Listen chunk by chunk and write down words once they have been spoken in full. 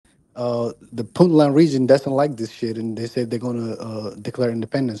The Puntland region doesn't like this shit, and they said they're gonna declare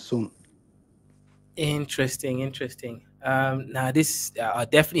independence soon. Interesting, interesting. Now this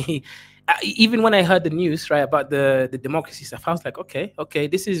definitely, even when I heard the news right about the democracy stuff, I was like, okay, okay,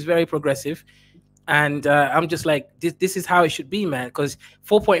 this is very progressive, and I'm just like, this is how it should be, man. Because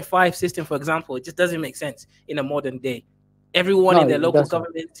 4.5 system, for example, it just doesn't make sense in a modern day. Everyone No, in their it local doesn't.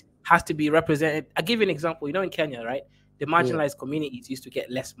 government has to be represented. I give you an example. You know, in Kenya, right, the Yeah, marginalized communities used to get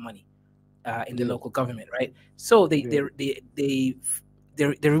less money in the yeah, local government, right? So yeah. they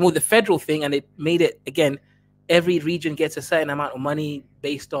removed the federal thing and it made it again. Every region gets a certain amount of money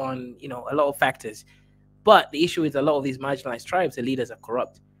based on a lot of factors. But the issue is a lot of these marginalized tribes, the leaders are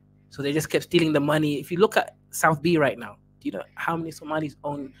corrupt, so they just kept stealing the money. If you look at South B right now, do you know how many Somalis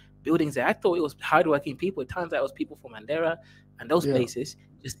own buildings there? I thought it was hardworking people. It turns out it was people from Mandera and those Yeah. places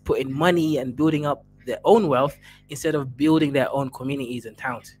just putting money and building up their own wealth instead of building their own communities and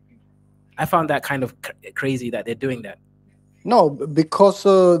towns. I found that kind of crazy that they're doing that. No, because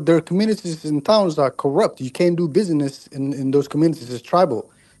their communities and towns are corrupt. You can't do business in those communities. It's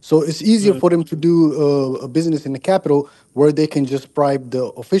tribal. So it's easier Mm. for them to do a business in the capital where they can just bribe the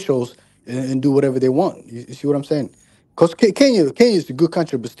officials and do whatever they want. You see what I'm saying? Because Kenya is a good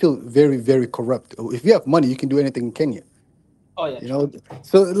country, but still very, very corrupt. If you have money, you can do anything in Kenya. Oh yeah, You true. know,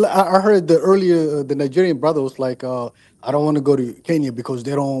 so I heard the earlier the Nigerian brother was like, I don't want to go to Kenya because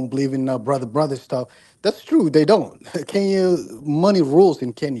they don't believe in brother stuff. That's true, they don't. Kenya money rules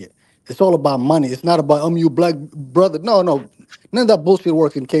in Kenya. It's all about money. It's not about you black brother. No, no, none of that bullshit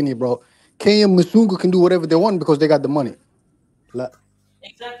works in Kenya, bro. Kenya Musungu can do whatever they want because they got the money. Like,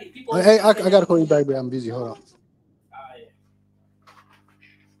 Exactly. People always hey, say I Kenya. gotta call you back, but I'm busy. Hold on.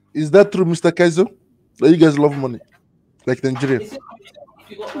 Yeah. Is that true, Mr. Kaizo? That you guys love money like Nigeria? They say if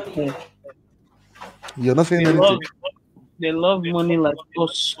you got money, Yeah. You're not saying They love anything. they love money like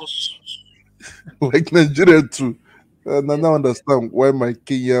us. Like Nigeria too. And I now understand why my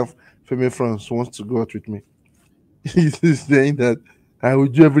Kenya family friends wants to go out with me. He's saying that I will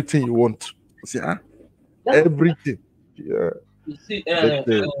do everything you want. I say, that's everything. Yeah, You see, but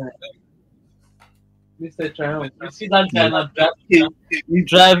Mr. Triumph, you see that guy yeah. now drive. He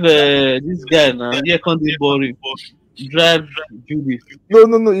drive this guy now. Yeah, can't be boring. Drive Judy. No,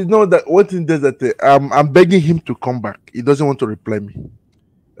 no, no. You know that one thing is that I'm begging him to come back. He doesn't want to reply me.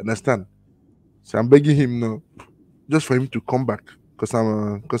 Understand? So I'm begging him now, just for him to come back, because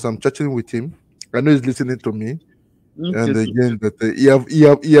I'm chatting with him. I know he's listening to me, Okay, and so again that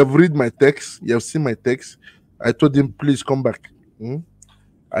he have read my text. He have seen my text. I told him please come back. Hmm?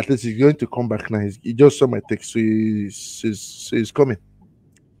 At least he's going to come back now. He just saw my text, so he's coming.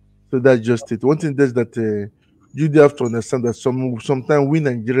 So that's just it. One thing is that you do have to understand that sometimes we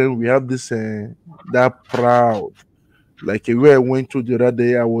Nigerians we have this that proud. Like where I went to the other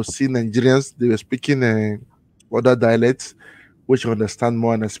day, I was seeing Nigerians. They were speaking other dialects, which I understand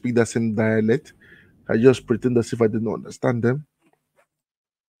more, and I speak that same dialect. I just pretend as if I didn't understand them.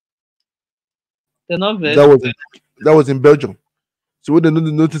 they're not That vex. was in, that was in Belgium. So when they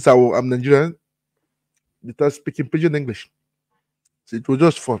notice I'm Nigerian, they start speaking pidgin English. So it was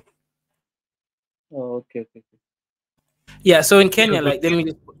just fun. Oh, okay, okay, okay. Yeah, so in Yeah, Kenya, but like, let me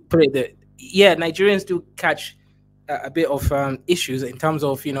just put it there. Yeah, Nigerians do catch a bit of issues in terms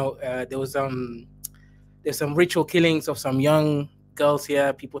of there's some ritual killings of some young girls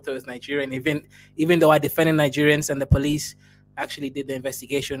here. People thought it was Nigerian. Even though I defended Nigerians and the police actually did the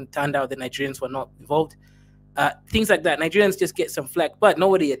investigation, turned out the Nigerians were not involved. Things like that. Nigerians just get some flack, but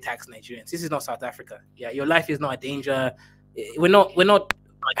nobody attacks Nigerians. This is not South Africa. Yeah, your life is not a danger. We're not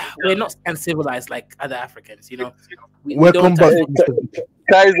uncivilized like other Africans. We don't Welcome back, touch. Hey, Mr. Victor.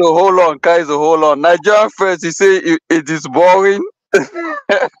 Kaiser, hold on. Nigerian first, you say it is boring.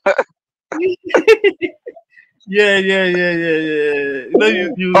 yeah, yeah, yeah, yeah, yeah. You know,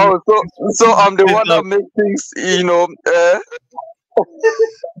 Oh, so you so speak I'm the the one that out. makes things,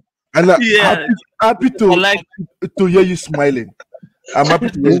 And Yeah, happy I to like. to hear you smiling. I'm happy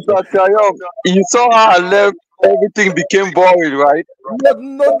to hear you Mr. smiling. Chayok, you saw how I left, everything became boring, right?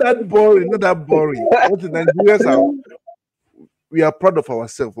 Not that boring. Not that boring. What the Nigerians are, we are proud of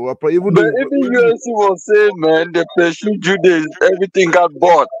ourselves. We are proud, even But though even even if, USC was saying, man, they pursued Judas, everything got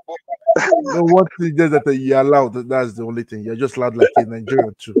bought. no one thing just that you're loud. That's the only thing. You're just loud like a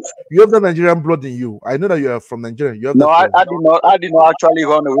Nigerian too. You have the Nigerian blood in you. I know that you are from Nigeria. You have No, that I, from. I did not. I did not actually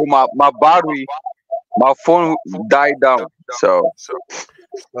run away. My battery, my phone died down. So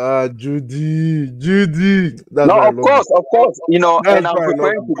Judy. That's no, why I of love you. course, of course, That's and I'm why I love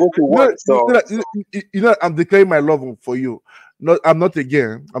preparing you. to go to You know, work. So I'm declaring my love for you. I'm not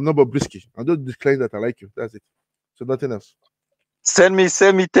again. I'm not Bobrisky. I'm just declaring that I like you. That's it. So nothing else. send me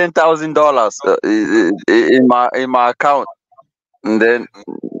 $10,000 in my account, and then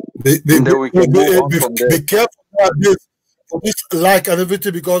we can move on from there. Be careful nowadays for this like and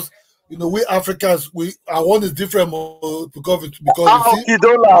everything, because we Africans, our one is different because you see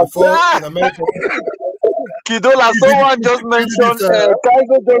Kidola, before in America. Kidola, someone just mentioned,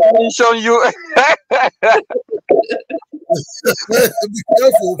 Kaiser just mentioned you.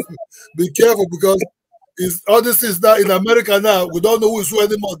 Be careful because all this is now in America now. We don't know who's who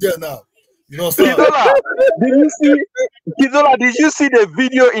anymore there now. You know, sir. Kidola, did you see the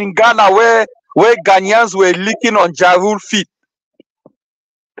video in Ghana where Ghanaians were licking on Ja Rule's feet?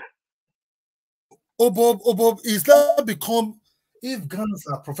 Bob, is that become, if Ghanaians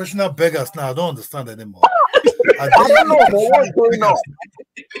are professional beggars now? I don't understand anymore. I don't know what's going on.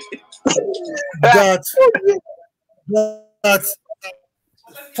 That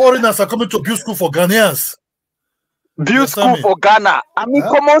foreigners are coming to build school for Ghanaians. Build school for Ghana. I mean,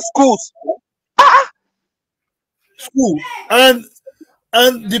 common schools. School. And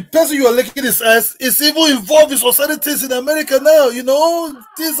the person you are licking his ass is even involved in societies in America now.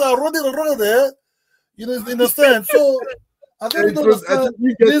 Things are running around there. You understand? So I don't understand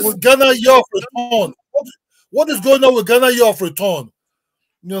this Ghana year of return. What is going on with Ghana year of return?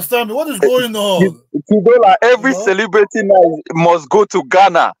 You understand me? What is going on? Kidola, every celebrity now must go to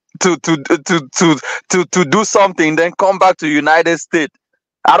Ghana to do something, then come back to United States.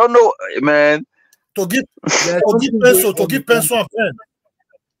 I don't know, man. To give pencil and pen.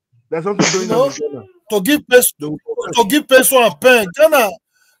 There's something going on in Ghana. To give pencil and pen.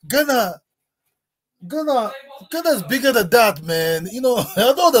 Ghana is bigger than that, man. I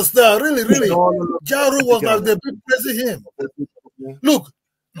don't understand. Really. Ja Rule was like the big praising him. Look,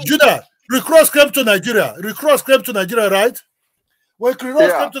 Judah, Rick Ross came to Nigeria. Right? When Rick Ross came to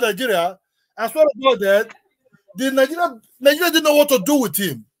Nigeria, as well about that, Nigeria didn't know what to do with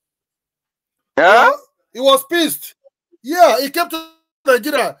him. Yeah? He was pissed. Yeah, he came to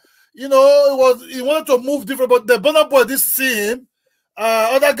Nigeria. He wanted to move different, but the Burna Boy didn't see him.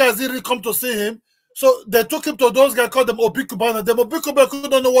 Other guys didn't come to see him. So they took him to those guys, called them Obi Kubana. The Obi Kubana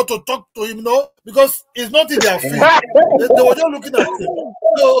couldn't know what to talk to him, because it's not in their field. they were just looking at him.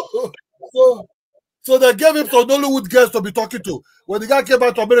 So they gave him some Nollywood guys to be talking to. When the guy came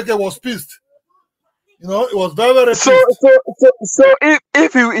back to America, he was pissed. It was very, very pissed. So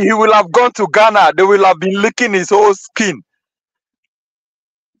if he will have gone to Ghana, they will have been licking his whole skin.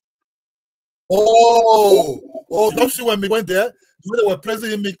 Oh, don't see when we went there, when they were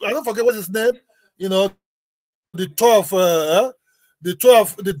praising him. I don't forget what's his name. The tour of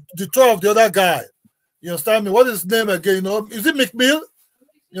the other guy. You understand me? What is his name again? Is it McMill?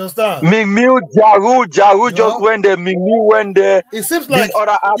 You understand? McMill, Ja Rule just went there. McMill went there. It seems like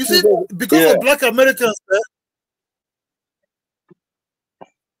you see, because of Black Americans.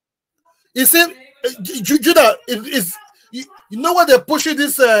 It seems, Judah, you know why they're pushing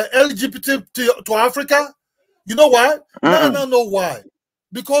this LGBT to Africa? You know why? I don't know why.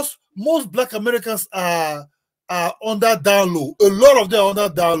 Because most Black Americans are under down low. A lot of them are under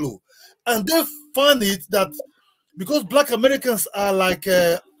down low. And they find it that because Black Americans are like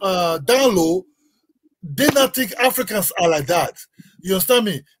down low, they not think Africans are like that. You understand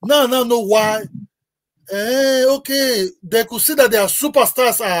me? Now know why. Okay, they could see that their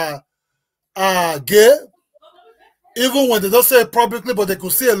superstars are gay, even when they don't say it publicly, but they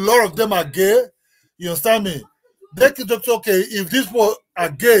could see a lot of them are gay. You understand me? They could just okay, if these people are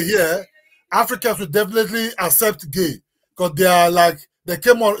gay here, Africans will definitely accept gay because they are like they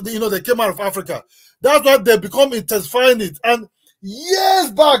came out of Africa. That's why they become intensifying it. And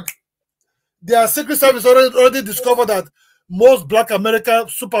years back, their Secret Service already discovered that most Black American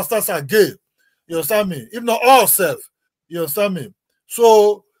superstars are gay. You understand me? If not all self. You understand me?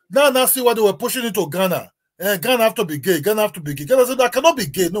 So now see what they were pushing into Ghana. Ghana have to be gay. Ghana have to be gay. Ghana said, I cannot be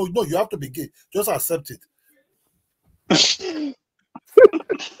gay. No, you have to be gay. Just accept it.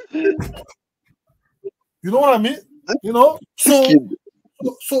 You know what I mean? So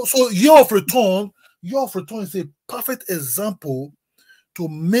year of return is a perfect example to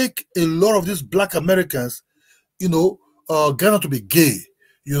make a lot of these Black Americans, Ghana to be gay.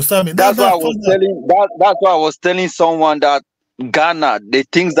 You understand me? That's why I was telling someone that Ghana, the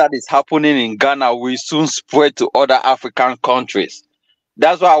things that is happening in Ghana will soon spread to other African countries.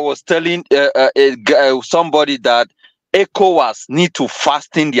 That's why I was telling somebody that ECOWAS need to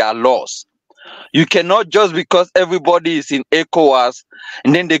fasten their laws. You cannot just because everybody is in ECOWAS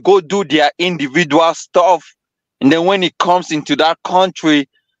and then they go do their individual stuff, and then when it comes into that country,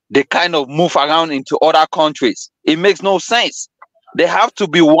 they kind of move around into other countries. It makes no sense. There have to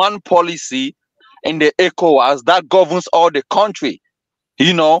be one policy in the ECOWAS that governs all the country,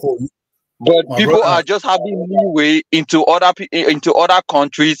 you know. Oh, But my people brother. are just having leeway into other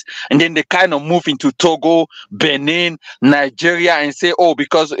countries, and then they kind of move into Togo, Benin, Nigeria, and say, "Oh,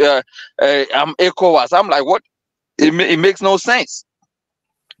 because I'm ECOWAS." I'm like, what? It makes no sense.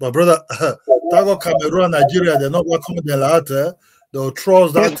 My brother, Togo, Cameroon, Nigeria, they're not welcoming the latter. They'll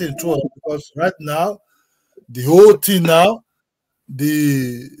trust that thing too. Because right now, the whole thing now,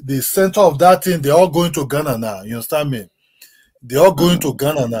 the center of that thing, they're all going to Ghana now. You understand me? They're all going to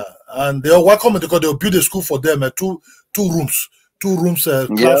Ghana now. And they're welcome because they'll build a school for them, two rooms, Yeah.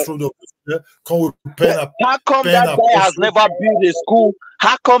 classroom. Come with pen and How come pen that and guy has pencil. never built a school?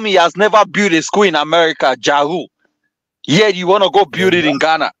 How come he has never built a school in America, Jaru? Yet you want to go build it in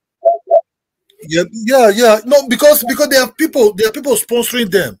Ghana? Yeah. No, because they have people sponsoring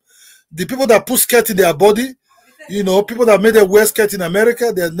them. The people that put skirt in their body, you know, people that made them wear skirt in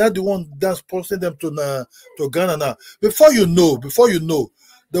America, they're not the one that's sponsoring them to Ghana now. Before you know,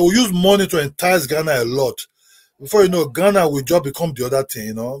 they will use money to entice Ghana a lot. Before you know, Ghana will just become the other thing,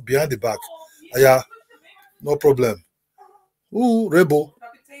 you know, behind the back. Yeah, no problem. Ooh, rebel,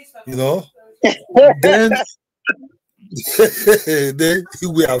 you know. Then then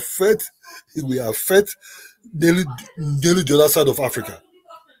we affect nearly the other side of Africa.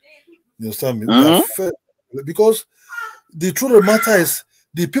 You understand me? We affect because the truth of the matter is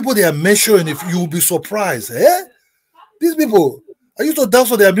the people they are measuring, if you will be surprised, these people, I used to dance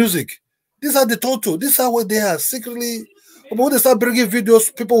to their music. These are the total. These are what they are secretly. But when they start bringing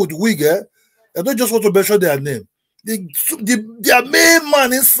videos, people with wig, they don't just want to mention their name. Their main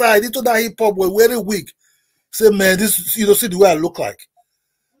man inside into that hip hop were wearing wig. Say, man, this, you know, see the way I look like.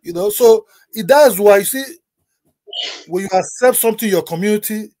 You know, so that's why you see when you accept something in your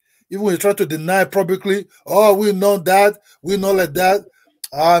community, even when you try to deny publicly, oh, we know that, we know like that.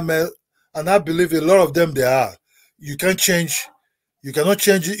 Man, and I believe a lot of them they are. You can't change, you cannot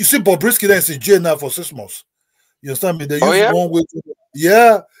change it. You see Bobrisky there is in jail now for 6 months. You understand me? They use one way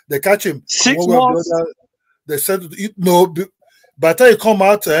they catch him. 6 One way or months. the other, they said no, by the time you come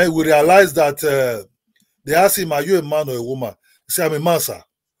out, we realize that they ask him, are you a man or a woman? He said, I'm a man, sir.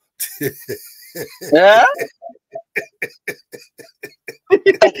 Yeah.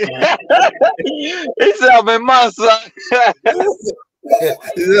 He said, I'm a man, sir.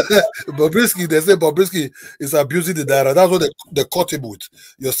 Bobrisky, they say Bobrisky is abusing the data. That's what they caught him with.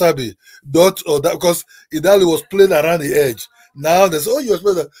 You sabi, not or that because Idali was playing around the edge. Now they say, oh, you're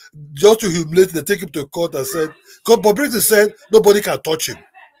supposed to just to humiliate. They take him to court and said, because Bobrisky said nobody can touch him.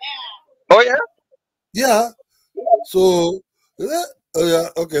 Oh yeah. Yeah. So, oh yeah,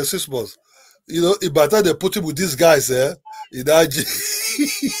 okay, 6 months. You know, by the time they put him with these guys, in that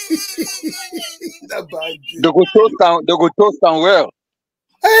They go toast and well.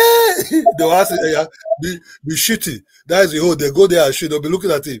 They will ask him, be shitty. That is the whole. They go there and shit. They'll be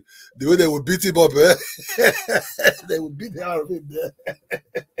looking at him. The way they will beat him up, they will beat the out of him there.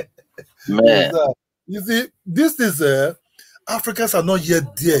 Man. You see, this is Africans are not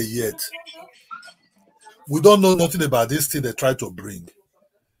yet there yet. We don't know nothing about this thing they try to bring.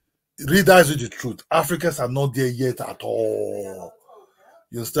 Read that is the truth. Africans are not there yet at all.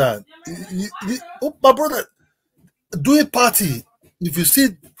 You understand? Oh, my brother, doing party. If you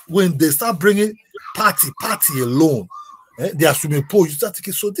see when they start bringing party alone, they are swimming pool. You start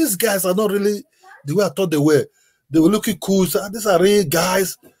thinking, so these guys are not really the way I thought they were. They were looking cool. So these are real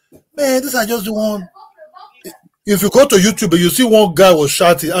guys. Man, these are just the one. If you go to YouTube, you see one guy was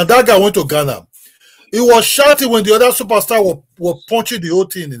shouting, and that guy went to Ghana. He was shouting when the other superstar were punching the whole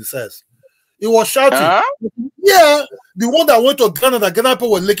thing in his ass. He was shouting. Yeah, the one that went to Ghana, that Ghana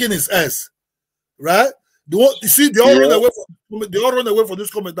people were licking his ass. Right? The one, you see, they all run away from this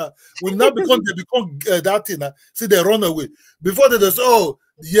comment now. When now they become that thing, see, they run away. Before they just, oh,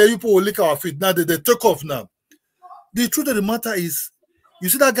 yeah, you people will lick our feet. Now they take off now. The truth of the matter is, you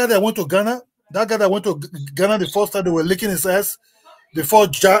see that guy that went to Ghana? That guy that went to Ghana the first time they were licking his ass before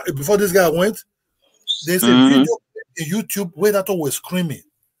this guy went. There's a video in YouTube where that one was screaming.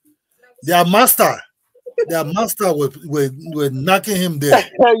 Their master were knocking him there.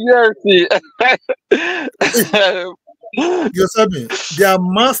 You see me? Their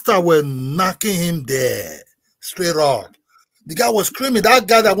master were knocking him there straight up. The guy was screaming. That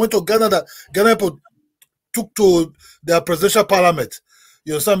guy that went to Ghana, that Ghana people took to their presidential parliament.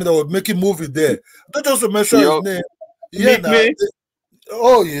 You understand me? That were making movies there. Don't just mention his name. Yeah,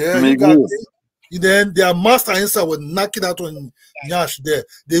 oh yeah, you got me. Then their master inside was knocking out on Nyash there.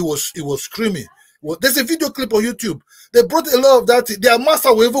 It was screaming. Well, there's a video clip on YouTube. They brought a lot of that. Their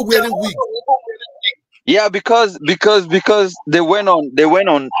master were even wearing wig. Yeah, because they went on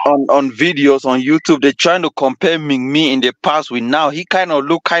videos on YouTube. They're trying to compare Ming Me in the past with now. He kind of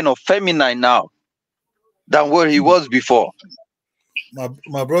look kind of feminine now than what he was before.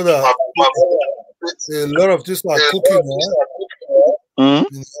 My brother, a lot of things are cooking, Hmm?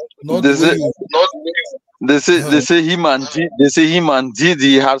 not They the way say you. they say him and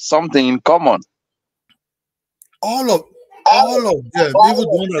Didi have something in common. all of them, even the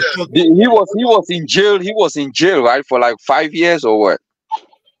one that thought, He was in jail. He was in jail, right, for like 5 years or what?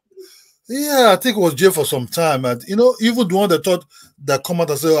 yeah, I think it was jail for some time, and even the one that thought that come out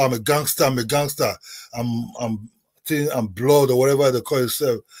and say, oh, I'm a gangster, I'm blood or whatever they call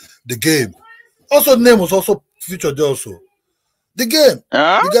itself. The game. Also, name was also featured there also. The game.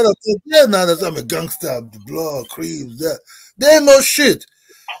 Huh? The guy that said, yeah, now that's I'm a gangster, the blood, creams, that. They ain't no shit.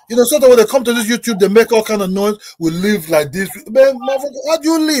 Sometimes when they come to this YouTube, they make all kind of noise. We live like this. Man, motherfucker, how do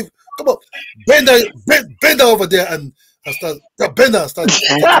you live? Come on. Bend that over there and start bend down and start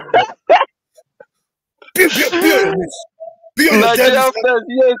be on your knees. Be on your daddy's Nigerian first,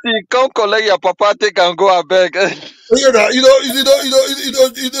 yes, come collect your papa, take and go a beg. Judah, you just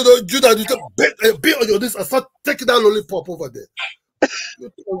be on your knees and start taking that lollipop over there.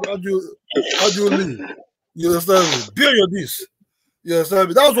 How do you live? You understand me? Be on your knees. You understand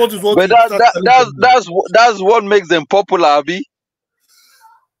me? That's what But you start telling them. that's what makes them popular, Abi.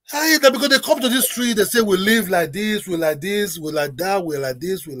 Hey, because they come to this street, they say we live like this, we like this, we like that, we like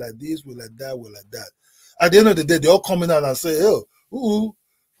this, we like this, we like that, we like that. At the end of the day, they all come in out and say, oh,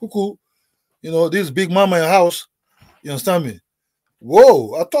 cuckoo, this big mama in your house. You understand me?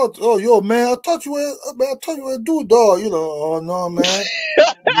 Whoa, I thought, oh, yo, man, I thought you were a dude, dog. Oh no, man.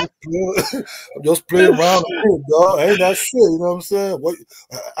 I'm just playing around, dog. Ain't that shit, you know what I'm saying? What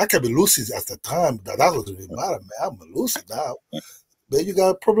I can be lucid at the time. That doesn't really matter, man. I'm lucid now. Man, you got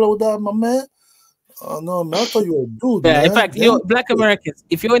a problem with that, my man? Oh no, man! I thought you were a dude, Yeah, man. in fact, Black Americans,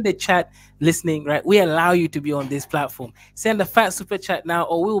 if you're in the chat listening, right, we allow you to be on this platform. Send a fat super chat now,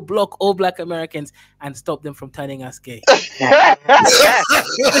 or we'll block all Black Americans and stop them from turning us gay.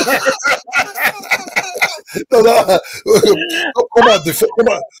 No. Come on, defend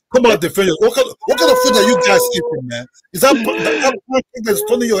yourself. What kind of food are you guys eating, man? Is that thing that's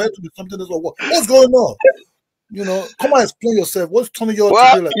turning your head to be something else, or what? What's going on? Come on, explain yourself. What's turning your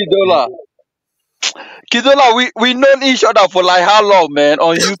head to Well, be like? Kidola, we known each other for like how long, man?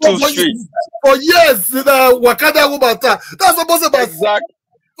 On YouTube street. For years, Wakanda woman. That's almost about Exactly.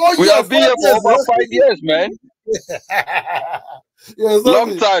 We have been here for about 5 years, man.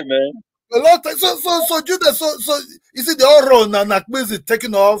 Long time, man. A long time. So Judah, so you see the all run and Nakmiz is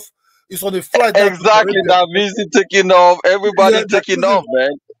taking off. It's on the flight. Exactly, that means it's taking off. Everybody taking off,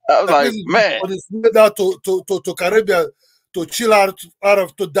 man. I was like, man. On his way down to Caribbean to chill out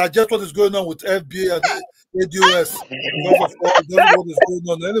to digest what is going on with FBI and ADOS. Because of all, doesn't know what is going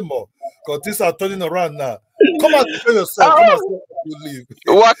on anymore. Because things are turning around now. Come on, defend yourself. Come on, you leave.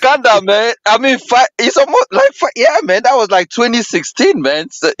 Wakanda, man. I mean, it's almost like, yeah, man. That was like 2016, man.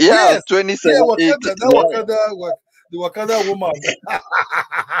 So, yeah, 2017. Yeah, Wakanda, the Wakanda woman.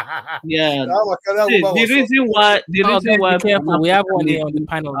 Yeah. Wakanda See, woman the reason why Be careful. We have one here on the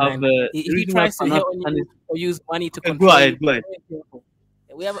panel, man. If he tries to hit on you or use money to control, go ahead.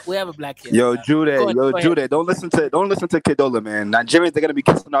 We have a black here. Yo, Judah, don't listen to Kidola, man. Nigerians, they're gonna be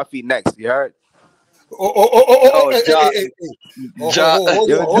kissing our feet next. You heard? Don't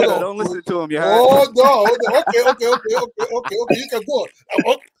listen to him. You heard? Hold on. Okay. You can go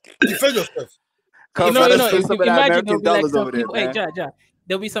on. Defend yourself. Imagine there'll be like some people. Hey,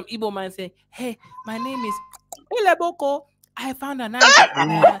 there'll be some Igbo man saying, "Hey, my name is Eleboko. I found a nice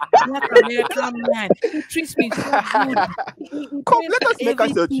Black American man who treats me so good. Come, let us make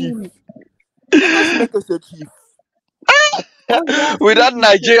us a chief. Let us make us a chief." With that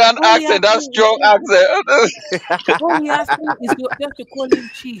Nigerian accent, that strong accent. All he asked me is just to call him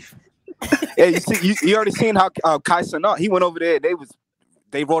chief. Yeah, you already seen how Kai Sanat, he went over there.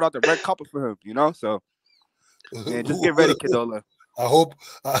 They rolled out the red carpet for him, So, man, just get ready, Kidola. I hope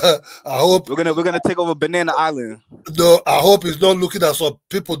we're gonna take over Banana Island. No, I hope he's not looking at some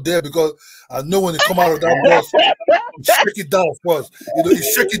people there, because I know when he come out of that bus, shake it down first. You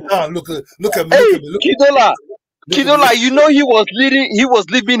shake it down. Look at me. Hey, Kidola, he was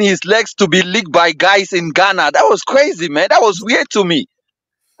leaving his legs to be licked by guys in Ghana. That was crazy, man. That was weird to me.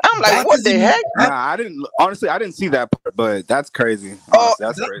 I'm like, what the heck? Nah, I didn't see that part, but that's crazy. Honestly,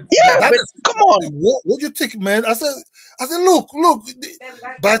 that's crazy. Yeah, come on. What do you think, man? I said, look.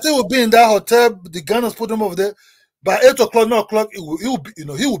 By the time we'll be in that hotel, the Ghanaians put them over there. by 8 o'clock, 9 o'clock, he will be, he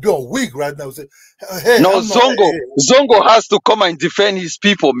will be on wig right now. Say, hey, No, I'm not. Zongo has to come and defend his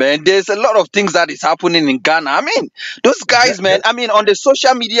people, man. There's a lot of things that is happening in Ghana. I mean, those guys, man. I mean, on the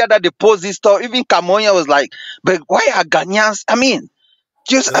social media that they post this stuff, even Kamoya was like, "But why are Ghanaians? I mean,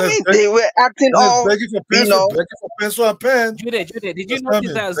 they were acting all, begging for pencil, begging for pencil and pen. Jude, did you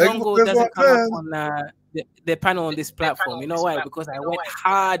notice that Zongo doesn't come up on the panel on this platform? You know why? Because I went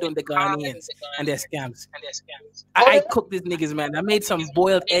hard on the Ghanaians and their scams. I cooked these niggas, man. I made some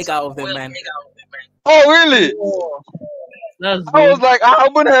boiled egg out of them, man. Oh, really? I was like, I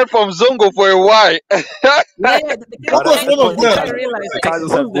haven't heard from Zongo for a while.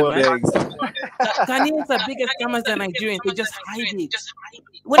 Ghanaians are bigger scammers than Nigerians. They just hide it.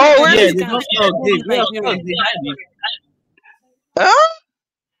 Oh, really?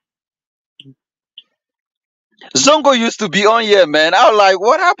 Zongo used to be on here, man. I was like,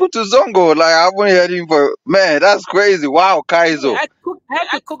 what happened to Zongo? Like, I haven't heard him for, man, that's crazy. Wow, Kaizo. I had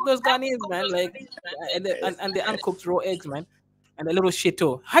to cook those Ghanaians, man. Like, and the uncooked raw eggs, man. And the little shit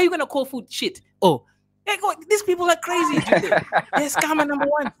too. How you gonna call food shit? Oh, these people are crazy. They're scammer number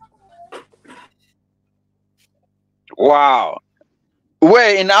one. Wow.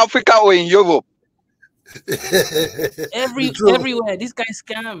 Where, in Africa or in Europe? Everywhere. These guys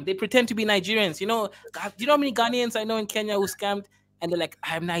scam. They pretend to be Nigerians. Do you know how many Ghanaians I know in Kenya who scammed? And they're like,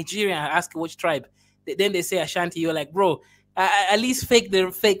 I'm Nigerian. I ask which tribe. Then they say Ashanti. You're like, bro, at least fake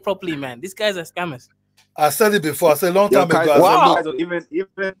properly, man. These guys are scammers. I said it before. I said a long time ago. Wow.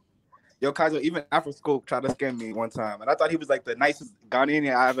 Kaizo, even Afroscope tried to scam me one time, and I thought he was like the nicest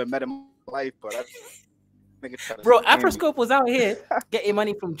Ghanaian I ever met in my life. But bro, Afroscope was out here getting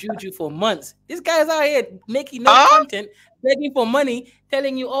money from Juju for months. This guy's out here making no content, begging for money,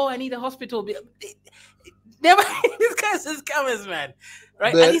 telling you, "Oh, I need a hospital." These guys are scammers, man.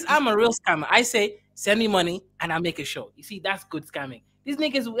 Right? At least I'm a real scammer. I say, send me money and I'll make a show. You see, that's good scamming. These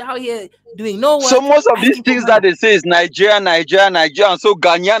niggas out here doing no work. So most of these things that they say is Nigeria. So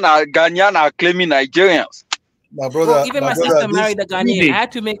Ghanaian are claiming Nigerians. My brother, even my sister married a Ghanaian. I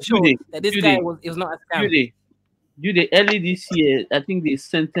had to make sure that this guy was not a scam. Early this year, I think they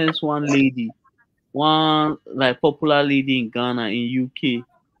sentenced one lady, one like popular lady in Ghana, in UK,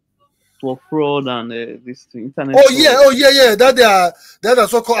 for fraud and this internet. Oh yeah. That they are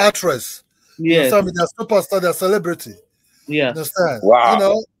so-called actress. Yeah, they're superstar, they're celebrity. Yeah. Understand?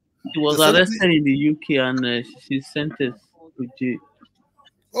 Wow. She was arrested in the UK and she's sentenced to jail.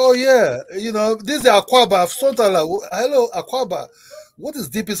 Oh yeah, this is Aquaba. Hello, Aquaba. What is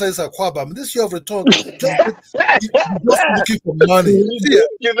deep inside this Aquaba? I mean, this year of return, just looking for money. See,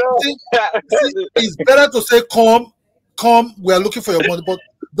 it's better to say, come, we are looking for your money, but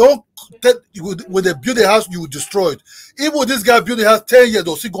don't when they build a house, you will destroy it. Even when this guy build a house 10 years,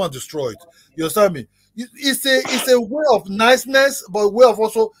 they'll still go and destroy it. You understand me? It's a way of niceness, but a way of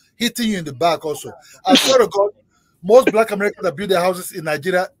also hitting you in the back also. I swear to God, most Black Americans that build their houses in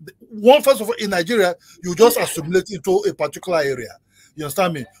Nigeria, first of all, in Nigeria, you just assimilate into a particular area. You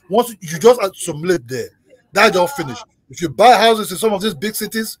understand me? Once you just assimilate there, that's all finished. If you buy houses in some of these big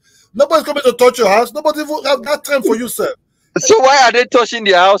cities, nobody's coming to touch your house. Nobody will have that time for you, sir. So why are they touching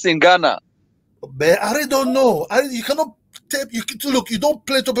their house in Ghana? Man, I really don't know. You cannot look. You don't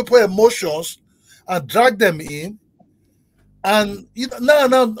play to people's emotions and drag them in. And now I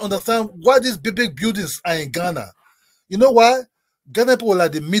understand why these big buildings are in Ghana. You know why? Ghana people are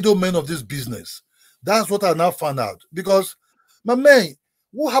like the middlemen of this business. That's what I now found out. Because, my man,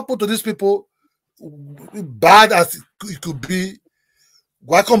 what happened to these people, bad as it could be,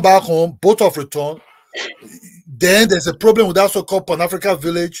 welcome back home, both of return. Then there's a problem with that so-called Pan-African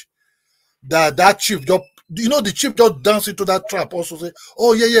village that chief just, the chief just danced into that trap also say,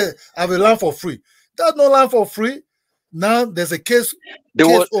 oh, yeah, I have a land for free. That's no land for free. Now there's a case. There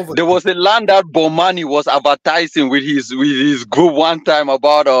was a land that Bomani was advertising with his group one time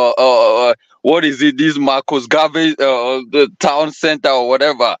about what is it, this Marcos Garvey the town center or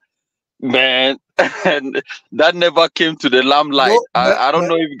whatever. Man, and that never came to the limelight. I don't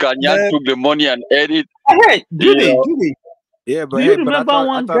know if Ghanaian took the money and ate it. Hey, Judy. Yeah, but do you remember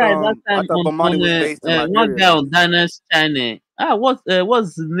one guy that time on one guy on Diners channel?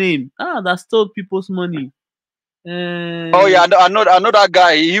 What's his name? That stole people's money. Oh yeah, I know that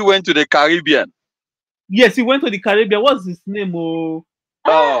guy. He went to the Caribbean. Yes, he went to the Caribbean. What's his name? You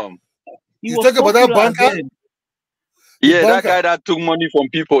talking about that banker? Yeah, that guy that took money from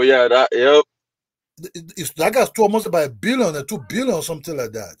people. Yeah, that guy stole almost about $1 billion or $2 billion or something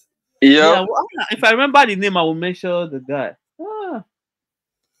like that. Yeah. If I remember the name, I will mention the guy.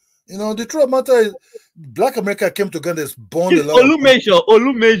 The truth of the matter is, Black America came to Ghana is born a lot. Olu Major.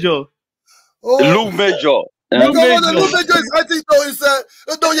 Olu Major. Blue Because the Major. Lou Major is, I think, no, it's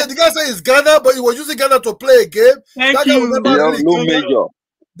no, yeah, the guy said it's Ghana, but he was using Ghana to play a game. Thank That guy was you. never Yeah, really Lou Ghana. Major.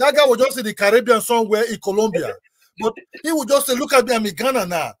 That guy was just in the Caribbean somewhere in Colombia. But he would just say, look at me, I'm in Ghana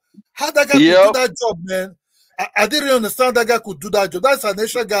now. How that guy could do Yep. that job, man? I didn't really understand that guy could do that job. That's an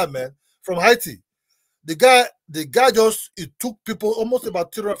Asian guy, man, from Haiti. The guy just, it took people almost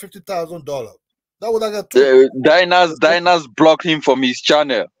about $350,000. That was that guy took. Diners blocked him from his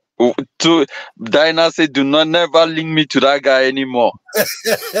channel. To Dinah said, "Do not never link me to that guy anymore." You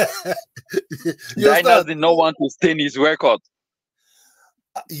Diners understand? did not want to stain his record.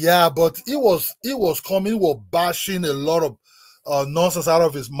 Yeah, but he was coming, he was bashing a lot of nonsense out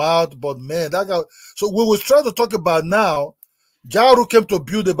of his mouth. But man, that guy. So we was trying to talk about now. Jaru came to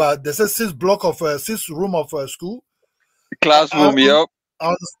build about, they said 6 room of school. Classroom, yep. I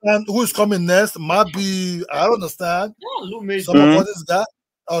understand who is coming next. Might be, I don't understand. Yeah, Lou Major. Some of others guys,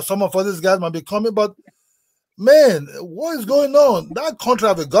 or some of others guys might be coming, but man, what is going on? That country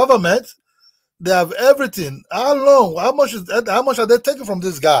have a government. They have everything. How long? How much are they taking from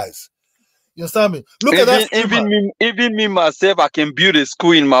these guys? You understand me? Look at that. Even me myself, I can build a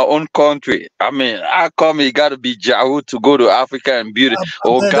school in my own country. I mean, how come it got to be Jahu to go to Africa and build it?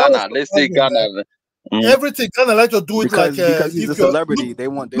 Or Man, Ghana, let's say Ghana. Man. Everything kind of like to do it because he's a if you're- celebrity. look- they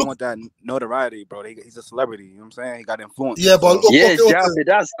want that notoriety, bro. He's a celebrity. You know what I'm saying? He got influence. Yeah, but look, Yeah, okay. Ja, but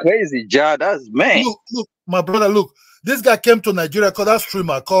that's crazy, Ja. That's man. Look, my brother, look. This guy came to Nigeria called that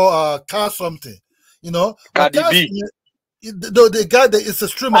streamer called Car something. You know, but Cardi B. the guy that is a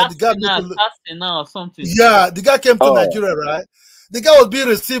streamer. The guy Casting now or something. Yeah, the guy came to Oh. Nigeria, right? The guy was being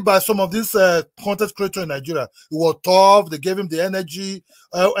received by some of these content creators in Nigeria. He was tough. They gave him the energy,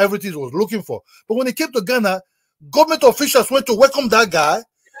 everything he was looking for. But when he came to Ghana, government officials went to welcome that guy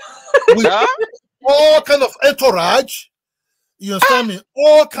with Huh? all kind of entourage. You understand me?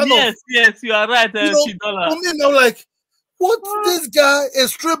 All kind of. Yes, you are right, You know, Chidola. for me, I'm like, what this guy, a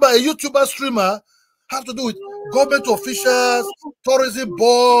streamer, a YouTuber streamer, have to do with government officials, tourism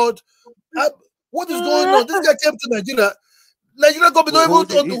board? What is going on? This guy came to Nigeria. Nigeria government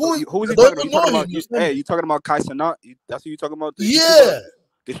don't even Who is he don't talking even know about? him. You talking about Kai Cenat? That's who you talking about? Yeah,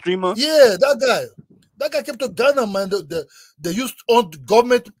 The streamer? yeah, that guy. That guy came to Ghana, man. They used on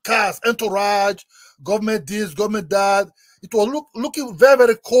government cars, entourage, government this, government that. It was looking very,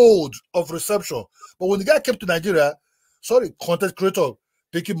 very cold of reception. But when the guy came to Nigeria, sorry, content creator,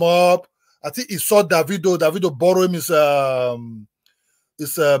 pick him up. I think he saw Davido. Davido borrowed him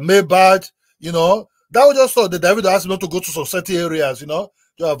his Maybach, you know. That was just so the Davido asked him not to go to some certain areas, you know.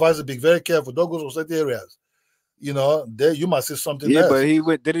 Just advise him, be very careful, don't go to certain areas. You know, there you might see something Yeah, else. but he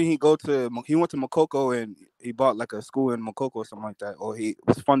went to Makoko and he bought like a school in Makoko or something like that, or he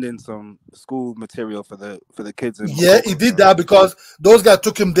was funding some school material for the kids in Yeah, Makoko, he did so. that because those guys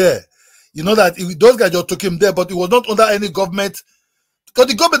took him there. You know that those guys just took him there, but he was not under any government because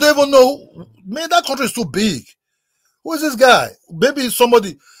the government don't even know. Man, that country is too big. Who is this guy? Maybe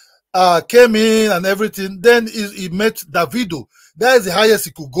somebody came in and everything. Then he met Davido. That is the highest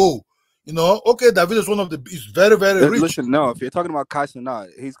he could go. You know, okay, Davido is one of the. He's very, very rich. Listen, no, if you're talking about Kai Cenat,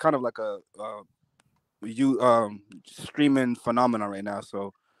 he's kind of like a streaming phenomenon right now.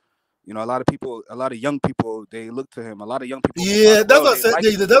 So, you know, a lot of young people, they look to him. A lot of young people. Yeah, that's what I said.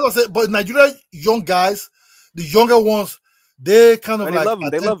 Yeah, that's what I said. But Nigeria young guys, the younger ones, they kind of they like love him.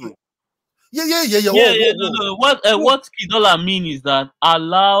 They love him. Yeah. No. What Kidola mean is that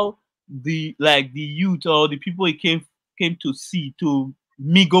allow the youth or the people he came to see to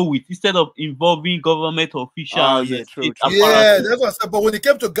mingle with instead of involving government officials. Oh, yeah, true. Yeah, that's what I said. But when it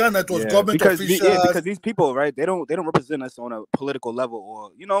came to Ghana, it was government officials. Because these people, right? They don't represent us on a political level, or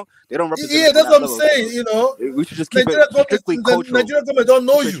you know, they don't represent. Yeah, us that's on what that I'm level. saying. You know, we should just keep it strictly cultural. Nigerian government don't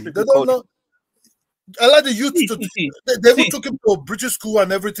know you. They don't know. I like the youth. They even took him to a British school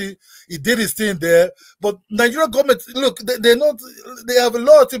and everything. He did his thing there. But Nigerian government, look, they're not. They have a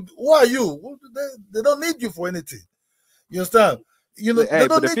lot of. Who are you? They don't need you for anything. You understand? You know, hey,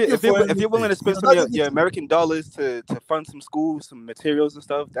 but if you're willing to spend some of your American dollars to fund some schools, some materials and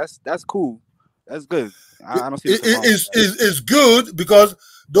stuff, that's cool. That's good. I don't see it's good because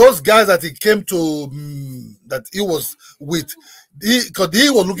those guys that he came to that he was with, because he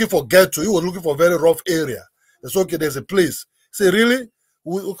was looking for ghetto, he was looking for a very rough area. It's okay, there's a place. Say, really?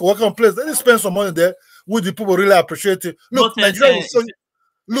 What kind of place? Let me spend some money there. Would the people really appreciate it? Look, Nigeria will show you.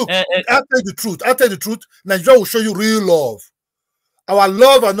 Look, I'll tell you the truth. Nigeria will show you real love. Our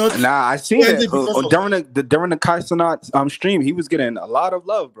love are not. Nah, I seen it during the Kai Cenat stream. He was getting a lot of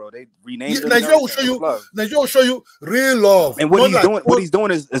love, bro. They renamed him. Nigeria will show you. Nigeria will show you real love. And what he's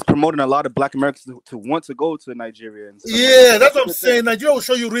doing is promoting a lot of Black Americans to want to go to Nigeria. And yeah, that's what I'm saying. Nigeria will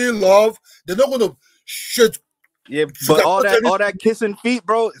show you real love. They're not going to shit. Yeah, but sugar-coated all that kissing feet,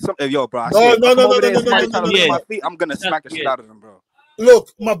 bro. Yo, bro, I No, swear, if I no, come no, no, over no, there and no, no, no, somebody no, trying to no, lick no. my Yeah, feet, I'm gonna smack the shit out of them, bro.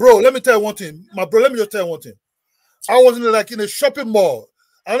 Look, my bro, let me tell you one thing. My bro, let me just tell you one thing. I was in a shopping mall.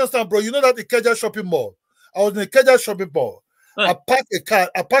 I understand, bro. You know that Ikeja shopping mall. I was in a Ikeja shopping mall. I parked a car.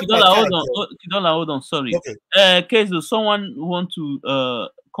 I parked my car. Kidola, hold on. Sorry. Okay. Kezo, someone want to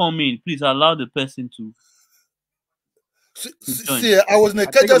come in. Please allow the person to join. See, I was in a I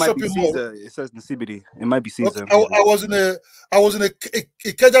think it Ikeja might be shopping mall. Caesar. It says the CBD. It might be Okay, Caesar. I was in a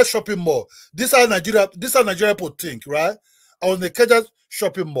Ikeja shopping mall. This is Nigeria. This is Nigeria people think, right? I was in a Ikeja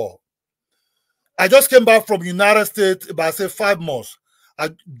shopping mall. I just came back from United States about say 5 months.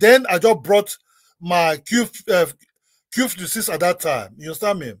 Then I just brought my Q56 at that time. You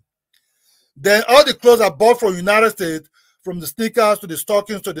understand me? Then all the clothes I bought from United States, from the sneakers to the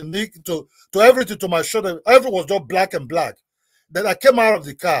stockings to the knee to everything to my shirt, everything was just black and black. Then I came out of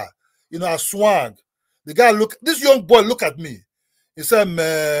the car. You know, I swung. The guy this young boy look at me. He said,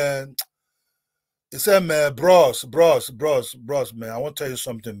 man, bros, man, I want to tell you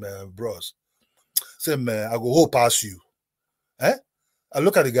something, man, bros. Say, man, I go hold past you. Eh? I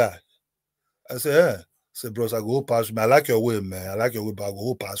look at the guy. I say, I say, bros, I go hold past you, man. I like your way, man. I like your way, but I go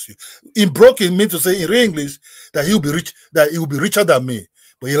hold past you. In broken mean to say in real English that he will be rich, that he will be richer than me.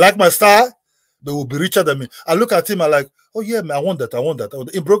 But he like my style, but he will be richer than me. I look at him, I like, oh yeah, man, I want that.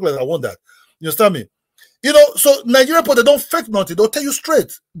 In Brooklyn, I want that. You understand me? You know, so Nigerian people, they don't fake nothing. They'll tell you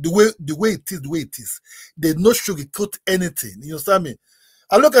straight the way it is, the way it is. They no sugarcoat anything. You understand me?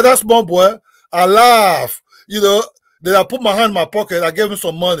 I look at that small boy, I laugh. You know, then I put my hand in my pocket, I gave him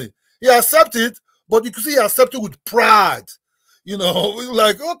some money. He accepted it, but you can see he accepted with pride. You know,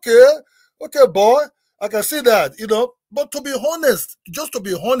 like, okay, boy, I can see that, you know. But to be honest, just to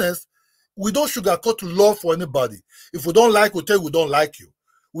be honest, we don't sugarcoat love for anybody. If we don't like, we tell you we don't like you.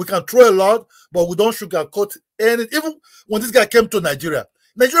 We can throw a lot, but we don't sugarcoat any. Even when this guy came to Nigeria,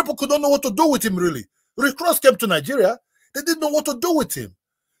 Nigerian people couldn't know what to do with him, really. Rick Ross came to Nigeria, they didn't know what to do with him.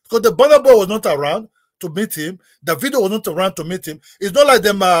 Because the Burna Boy was not around to meet him. The video was not around to meet him. It's not like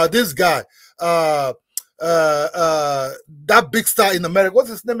them, this guy, that big star in America. What's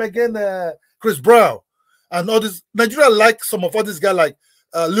his name again? Chris Brown. And all this. Nigeria like some of all these guys, like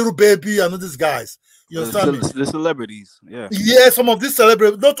Little Baby and all these guys. You understand me? The celebrities, yeah. Yeah, some of these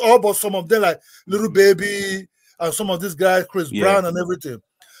celebrities, not all, but some of them, like Little Baby and some of these guys, Chris Brown and everything.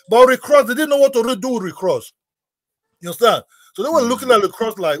 But Rick Ross, they didn't know what to do with Rick Ross. You understand? So they were looking at Rick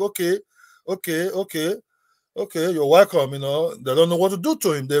Ross like, okay, you're welcome, you know. They don't know what to do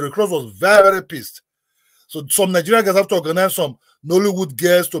to him. The Rick Ross was very, very pissed. So some Nigerian guys have to organize some Nollywood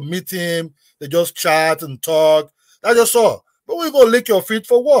guests to meet him. They just chat and talk. That's just all. But we go lick your feet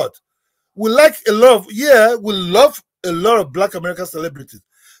for what? We like we love a lot of Black American celebrities.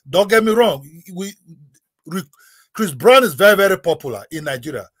 Don't get me wrong. Chris Brown is very, very popular in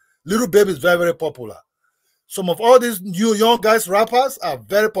Nigeria. Little Baby is very, very popular. Some of all these new young guys, rappers, are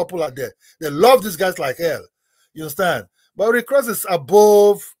very popular there. They love these guys like hell. You understand? But Rick Ross is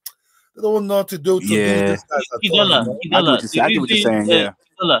above. They don't know what to do with these guys at all. I get what you're saying, yeah.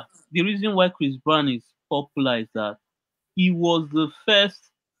 Kidola, the reason why Chris Brown is popular is that he was the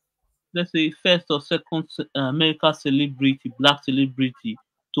first, let's say, first or second American celebrity, black celebrity,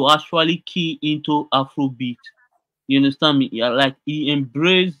 to actually key into Afrobeat. You understand me? Yeah, like he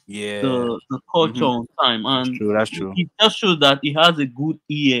embraced the culture on time, and That's true. It just shows that he has a good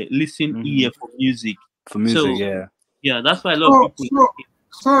ear, ear for music. Yeah, that's why a lot of people.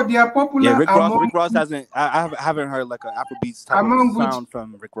 So they are popular. Yeah, Rick Ross hasn't. I haven't heard like an Afrobeats type of sound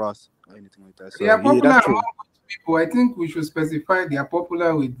from Rick Ross or anything like that. So they are popular that's true. People. I think we should specify they are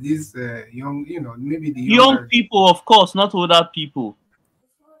popular with these young, you know, maybe the young people, of course, not older people.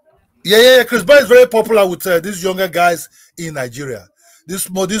 Yeah. Chris Brown is very popular with these younger guys in Nigeria. These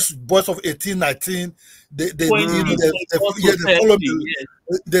boys of 18, 19, they follow him.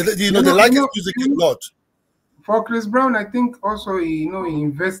 They like his music a lot. For Chris Brown, I think also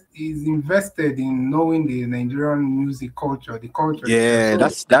he's invested in knowing the Nigerian music culture, the culture. Yeah,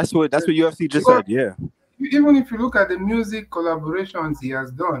 so, that's what UFC just said. Yeah. Even if you look at the music collaborations he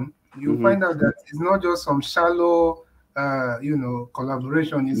has done, you find out that it's not just some shallow,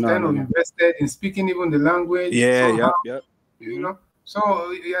 collaboration. He's kind of invested in speaking even the language. Yeah. You know, so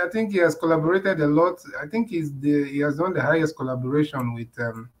I think he has collaborated a lot. I think he has done the highest collaboration with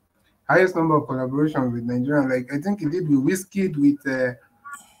highest number of collaborations with Nigerian. Like I think he did with Wizkid,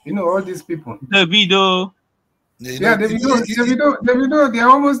 with all these people. Davido. Yeah, Davido, they're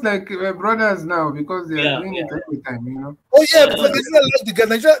almost like brothers now because they are doing it every time, you know. Oh yeah, because Nigeria like the guy.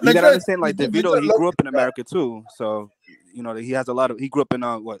 You gotta understand, like Davido, he grew up in America too, so you know, he has a lot of. He grew up in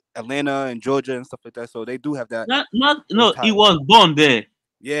what, Atlanta and Georgia and stuff like that. So they do have that Not those no, he ties. was born there.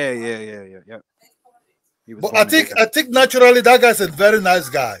 Yeah. He was But born there. I think naturally that guy's a very nice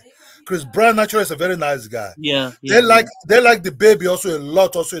guy. Chris Brown naturally is a very nice guy. Yeah, yeah, yeah. They like the baby also a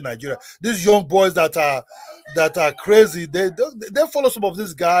lot also in Nigeria. These young boys that are crazy, they follow some of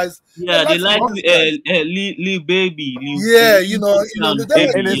these guys. They Yeah, they like some like of these guys. Lil Baby, Yeah, Lil they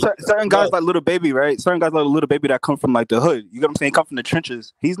like And then Baby. certain a guys lot. like Little Baby, right? Certain guys like Little Baby that come from like the hood. You know what I'm saying? Come from the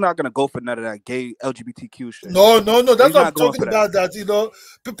trenches. He's not gonna go for none of that gay LGBTQ shit. No. That's He's what I'm not going talking for that. about. That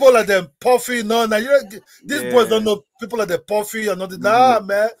people like them Puffy. No, now these boys don't Yeah. know people like the Puffy or nothing. Mhm. Nah,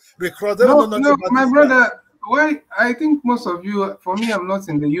 man, Rick Ross, they don't know No, nothing no, about my this guy. brother. Why? I think most of you, for me, I'm not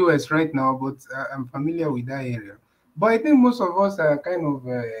in the US right now, but I'm familiar with that area. But I think most of us are kind of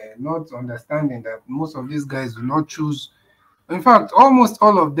not understanding that most of these guys do not choose. In fact, almost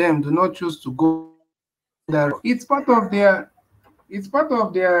all of them do not choose to go that. It's part of their,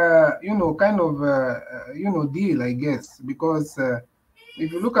 kind of, deal, I guess, because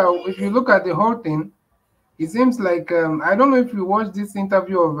if you look at the whole thing, it seems like I don't know if you watched this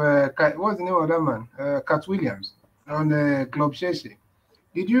interview of what's the name of that man, Cat Williams on Club Sheshe.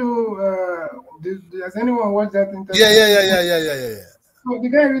 Did you? Does anyone watch that interview? Yeah. So the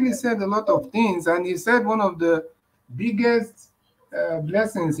guy really said a lot of things, and he said one of the biggest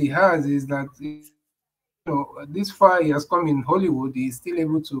blessings he has is that this far he has come in Hollywood, he's still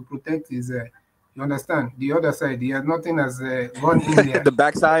able to protect his. You understand the other side. He has nothing has gone in there. The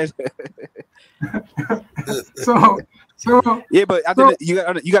backside. So, so, Yeah, but I so think you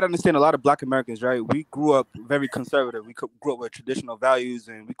got to understand a lot of Black Americans, right? We grew up very conservative. We grew up with traditional values,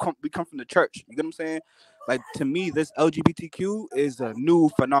 and we come from the church. You get what I'm saying? Like, to me, this LGBTQ is a new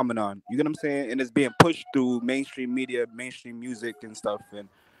phenomenon. You get what I'm saying? And it's being pushed through mainstream media, mainstream music, and stuff. And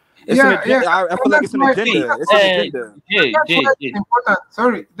it's an yeah. agenda. I feel And like that's it's an why. Hey, agenda. It's an agenda. That's why it's Jay. important.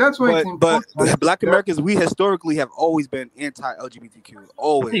 Sorry, that's why it's But important. Black Americans, we historically have always been anti-LGBTQ.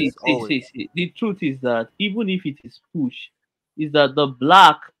 Always, always. See. The truth is that even if it is push, is that the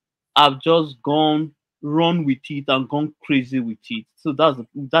black have just gone run with it and gone crazy with it. So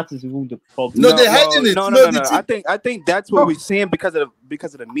that is even the No, problem. they're hiding it. No, No. the thing. I think that's what we're seeing because of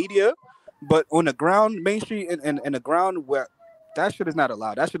the media, but on the ground, mainstream and the ground where that shit is not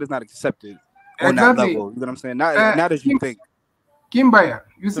allowed. That shit is not accepted on that Exactly. level. You know what I'm saying? Not as you think. Kimbaya,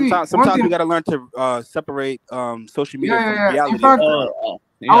 you see, one Sometimes we thing. gotta learn to separate social media from Yeah. In reality. fact,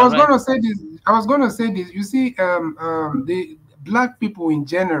 Yeah, I was right. gonna say this. You see, the black people in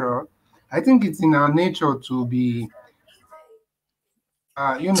general, I think it's in our nature to be,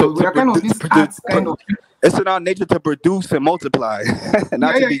 So we are kind of this arts kind of. it's in our nature to produce and multiply,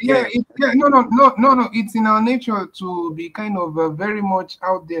 not to be gay. No. It's in our nature to be kind of very much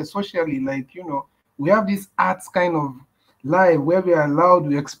out there socially. Like, we have this arts kind of life where we are allowed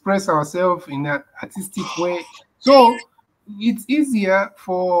to express ourselves in an artistic way. So it's easier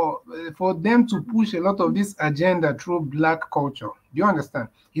for them to push a lot of this agenda through black culture. Do you understand?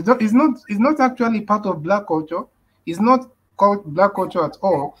 It's not actually part of black culture. It's not called black culture at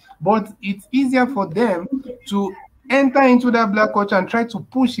all, but it's easier for them to enter into that black culture and try to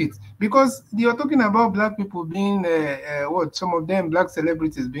push it, because you're talking about black people being what some of them black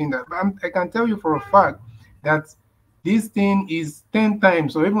celebrities being that. I can tell you for a fact that this thing is 10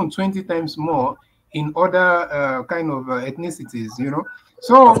 times or even 20 times more in other kind of ethnicities,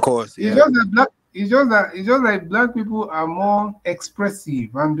 So Of course, it's yeah. just that it's just like black people are more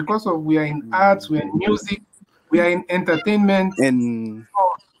expressive, and because of we are in arts, we are in music, we are in entertainment. And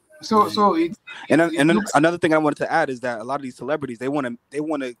So it then looks. another thing I wanted to add is that a lot of these celebrities they want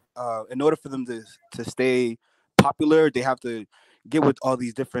to in order for them to stay popular, they have to get with all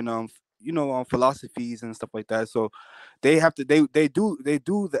these different philosophies and stuff like that. So they have to they do the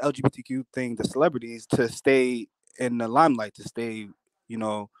LGBTQ thing, the celebrities, to stay in the limelight, to stay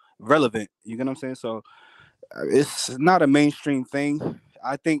relevant. You get what I'm saying? So it's not a mainstream thing,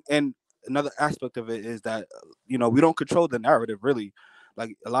 I think. And another aspect of it is that we don't control the narrative really.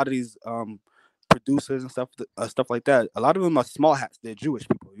 Like a lot of these producers and stuff like that, a lot of them are small hats. They're Jewish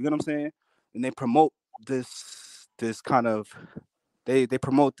people, you know what I'm saying? And they promote this kind of they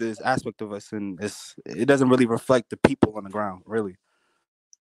promote this aspect of us, and it doesn't really reflect the people on the ground really.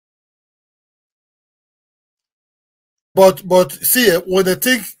 But see, when they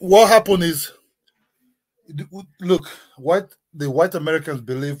think what happened is, look, the white Americans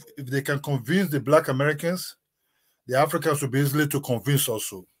believe if they can convince the black Americans, the Africans will be easily to convince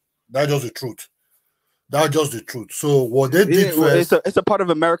also. That's just the truth. That's just the truth. So what they did Yeah, well, first, it's a part of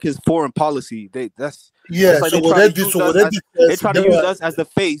America's foreign policy. That's yeah. like So they what try they to did, use so what us they as did they first, try they to use were, us as the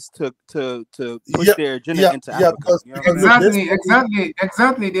face to push yeah, their agenda yeah, into yeah, Africa. You know what I'm saying? because look, they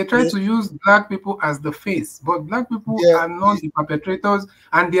Exactly. They try yeah, to use black people as the face, but black people yeah, are not the perpetrators,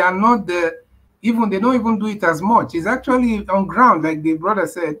 and they are not the even. They don't even do it as much. It's actually on ground, like the brother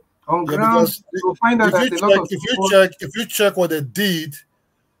said. On yeah. ground, Because you'll find out if you that a lot check, of people. if you check what they did,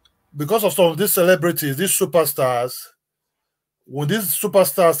 because of some of these celebrities, these superstars, when these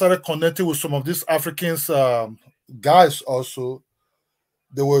superstars started connecting with some of these Africans guys, also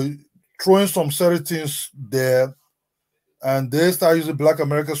they were throwing some certain things there, and they start using Black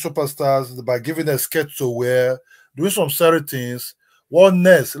American superstars by giving them skets to wear, doing some certain things. What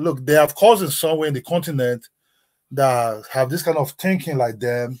next? Look, they have cousins somewhere in the continent that have this kind of thinking like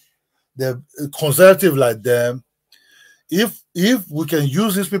them. They're conservative like them. If we can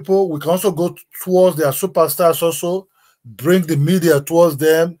use these people, we can also go towards their superstars also, bring the media towards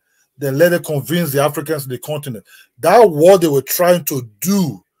them, then let them convince the Africans in the continent. That's what they were trying to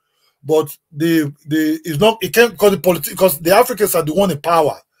do. But the it's not, it can't, because because the Africans are the one in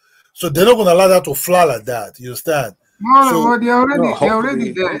power. So they're not gonna allow that to fly like that. You understand? No, So well, No, they're already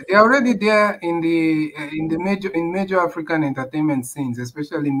hopefully, there. They're already there in the major African entertainment scenes,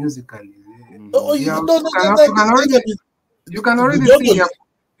 especially musically. oh, They are, no, no, you can we already don't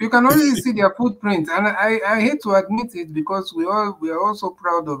see know. their footprint, and I hate to admit it because we are also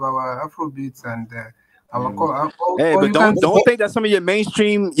proud of our Afrobeats and hey, or but you can don't think that some of your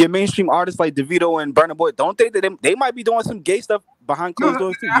mainstream artists like DeVito and Burna Boy, don't think that they might be doing some gay stuff behind no closed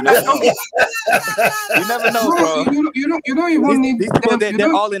doors too. You never know. You never know, no bro. you don't even need These people them. You they're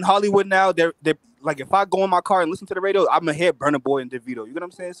don't. all in Hollywood now. They're like, if I go in my car and listen to the radio, I'm gonna hear Burna Boy and DeVito. You know what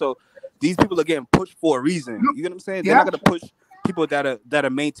I'm saying? So these people are getting pushed for a reason. Look, You know what I'm saying? They're yeah, not gonna push people that are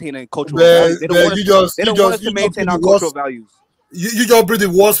maintaining cultural Man, values. They don't man, want us. you just They you don't want us just to you just maintain bring our the cultural worst values. you just bring the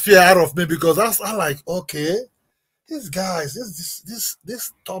worst fear out of me, because I like, okay, these guys,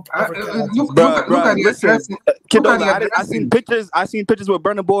 this top African artists. look at Bruh, the listen, addressing. Look at Kidola, the I seen addressing. pictures. I seen pictures with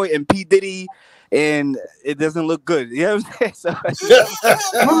Burna Boy and P Diddy, and it doesn't look good. You know what I'm saying? So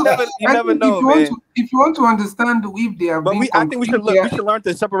No, you I never think know, man. if you want to understand if they are But being I think if they we are, should learn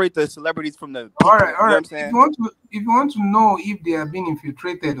to separate the celebrities from the all right, people. You know what I'm If saying? you want to know if they are being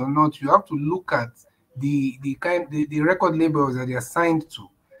infiltrated or not, you have to look at the record labels that they are signed to,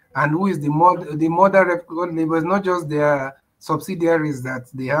 and who is the mother record labels, not just their subsidiaries that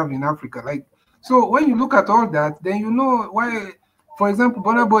they have in Africa. Like, so when you look at all that, then you know why. For example,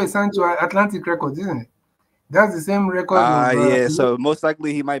 Burna Boy is signed to Atlantic Records, isn't it? That's the same record of. Yeah. So most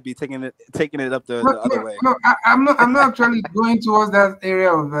likely he might be taking it up the other way. I'm not actually going towards that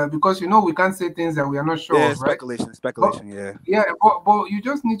area of because we can't say things that we are not sure Yeah, of, right? But speculation. Yeah. yeah, but you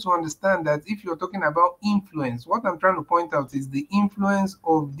just need to understand that if you're talking about influence, what I'm trying to point out is the influence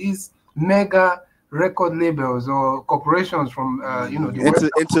of these mega record labels or corporations from the West.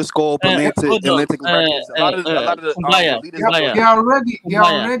 Interscope, Hold on. Atlantic Records. A lot of the Kumbaya, leaders out there. They are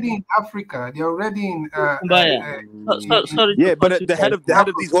Kumbaya, already in Africa. They are already in Kumbaya. Sorry to Yeah, cut but you the head guys.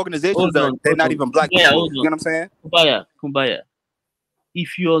 of these organizations Hold on, they're hold not on. even black Kumbaya, people. hold You know on. what I'm saying? Kumbaya.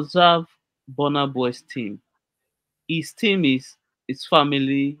 If you observe Burna Boy's team, his team is his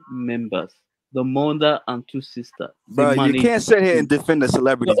family members, the mother and two sisters. They Bro, you manage can't the sit here and team. defend the No,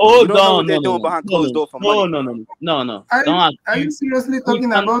 celebrities, bro. You hold don't know what on, they're no, no, doing no, behind no, closed door for no, money, no, bro. no, no, no. Are Don't you, accuse. seriously We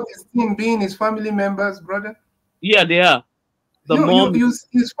talking can. about his team being his family members, brother? Yeah, they are. The mom.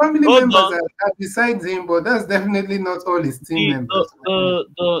 His family Hold members on. are besides him, but that's definitely not all his team members.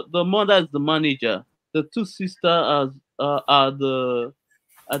 The mother is the manager. The two sisters are the.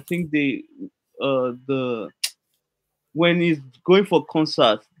 I think the when he's going for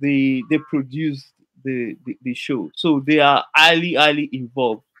concerts, they produce the show, so they are highly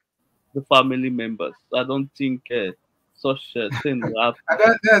involved. The family members. I don't think such a thing will happen.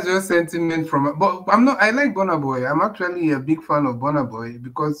 That's just sentiment from. But I'm not. I like Burna Boy. I'm actually a big fan of Burna Boy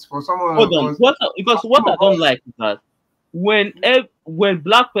because for someone Hold of on. us, Because what I don't like is that when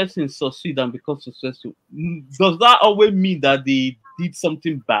black persons succeed and become successful, does that always mean that they did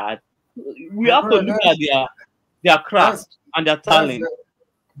something bad? We my have to brother, look at their that's craft and their that's talent.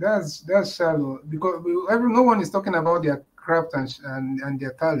 that's shallow because no one is talking about their craft and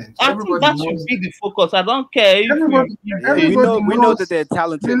their talent. So I think everybody that should knows. be the focus. I don't care if Everybody, Yeah, everybody we know knows. that they're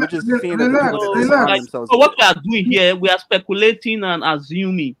talented. We're just seeing that the people Relax, that they're so. surrounding Like, relax, themselves so what with. we are doing here, we are speculating and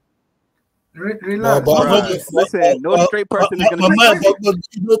assuming. But relax. I'm not. Bruh, listen, no straight person is gonna My be man,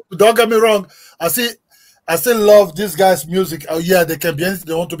 but don't get me wrong. I still love this guy's music. Oh yeah, they can be anything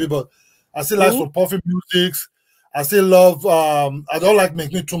they want to be, but I still like Who? some puffy music. I still love. I don't like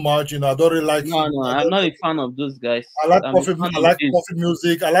Make Me Too Much. You know, I don't really like. No, no, I I'm don't. not a fan of those guys. I like I'm a Puffy. fan I of like this. Puffy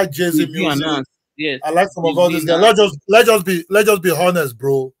music. I like Jay Z Did you music. announce? Yes. I like some of Did all you these guys. announce? Let's just be honest,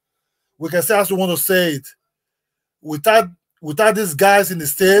 bro. We can say as we want to say it. Without these guys in the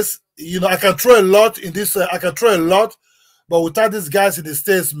states, you know, I can throw a lot in this. I can throw a lot, but without these guys in the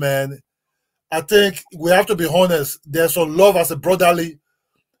states, man, I think we have to be honest. There's some love as a brotherly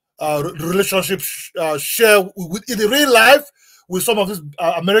relationship share with, in the real life with some of these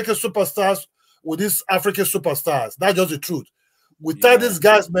American superstars, with these African superstars. That's just the truth. Without these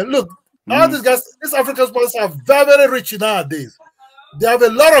guys, man, look, all these guys, these African superstars are very, very rich nowadays. They have a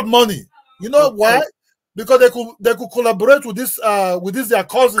lot of money. You know why? Because they could collaborate with this their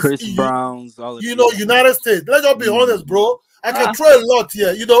cousins Chris in Browns, all of you know these. United States. Let's just be honest, bro. I can throw a lot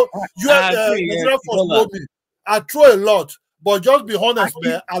here. You know, you I agree, Nigerian force Kidola. know me. I throw a lot, but just be honest, I-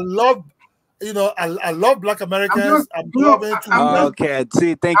 man. I love, you know, I love Black I'm Americans. just, I'm you know, loving to I'm just, Okay,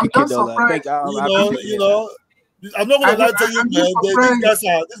 see, thank I'm you, just Kidola. Thank surprised. I you appreciate that. know. I'm not gonna lie to you, I'm man. just surprised.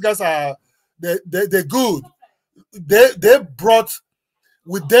 These guys are they're good. They brought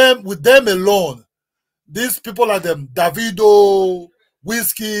with them alone. These people like them, Davido,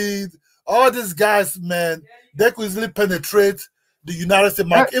 Whiskey, all these guys, man, they could easily penetrate the United States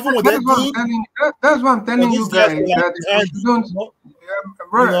market. Even when That's they're what I'm good, telling you. That's what I'm but telling these you guys guys are like that we behind it, shouldn't. You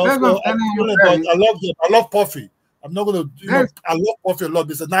Bro, know, that's what so I'm I'm telling you feeling, but guys. I love them. I love Puffy. I'm not gonna, That's I love Puffy a lot.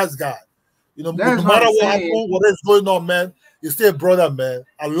 He's a nice guy. You know, no that's what matter I'm what saying. happens, what is going on, man, he's still a brother, man.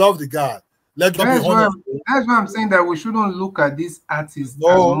 I love the guy. Let's just be That's why honest, I'm, bro. that's why I'm saying that we shouldn't look at these artists as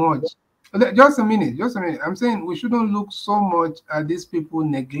No, much. Just a minute, just a minute. I'm saying we shouldn't look so much at these people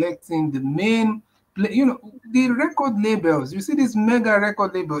neglecting the main play, the record labels. You see this mega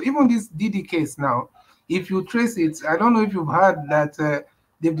record label, even this DD case now. If you trace it, I don't know if you've heard that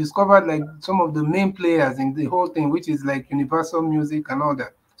they've discovered like some of the main players in the whole thing, which is like Universal Music and all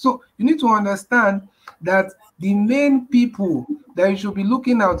that. So you need to understand that the main people that you should be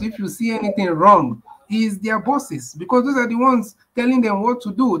looking out if you see anything wrong is their bosses, because those are the ones telling them what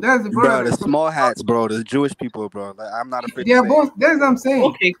to do. That's the Bro, brother the that's talking small about hats, bro, the Jewish people, bro. Like, I'm not afraid to their say it. boss. That's what I'm saying.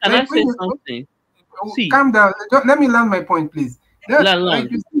 Okay, can Like I when say you something? See, calm down. Let me land my point, please. That Lalon,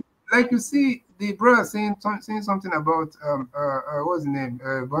 like you see the brother saying something about what's his name,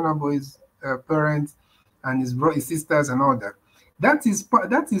 Burna Boy's parents and his sisters and all that. That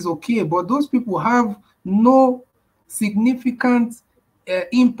is okay, but those people have no significant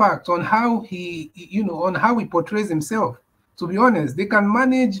impact on how on how he portrays himself. To be honest, they can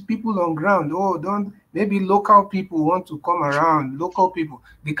manage people on ground. Oh, don't maybe local people want to come around. Local people,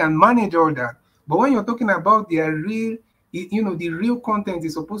 they can manage all that. But when you're talking about their real, the real content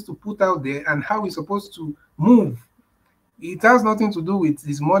is supposed to put out there and how he's supposed to move, it has nothing to do with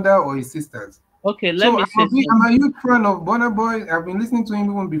his mother or his sisters. okay, let So me say I'm something. a huge fan of Burna Boy. I've been listening to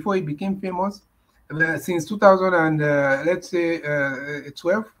him even before he became famous, since 2000 and let's say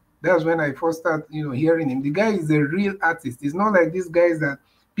 12. That's when I first started, hearing him. The guy is a real artist. It's not like these guys that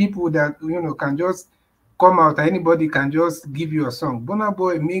people that can just come out and anybody can just give you a song. Burna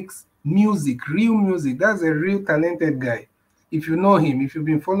Boy makes music, real music. That's a real talented guy. If you know him, if you've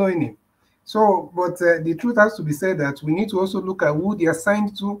been following him. So, but the truth has to be said that we need to also look at who they are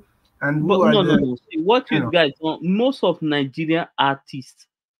signed to and But who are no, no, the no. See, what you you know. guys want, most of Nigerian artists,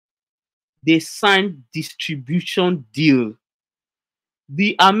 they sign distribution deal.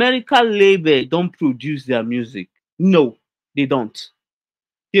 The American label don't produce their music. No, they don't.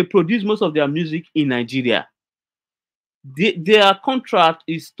 They produce most of their music in Nigeria. Their contract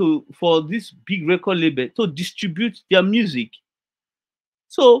is for this big record label to distribute their music.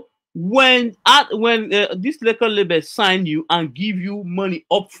 So when this record label sign you and give you money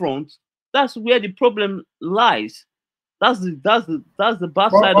upfront, that's where the problem lies. That's the bad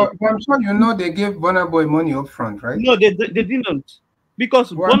But, side of but, but I'm sure you know they gave Burna Boy money up front, right? no, they didn't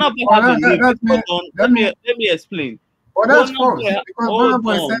because Well, Burna Boy well have a label. that Hold means on, that means let me explain. well that's Burna false Boy, because hold Burna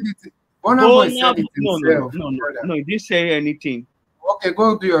Boy said on. it. Burna Boy said it No, no, himself, no, no, brother. no. He didn't say anything. Okay,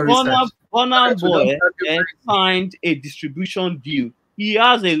 go do your Burna research. Burna So don't Boy argue crazy. signed a distribution deal. He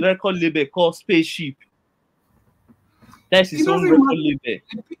has a record label called Spaceship. That's It his own doesn't record matter. label.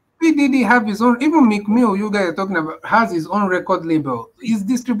 P Diddy have his own. Even Meek Mill, you guys are talking about, has his own record label. His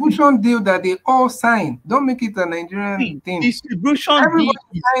distribution deal that they all sign. Don't make it a Nigerian See, thing. distribution deal Everybody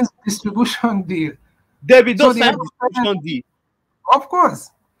is signs distribution deal. David So don't they have sign distribution deal. of course,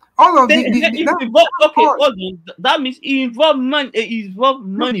 all of It that. involve, okay, Of course, hold on. That means it involve money. It involve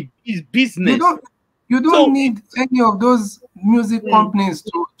money. Is you business. don't you don't So need any of those music companies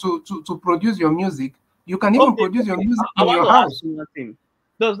to produce your music. You can even okay, produce your music I in want your to ask house. you one thing.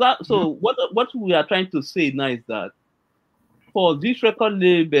 does that so what we are trying to say now is that for this record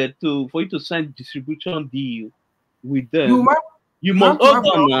label to for you to sign distribution deal with You them, have, you you must have to have hold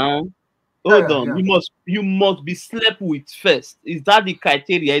your on own. now. Yeah, Hold yeah, on. yeah. You must be slept with first. Is that the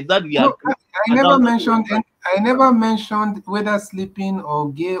criteria? Is that the No, I never agreement? mentioned. I never mentioned whether sleeping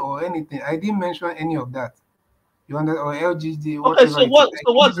or gay or anything. I didn't mention any of that. You understand? Or LGD, Okay, whatever so it is.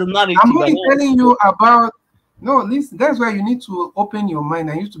 what's the I'm narrative? only telling you about. No, listen. That's why you need to open your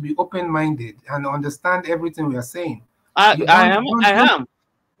mind. I used to be open-minded and understand everything we are saying. I You I don't am don't I don't am.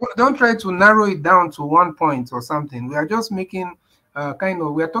 don't try to narrow it down to one point or something. We are just making kind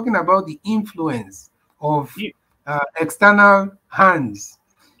of. We are talking about the influence of You, external hands.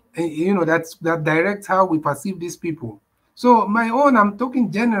 You know that directs how we perceive these people. So my own, I'm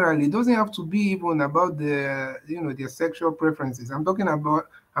talking generally. It doesn't have to be even about their sexual preferences. I'm talking about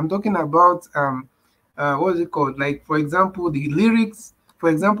what is it called, like for example the lyrics, for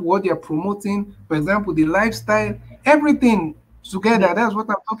example what they are promoting, for example the lifestyle, everything together. That's what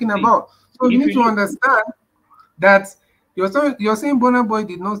I'm talking see, about. So you if need you to look, understand that you're saying Burna Boy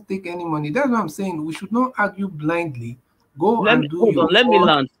did not take any money. That's what I'm saying. We should not argue blindly. Go let me and do hold on. your Let me own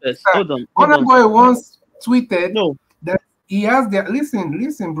land first. research. Hold Burna on. Boy once tweeted No, that he has their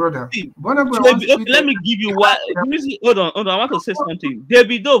listen, brother. see, Burna Boy once okay, tweeted let me that give he you has why. their, Hold on. I want to say something.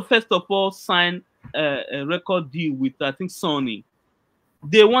 Davido first of all signed a record deal with I think Sony.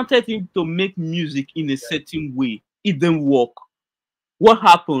 They wanted him to make music in a certain way. It didn't work. What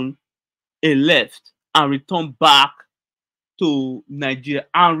happened? He left and returned back to Nigeria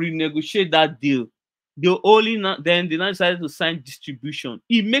and renegotiate that deal. Then they now decided to sign distribution.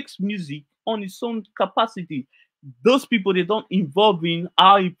 He makes music on his own capacity. Those people they don't involve in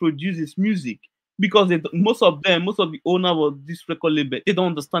how he produces music because most of the owner of this record label, they don't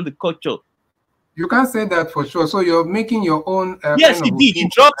understand the culture. you can't say that for sure. So you're making your own Yes, kind he of did. He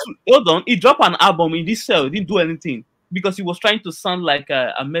opinion. dropped. Hold on, he dropped an album in this cell. He didn't do anything because he was trying to sound like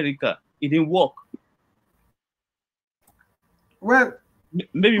America. It didn't work. Well,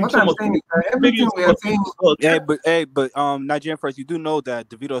 Maybe what some I'm of saying is that maybe everything we some are of saying, But Nigerian first, you do know that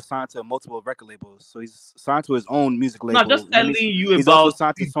Davido signed to multiple record labels, so he's signed to his own music now label. just telling you He's also about.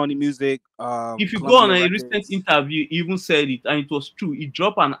 signed to Sony Music, If you go on Columbia a recent Records. interview, he even said it, and it was true. He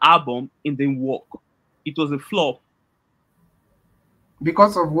dropped an album and then work. It was a flop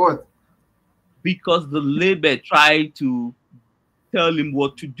because of what? because the label tried to tell him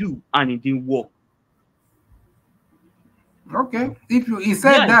what to do, and it didn't work. Okay, if you he Yeah,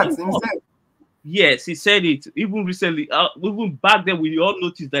 said it that didn't work. himself. Yes, he said it. Even recently, even back then, we all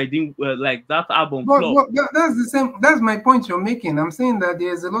noticed that it didn't like that album flop. That's the same. That's my point you're making. I'm saying that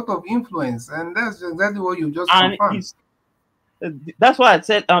there's a lot of influence, and that's exactly what you just And confirmed. that's why I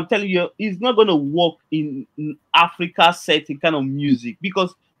said I'm telling you, it's not going to work in Africa setting kind of music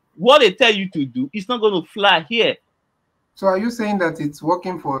because what they tell you to do is not going to fly here. So are you saying that it's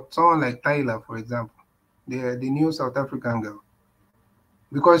working for someone like Tyler, for example, the new South African girl?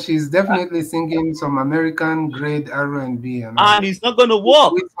 Because she's definitely singing some American grade R&B and all And that. it's not going to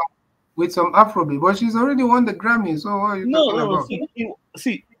work. With some Afrobeat, but she's already won the Grammy. So what are you talking No.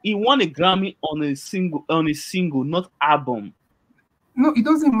 about? He won a Grammy on a single, not album. No, it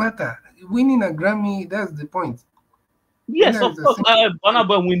doesn't matter. Winning a Grammy, that's the point. Yes, Whether of it's a course. single, Burna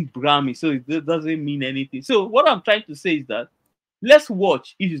Boy win Grammy, so it doesn't mean anything. So what I'm trying to say is that let's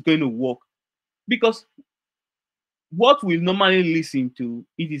watch if it's going to work because what we normally listen to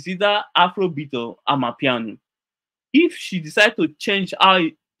it is either Afrobeat or Amapiano. If she decides to change how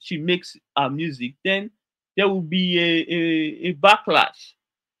she makes her music, then there will be a backlash.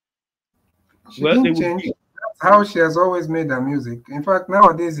 she Well, they didn't would change. be. That's how she has always made her music. In fact,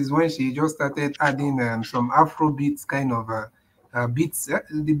 nowadays is when she just started adding some Afrobeats kind of beats,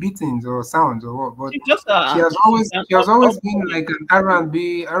 the beatings or sounds or what. But She just she has she's always an she has always been upcoming. like an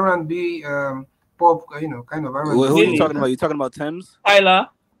R&B pop, kind of R&B Who are you singer. Really, talking about? You talking about Thames? Tyler.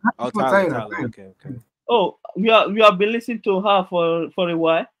 Oh, For Tyler. Tyler, Tyler. Tyler. Okay. Oh, we have been listening to her for a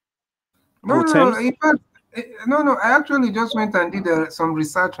while. No, Who, no, no. Thames? In fact, no. I actually just went and did some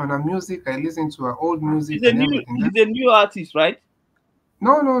research on her music. I listened to her old music and everything. She's a new artist, right?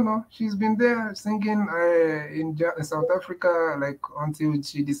 No, no, no. She's been there singing in South Africa like until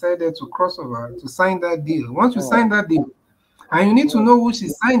she decided to cross over to sign that deal. Once you sign that deal, and you need to know who she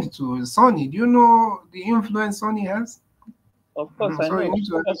signed to, Sony. Do you know the influence Sony has? Of course, I So you know. need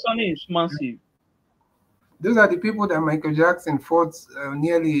to. Sony is massive. Those are the people that Michael Jackson fought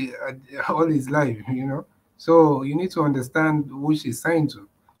nearly all his life. So you need to understand who she signed to.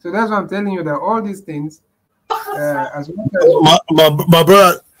 So that's why I'm telling you that all these things, as much as My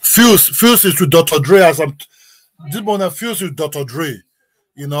brother Fuse is with Dr. Dre as I'm this morning Fuse with Dr. Dre.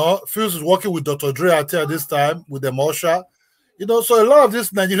 You know, Fuse is working with Dr. Dre out here this time with the Mosha. You know, so a lot of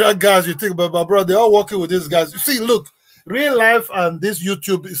these Nigerian guys, you think, but bro, they're all working with these guys. You see, look, real life and this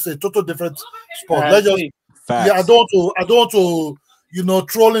YouTube is a total different sport. I Let's just, agree. yeah, Facts. I don't want to, you know,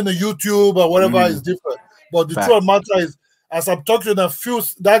 trolling the YouTube or whatever is different. But the truth of Facts. the matter is, as I'm talking to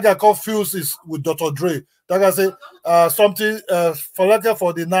Fuse, that guy called Fuse is with Dr. Dre. That guy say something for like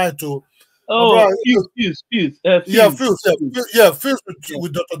 49 to my Oh, brother. Yeah, Fuse. Fuse, Fuse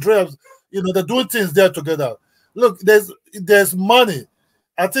with Dr. Dre. You know, they're doing things there together. Look, there's money.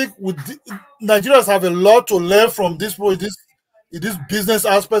 I think Nigerians have a lot to learn from this boy, this business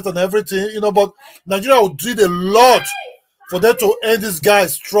aspect and everything, you know, but Nigeria would did a lot for them to earn these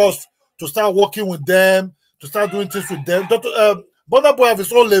guys' trust, to start working with them, to start doing things with them. Dr. Burna Boy have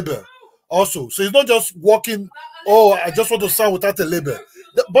his own label also. So he's not just working, oh, I just want to sign without a label.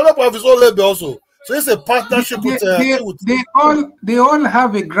 Burna Boy have his own label also. So it's a partnership with, they all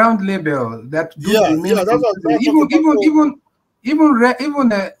have a ground label that do the main that's what I'm talking even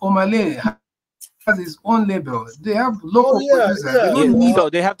Omale has his own label. They have local producers. They Yeah, don't need, so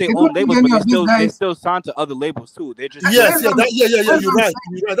they have their they own don't need labels, any but of these they guys. still signed to other labels too. They just Yes, That's what I'm you're right. saying.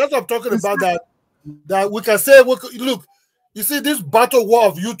 You're right. That's what I'm talking about. That we can say, look, you see, this battle war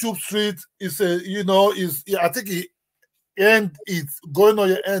of YouTube Street is I think it's going on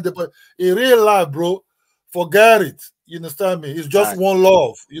your end, but in real life, bro, forget it. You understand me? It's just one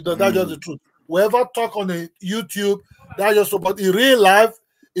love. You know, that's just the truth. Whoever talk on the YouTube, that's just so. But in real life,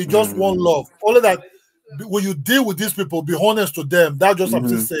 it's just one love. Only that when you deal with these people, be honest to them. That's just what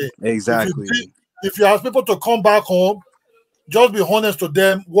I'm saying. exactly. If you ask people to come back home, just be honest to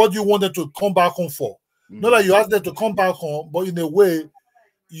them. What you want them to come back home for? Not that you ask them to come back home, but in a way,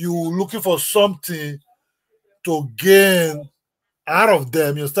 you looking for something to gain out of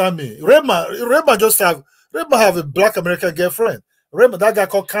them. You understand me? Rema have a black American girlfriend. Rema, that guy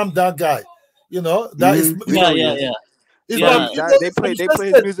called Calm Down guy. You know that is. They play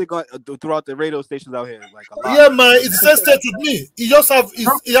his music on throughout the radio stations out here like a lot. Yeah, man, it's the same state with me. He just have he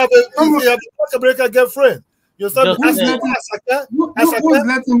have a black American girlfriend. You understand me? Who's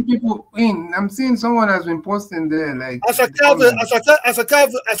letting people in? I'm seeing someone has been posting there like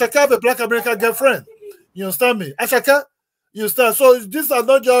Asaka have a black American girlfriend. You understand me? Asaka, you understand? So these are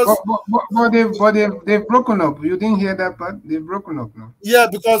not just. But they've broken up. You didn't hear that part? They've broken up now. Yeah,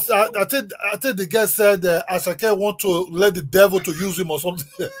 because I think the guy said Asaka want to let the devil to use him or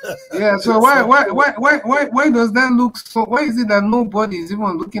something. Yeah. So why does that look so? Why is it that nobody is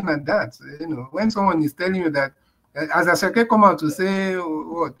even looking at that? You know, when someone is telling you that, as Asaka come out to say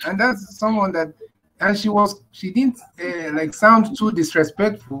what, and that's someone that. And she didn't like sound too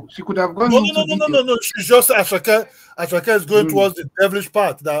disrespectful. She could have gone No. She's just Ashaka is going towards the devilish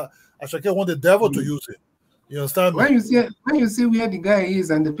part. That Ashaka want the devil to use it. You understand me? When you see where the guy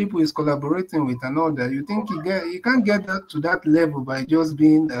is and the people he's collaborating with and all that, you think he can't get to that level by just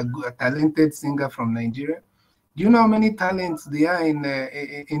being a talented singer from Nigeria. Do you know how many talents there are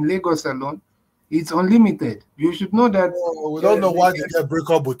in Lagos alone? It's unlimited. You should know that. We don't know why they get break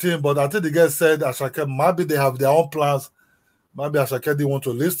up with him, but I think the guy said Ashaka maybe they have their own plans. Maybe Ashaka didn't want to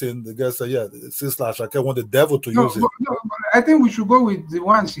listen. The guy said, yeah, sister Ashaka want the devil to use it. But I think we should go with the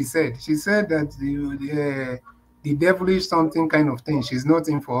one she said. She said that the devilish something kind of thing. She's not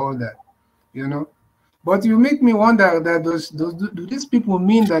in for all that, you know. But you make me wonder that do these people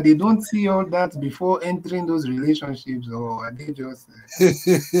mean that they don't see all that before entering those relationships, or are they just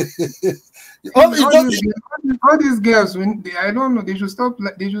all these girls? I don't know. They should stop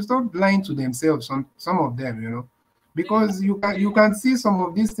lying to themselves. Some of them, you know, because you can see some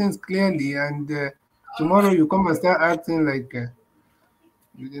of these things clearly, and tomorrow you come and start acting like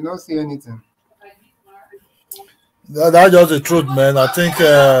you did not see anything. That's just the truth, man. I think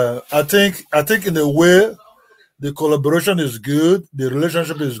in a way, the collaboration is good. The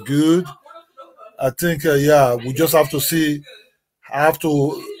relationship is good. I think, we just have to see.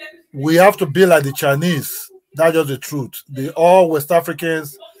 We have to be like the Chinese. That's just the truth. All West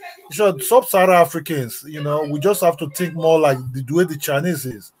Africans, sub-Saharan Africans. You know, we just have to think more like the way the Chinese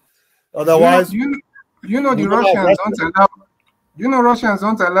is. Otherwise, the Russians don't allow. Russians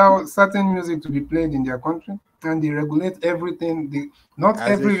don't allow certain music to be played in their country, and they regulate everything. Not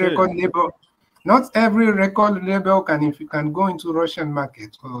every record label can go into Russian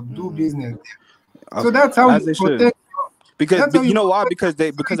market or do business there. So that's how we protect. Because you know why? Because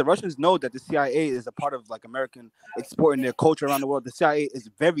the Russians know that the CIA is a part of like American exporting their culture around the world. The CIA is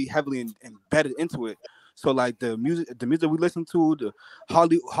very heavily embedded into it. So like the music we listen to, the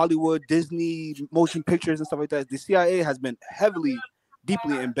Hollywood, Disney, motion pictures and stuff like that, the CIA has been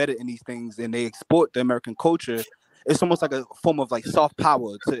deeply embedded in these things, and they export the American culture it's almost like a form of like soft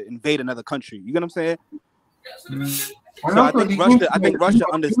power to invade another country. You get what I'm saying? Mm. And So I also think the Russia, I think influence, Russia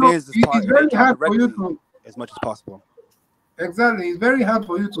understands this part, it's and they're very trying to hard for you regulate to as much as possible. exactly. It's very hard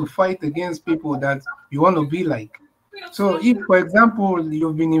for you to fight against people that you want to be like. So, if, for example,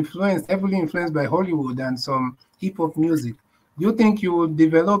 you've been heavily influenced by Hollywood and some hip hop music, do you think you will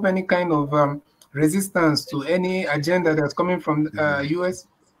develop any kind of resistance to any agenda that's coming from US?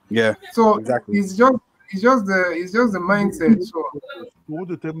 Yeah, So exactly. it's just the mindset. So You want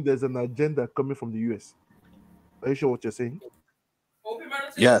to tell me there's an agenda coming from the US? Are you sure what you're saying?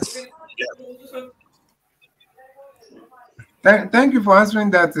 Yes. thank you for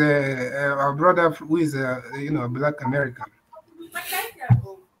answering that, our brother who is a Black American.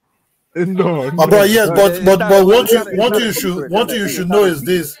 No, But no. yes, No, but it's not a secret. one That's the thing you thing. It's should not know a is secret.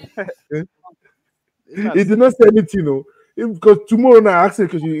 this. It's not a He did secret. not say anything, no. Because tomorrow now I ask him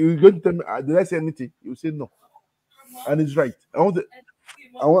because you're going to tell me, did I say anything? You say no. And it's right.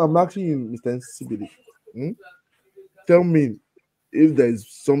 I'm asking you, Mr. Sibili. Tell me if there is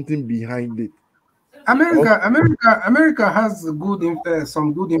something behind it. I want America has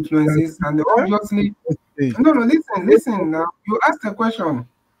some good influences, and obviously, to say, no, no. Listen. Now you asked a question,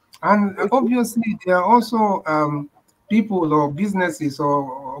 and obviously there are also people or businesses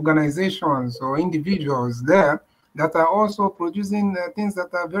or organizations or individuals there that are also producing things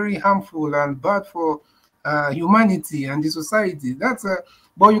that are very harmful and bad for humanity and the society.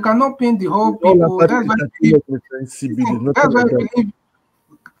 But you cannot paint the whole it's all people. about That's why I believe. entertainment, Mr. CBD, Listen, nothing that's why like I that. believe.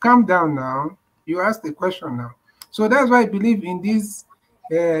 Calm down now. You asked the question now. So that's why I believe in this.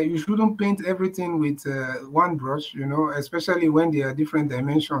 You shouldn't paint everything with one brush, especially when there are different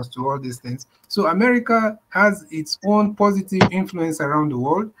dimensions to all these things. So America has its own positive influence around the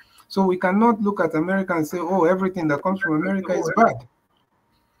world. So we cannot look at America and say, oh, everything that comes from America is bad.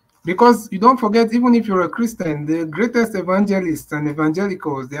 Because you don't forget, even if you're a Christian, the greatest evangelists and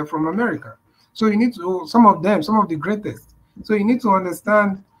evangelicals, they're from America. So you need to, some of them, some of the greatest. So you need to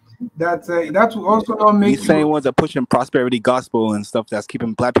understand that that will also not These make same you. ones are pushing prosperity gospel and stuff that's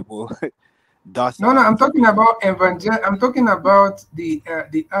keeping black people No, no, docile I'm and stuff talking like that. about I'm talking about the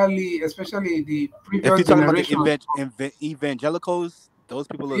early, especially the If previous you're talking about the generation. evangelicals, those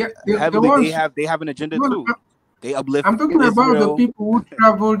people are Yeah, the heavily. ones. They have an agenda No, too. They uplift I'm talking about the Israel. people who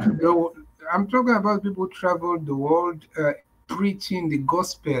traveled the. I'm talking about people who traveled the world preaching the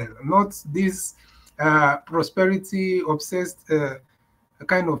gospel, not this prosperity obsessed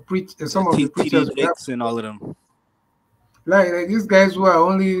kind of preach. Yeah, Some of the TD preachers we have, Jakes and all of them. like these guys who are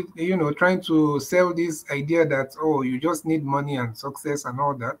only trying to sell this idea that, oh, you just need money and success and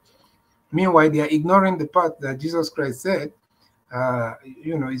all that. Meanwhile, they are ignoring the part that Jesus Christ said.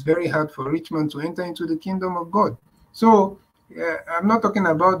 It's very hard for a rich man to enter into the kingdom of God. So I'm not talking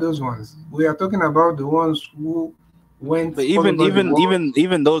about those ones. We are talking about the ones who went But all over the world.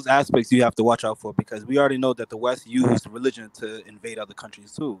 even those aspects you have to watch out for because we already know that the West used religion to invade other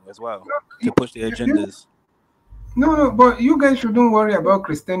countries too as well to push their agendas. No, no, but you guys shouldn't worry about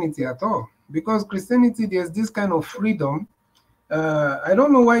Christianity at all because Christianity, there's this kind of freedom. I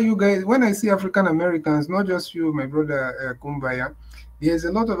don't know why you guys, when I see African Americans, not just you, my brother Kumbaya, there's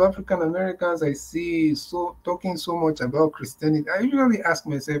a lot of African Americans I see talking so much about Christianity. I usually ask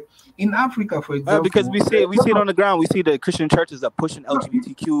myself, in Africa, for Because example, we see it on the ground. We see the Christian churches are pushing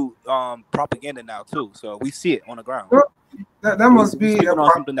LGBTQ propaganda now too. So we see it on the ground. that So must we be speaking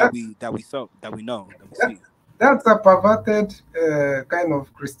on something that we know that we see. that's a perverted kind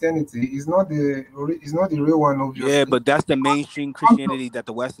of Christianity. It's not the real one, Yeah, obviously. but that's the mainstream Christianity that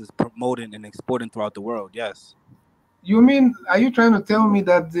the West is promoting and exporting throughout the world. Yes. You mean, are you trying to tell me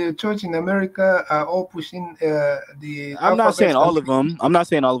that the church in America are all pushing the I'm not saying alphabet all of community? them. I'm not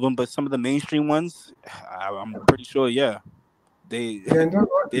saying all of them, but some of the mainstream ones, I'm pretty sure. Yeah, they Then don't,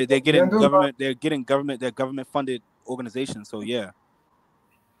 they're then getting don't. government. They're getting government. They're government funded organizations. So yeah.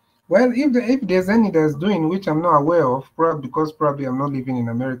 Well, if there's any that's doing, which I'm not aware of, probably because probably I'm not living in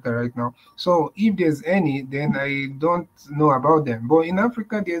America right now. So if there's any, then I don't know about them. But in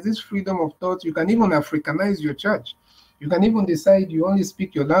Africa, there's this freedom of thought. You can even Africanize your church. You can even decide you only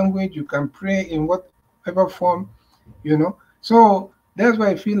speak your language. You can pray in whatever form, So that's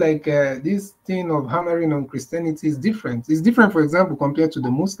why I feel like this thing of hammering on Christianity is different. It's different, for example, compared to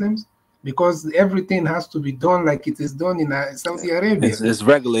the Muslims, because everything has to be done like it is done in Saudi Arabia. It's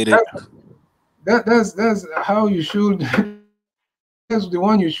regulated. That's how you should. That's the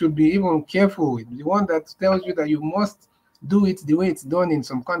one you should be even careful with. The one that tells you that you must do it the way it's done in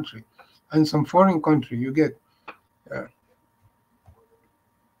some country, and some foreign country. You get.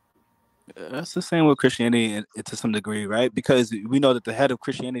 That's the same with Christianity to some degree, right? Because we know that the head of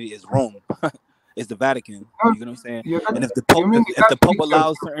Christianity is Rome. is the Vatican. Oh, You know what I'm saying? you And if the you Pope, mean if the the Pope Catholic Church?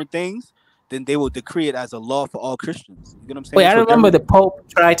 allows certain things, then they will decree it as a law for all Christians. You know what I'm Wait, saying? I So remember during the Pope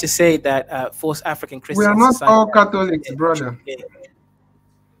tried to say that forced African We are Christians to not sign all that. Catholics, brother.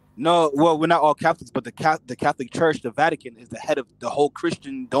 no, well, we're not all Catholics, but the Catholic Church, the Vatican, is the head of the whole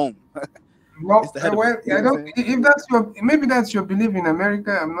Christian dome. It's No, the head of it. well, You know I what I'm don't. saying? If that's your, maybe that's your belief in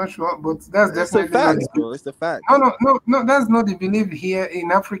America. I'm not sure, but that's It's the definitely not facts, the. bro. It's the facts. No. That's not the belief here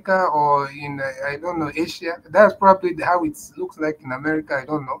in Africa or in I don't know, Asia. That's probably how it looks like in America. I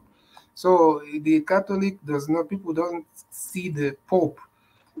don't know. So the Catholic does not. People don't see the Pope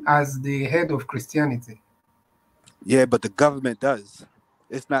as the head of Christianity. Yeah, but the government does.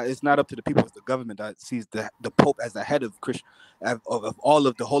 It's not up to the people. It's the government that sees the Pope as the head of Christian of all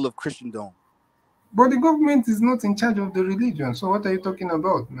of the whole of Christendom. But the government is not in charge of the religion. So what are you talking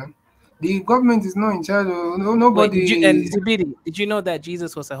about, man? The government is not in charge of Wait, did you and nobody. Zibidi, did you know that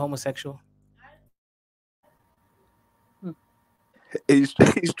Jesus was a homosexual? He's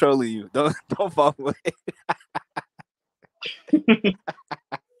trolling you. Don't fall for it.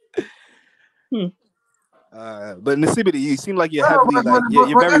 But Nasibity, you seem like you're No, heavily like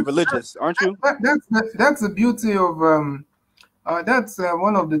you're but very religious, aren't you? that's the beauty of that's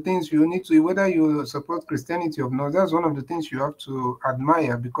one of the things you need to, whether you support Christianity or not. That's one of the things you have to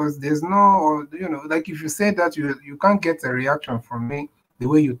admire, because there's no, or like if you say that, you can't get a reaction from me the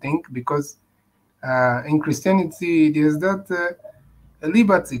way you think, because in Christianity there's that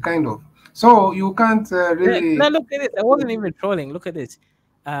liberty kind of. So you can't Yeah, now really. look at it. I wasn't even trolling. Look at this.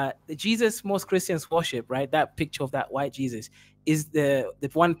 The Jesus most Christians worship, right? That picture of that white Jesus is the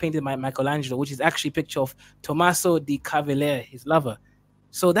one painted by Michelangelo, which is actually a picture of Tommaso di Cavaliere, his lover.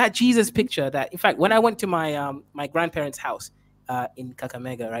 So that Jesus picture, that in fact, when I went to my grandparents' house in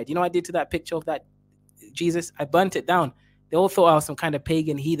Kakamega, right? You know what I did to that picture of that Jesus? I burnt it down. They all thought I was some kind of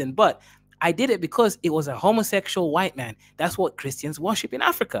pagan heathen, but I did it because it was a homosexual white man. That's what Christians worship in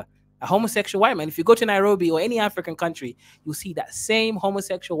Africa. A homosexual white man. If you go to Nairobi or any African country, you'll see that same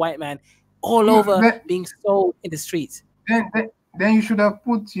homosexual white man all over Then, being sold in the streets. then you should have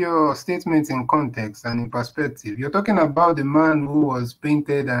put your statements in context and in perspective. You're talking about the man who was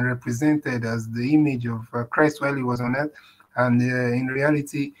painted and represented as the image of Christ while he was on earth, and in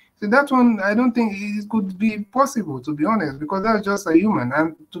reality, so that one, I don't think it could be possible, to be honest, because that's just a human.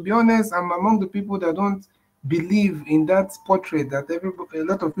 And to be honest, I'm among the people that don't believe in that portrait that a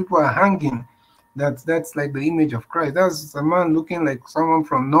lot of people are hanging. That's like the image of Christ. That's a man looking like someone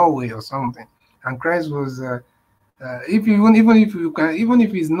from Norway or something. And Christ was, if you even if you can, even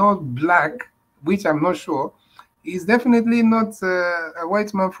if he's not black, which I'm not sure, he's definitely not a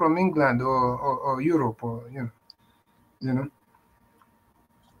white man from England or Europe, or you know.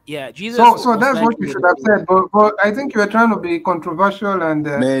 Yeah, Jesus. So that's what you should have said. But I think you are trying to be controversial and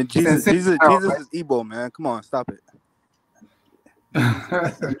Man, Jesus sensational, right? is Igbo, man. Come on, stop it.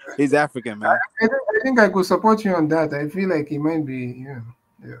 He's African, man. I think I could support you on that. I feel like he might be,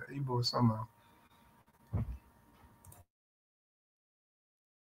 Igbo somehow.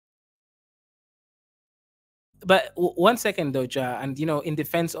 But one second though, Ja, and in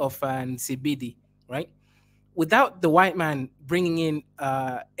defense of Sibidi, right? Without the white man bringing in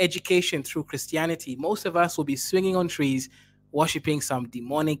education through Christianity, most of us will be swinging on trees, worshiping some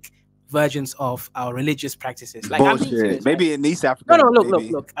demonic versions of our religious practices. Like, I'm being Bullshit. serious. Maybe Right? in East Africa. No, look,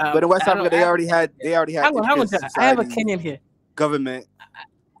 maybe. look. But in West Africa, they already had Hang on, intricate Ja. I have a societies, Kenyan here. government.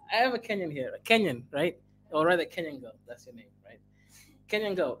 I have a Kenyan here. A Kenyan, right? Or rather, Kenyan girl. That's your name, right?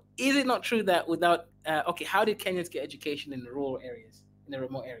 Kenyan girl. Is it not true that without okay, how did Kenyans get education in the rural areas, in the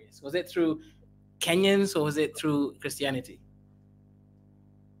remote areas? Was it through Kenyans or was it through Christianity?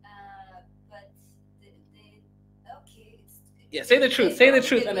 But okay. Yeah, say the truth. Say the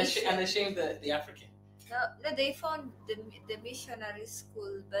truth and shame the African. No, they found the missionary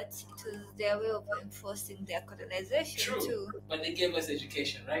school, but it was their way of enforcing their colonization too. But they gave us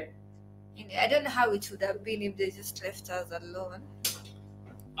education, right? And I don't know how it would have been if they just left us alone.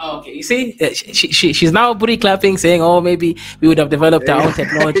 Oh, okay, you see, she's now booty clapping, saying, "Oh, maybe we would have developed our own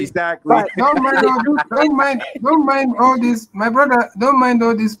technology." Exactly. But don't mind all this, my brother. Don't mind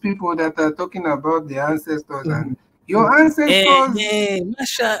all these people that are talking about the ancestors and your ancestors. Hey,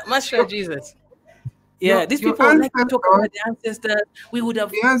 Masha, Jesus. Yeah, these your people like to talk about ancestors, the ancestors. We would have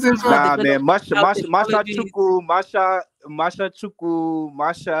the ancestors. Nah, man. Masha technologies. Chuku, Masha Chuku,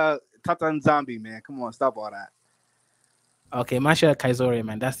 Masha Tatan Zambi, man. Come on, stop all that. Okay, Masha Kaizori,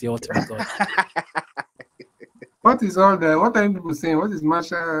 man, that's the ultimate god. What is all that? What are you people saying? What is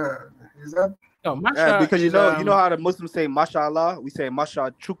Masha? Is that? No, Masha Yeah, because you is, know how the Muslims say Mashallah, we say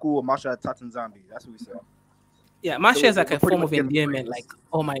Masha Chuku or Masha Tatan Zambi. That's what we say. yeah, Masha So is like we're a pretty form much of getting endearment. praise. Like,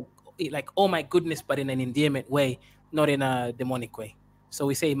 oh my, like oh my goodness, but in an endearment way, not in a demonic way. So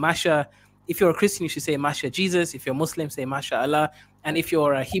we say Masha. If you're a Christian, you should say Masha Jesus. If you're Muslim, say Masha Allah. And if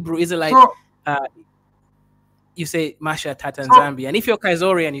you're a Hebrew Israelite, So, you say Masha Tatan so, Zambi. And if you're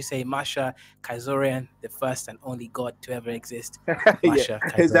Kaisorian, you say Masha Kaisorian, the first and only God to ever exist. Yeah, Masha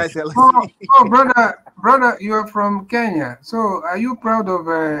his Kaisorian. excellency. so, brother, you are from Kenya. So, are you proud of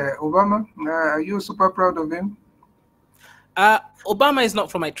Obama? Are you super proud of him? Obama is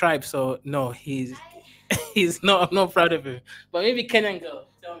not from my tribe, so no, he's not. I'm not proud of him. But maybe Kenyan girl,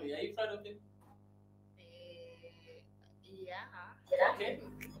 tell me, are you proud of him? Yeah. Okay.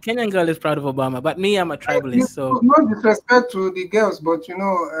 Kenyan girl is proud of Obama, but me, I'm a tribalist. So No disrespect to the girls, but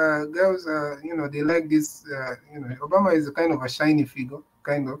girls, they like this. Obama is a kind of a shiny figure,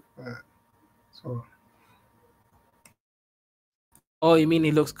 kind of. So. oh, you mean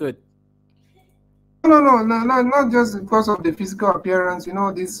he looks good? No, not just because of the physical appearance.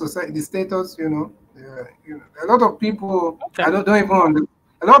 This society, the status. A lot of people. Okay. I don't even.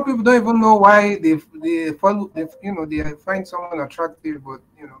 A lot of people don't even know why they follow. They find someone attractive, but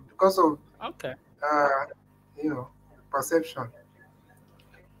because of Okay. perception.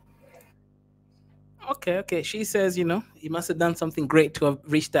 Okay. She says, he must have done something great to have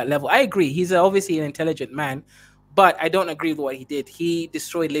reached that level. I agree. He's obviously an intelligent man, but I don't agree with what he did. He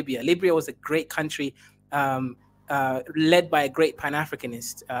destroyed Libya. Libya was a great country, led by a great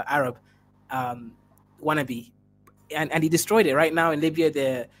Pan-Africanist Arab wannabe, and he destroyed it. Right now in Libya,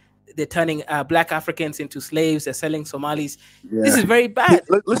 they're turning black Africans into slaves. They're selling Somalis. Yeah. This is very bad.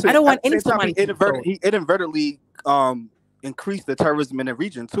 Listen, I don't want at the any same time, Somali. he inadvertently increased the terrorism in the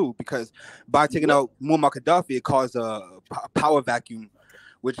region too, because by taking out Muammar Gaddafi, it caused a power vacuum,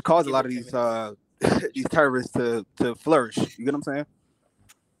 which caused a lot of these these terrorists to flourish. You get what I'm saying?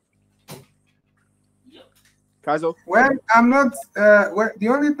 Kaizo? Well, I'm not. The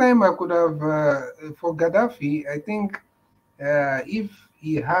only time I could have for Gaddafi, I think, if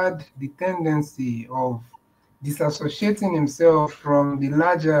he had the tendency of disassociating himself from the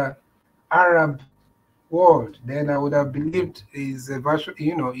larger Arab world, then I would have believed his version,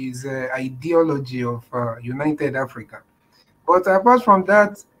 his ideology of united Africa. But apart from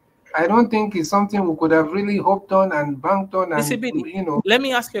that, I don't think it's something we could have really hoped on and banked on. And let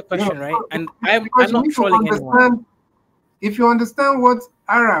me ask you a question, right? And I'm because not you need to trolling anyone. understand. If you understand what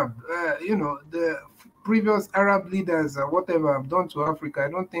Arab, the previous Arab leaders or whatever have done to Africa, I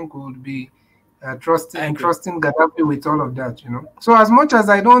don't think we would be trusting Gaddafi with all of that. So as much as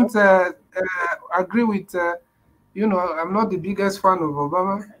I don't agree with, I'm not the biggest fan of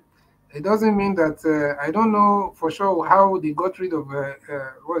Obama. It doesn't mean that I don't know for sure how they got rid of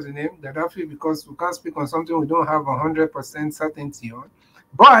what's the name, Gaddafi, because we can't speak on something we don't have 100% certainty on.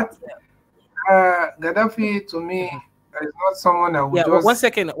 But Gaddafi, to me, is not someone I would just. Well, one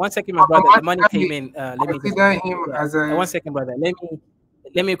second, my brother. The money came in. Let me consider him as a. 1 second, brother.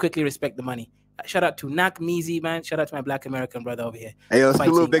 Let me quickly respect the money. Shout out to Nak Meezy, man. Shout out to my Black American brother over here. Hey, yo,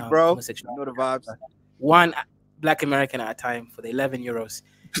 still a big bro. You know the vibes. One Black American at a time for the 11 euros.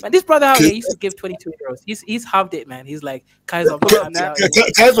 Man, this brother out here used to give 22 euros. He's halved it, man. He's like, Kaiser.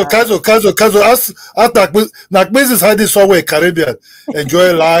 Kaiser. Ask Nakmiz is hiding somewhere in Caribbean,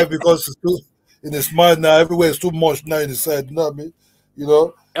 enjoying life because it's too in his mind now. Everywhere is too much now in his head. You know what I mean?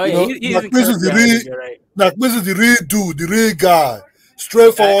 Nakmiz is the real. Nakmiz is the real dude, the real guy,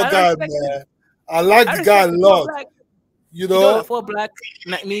 straightforward guy, man. I like the guy a lot. For Black,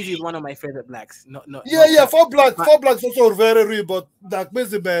 Nakmizi is one of my favorite blacks. For blacks also very real, but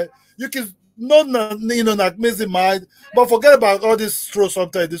Nakmizi, man, you can not Nakmizi mind, but forget about all this throw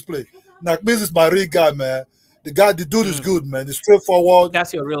sometimes this place. Nakmizi is my real guy, man. The dude is good, man. He's straightforward.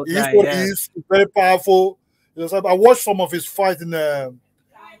 That's your real guy. He's very powerful. I watched some of his fight in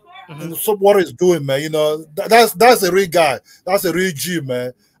what he's doing, man. That's a real guy. That's a real G,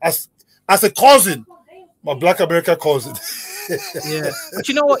 man. As a cousin. My Black American cousin. Yeah. But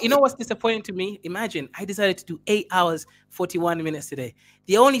you know what? You know what's disappointing to me? Imagine I decided to do 8 hours, 41 minutes today.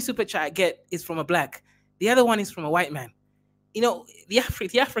 The only super chat I get is from a black. The other one is from a white man.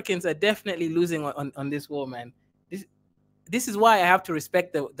 The Africans are definitely losing on this war, man. This is why I have to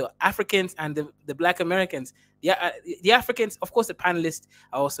respect the Africans and the Black Americans. The Africans, of course, the panelists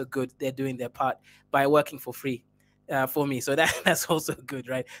are also good. They're doing their part by working for free. For me, so that's also good,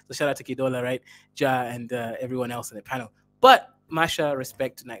 right? So shout out to Kidola, right, Ja, and everyone else in the panel. But Masha,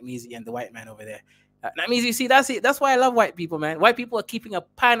 respect to Nakmizi and the white man over there. Nakmizi, you see, that's it. That's why I love white people, man. White people are keeping a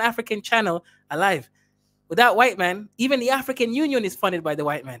Pan-African channel alive. Without white man, even the African Union is funded by the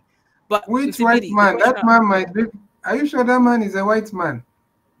white man. But which white man? That man might be. Are you sure that man is a white man?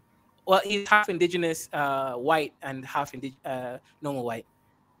 Well, he's half indigenous, white, and half normal white.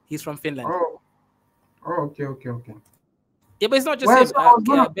 He's from Finland. Oh, oh, okay, okay, okay. Yeah, but it's not just Well, him. so I was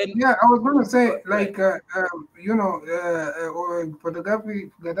gonna, Ben, yeah, I was gonna go say, ahead. like, for the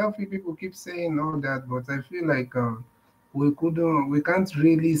Gaddafi people keep saying all that, but I feel like we can't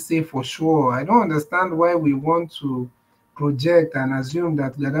really say for sure. I don't understand why we want to project and assume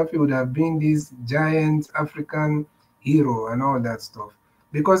that Gaddafi would have been this giant African hero and all that stuff.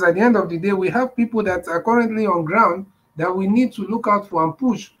 Because at the end of the day, we have people that are currently on ground that we need to look out for and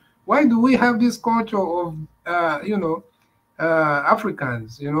push. Why do we have this culture of,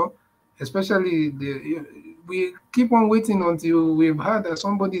 Africans, especially we keep on waiting until we've heard that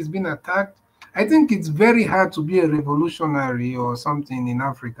somebody's been attacked. I think it's very hard to be a revolutionary or something in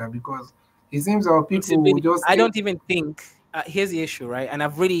Africa because it seems our Until people will just I say, don't even think. Here's the issue, right? And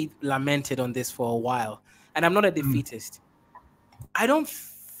I've really lamented on this for a while, and I'm not a "Mm, defeatist. I don't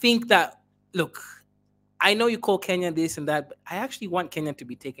think that. Look, I know you call Kenya this and that, but I actually want Kenya to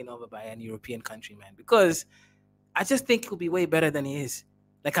be taken over by an European country, man, because I just think he'll be way better than he is.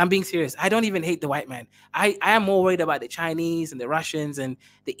 Like, I'm being serious. I don't even hate the white man. I am more worried about the Chinese and the Russians and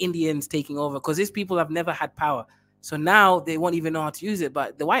the Indians taking over because these people have never had power. So now they won't even know how to use it.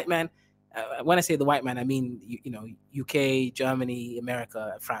 But the white man, when I say the white man, I mean, UK, Germany,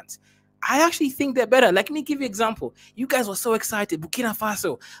 America, France. I actually think they're better. Like, let me give you an example. You guys were so excited. Burkina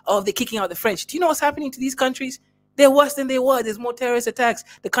Faso, oh, they're kicking out the French. Do you know what's happening to these countries? They're worse than they were. There's more terrorist attacks.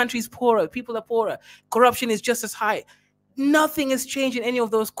 The country's poorer. People are poorer. Corruption is just as high. Nothing has changed in any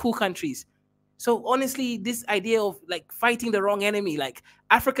of those cool countries. So honestly, this idea of like fighting the wrong enemy, like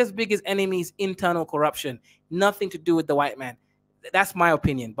Africa's biggest enemy is internal corruption, nothing to do with the white man. That's my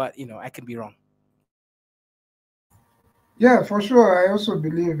opinion, but I can be wrong. yeah, for sure. I also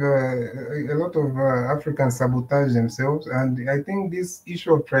believe a lot of Africans sabotage themselves, and I think this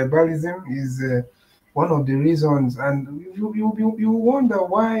issue of tribalism is one of the reasons. And you wonder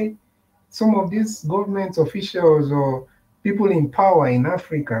why some of these government officials or people in power in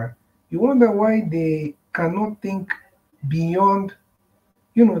Africa, you wonder why they cannot think beyond,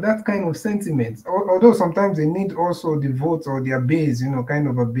 that kind of sentiment. Although sometimes they need also the votes or their base, kind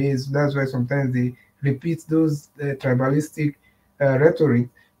of a base. That's why sometimes they repeat those tribalistic rhetoric.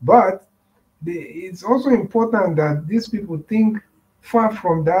 But it's also important that these people think far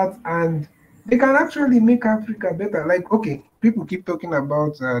from that and they can actually make Africa better. Like, okay, people keep talking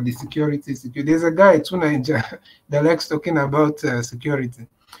about the security. There's a guy, Tunaija, that likes talking about security.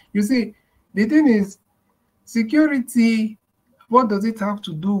 You see, the thing is, security, what does it have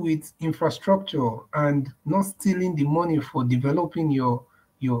to do with infrastructure and not stealing the money for developing the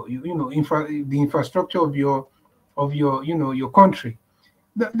infrastructure of your your country?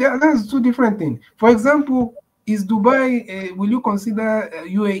 That's two different things. For example, is Dubai, will you consider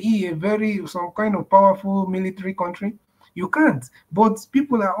UAE a very some kind of powerful military country? You can't. But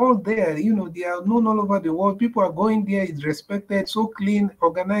people are all there, they are known all over the world. People are going there, it's respected, so clean,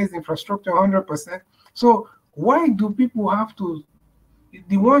 organized infrastructure 100%. So why do people have to,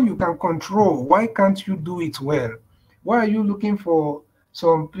 the one you can control, why can't you do it well? Why are you looking for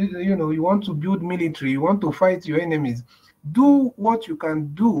some, you want to build military, you want to fight your enemies? Do what you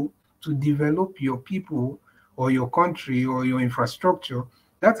can do to develop your people or your country or your infrastructure.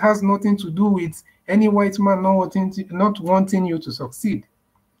 That has nothing to do with any white man not wanting you to succeed.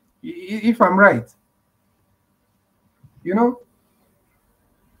 If I'm right, you know.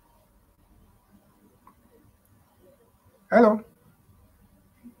 Hello.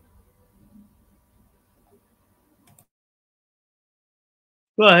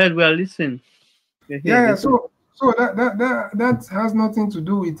 Go ahead, we are listening. We're here Yeah, yeah. listening. So that has nothing to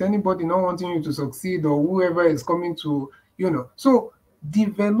do with anybody not wanting you to succeed or whoever is coming to, So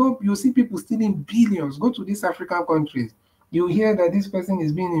develop. You see people stealing billions. Go to these African countries. You hear that this person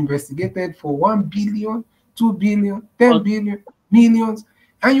is being investigated for 1 billion, 2 billion, ten O- billion, millions,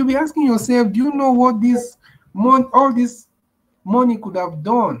 and you'll be asking yourself, do you know what all this money could have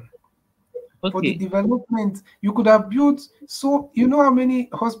done for the Okay, development? You could have built, so you know how many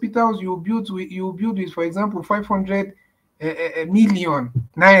hospitals you build with, for example, 500 million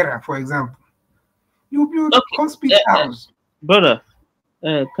naira, for example. You build okay, hospitals. brother.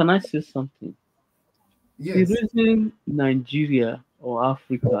 Can I say something? The Yes. reason Nigeria or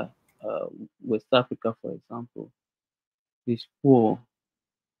Africa, West Africa, for example, is poor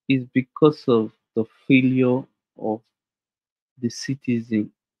is because of the failure of the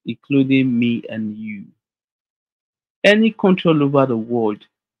citizen, including me and you. Any country all over the world,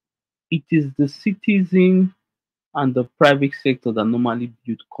 it is the citizen and the private sector that normally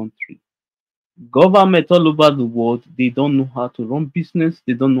build country. Government all over the world, they don't know how to run business,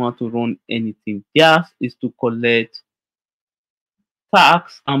 they don't know how to run anything. Theirs is to collect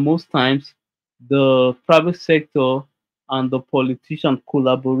tax, and most times the private sector and the politician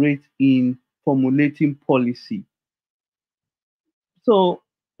collaborate in formulating policy. So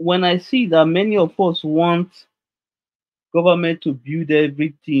when I see that many of us want government to build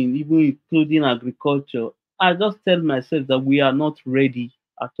everything, even including agriculture, I just tell myself that we are not ready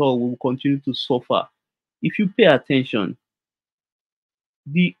at all. We will continue to suffer. If you pay attention,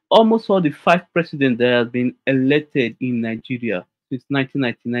 the almost all the five presidents that have been elected in Nigeria since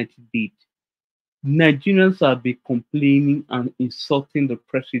 1999 to date, Nigerians have been complaining and insulting the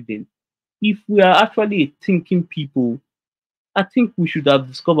president. If we are actually a thinking people, I think we should have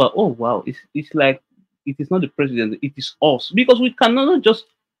discovered, oh wow, it's like it is not the president, it is us. Because we cannot just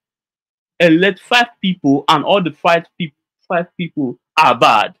elect five people and all the five people are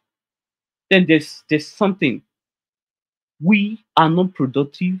bad. Then there's something. We are not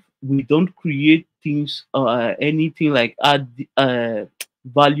productive. We don't create things, anything like add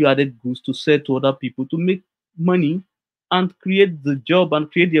value added goods to sell to other people to make money and create the job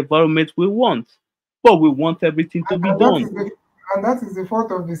and create the environment we want. But we want everything to be And that done. is the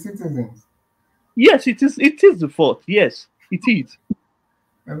fault of the citizens. Yes, it is. It is the fault. Yes, it is.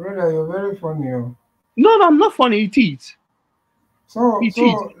 My brother, you're very funny. Oh. No, no, I'm not funny. It is. So, It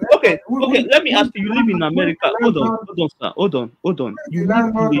is. Okay, okay. Let me ask you. You live in who's America. the Hold on, landlord, hold on, sir. Hold on, hold on. who's You the live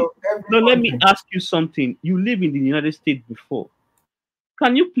in landlord the. of every No, let me country? ask you something. You live in the United States before.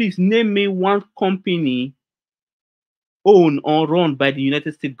 Can you please name me one company owned or run by the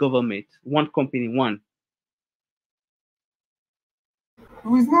United States government? One company, one.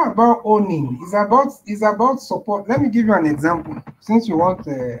 It's not about owning. It's about support. Let me give you an example. Since you want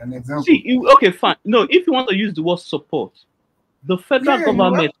an example. See, okay, fine. No, if you want to use the word support, the federal Yeah, you have.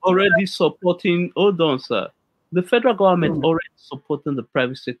 government already supporting. Hold on, sir. The federal government Hmm. already supporting the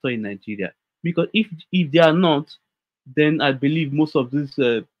private sector in Nigeria because if they are not, then I believe most of this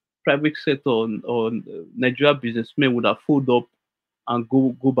private sector on Nigeria businessmen would have fold up and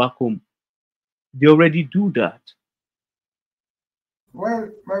go back home. They already do that. Well,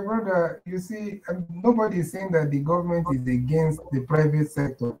 my brother, you see, nobody is saying that the government is against the private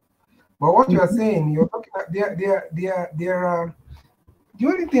sector. But what you are saying, you're talking. There are. The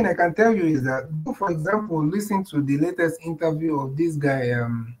only thing I can tell you is that, go, for example, listen to the latest interview of this guy.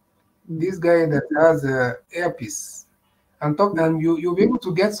 This guy that has a earpiece, and talk, and you'll be able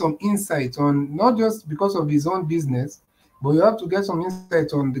to get some insight on, not just because of his own business, but you have to get some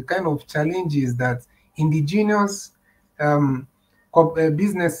insight on the kind of challenges that indigenous um,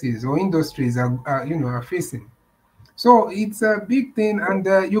 businesses or industries are facing. So it's a big thing,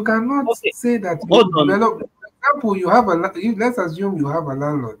 and you cannot Okay, say that you hold will on. develop. For example, you have let's assume you have a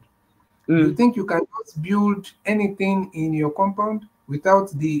landlord. Do you Mm. think you can just build anything in your compound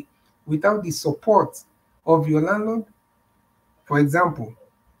without the support of your landlord? For example,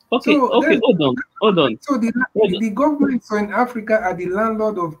 Okay, so okay, that's hold on, hold on, so hold on. the governments in Africa are the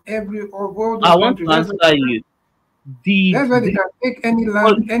landlord of all I those want countries. to answer you. Did That's why they the can take any for,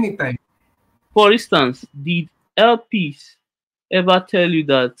 land anytime. for instance, did LPs ever tell you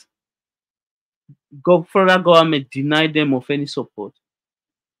that federal government denied them of any support?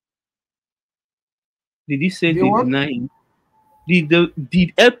 Did he say They they what? deny him?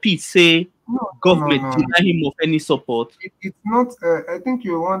 Did LP say No, no, no, government no, no. deny him of any support? It's not. I think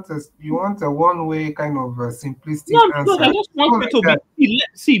you want a one-way kind of simplistic No, because I answer. just It's want not you like to be that.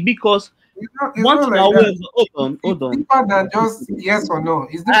 see because It's one not thing I like that. always hold on, It's hold on. deeper than just yes or no.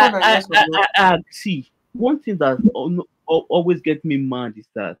 It's deeper I than I yes or I, no. I see one thing that always get me mad is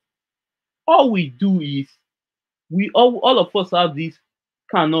that all we do is all of us have this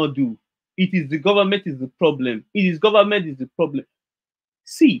cannot do. It is the government is the problem. It is government is the problem.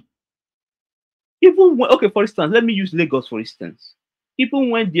 See, even when, okay, for instance, let me use Lagos for instance. Even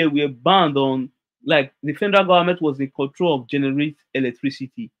when they were banned on, like the federal government was in control of generate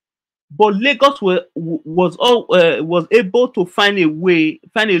electricity, but Lagos was able to find a way,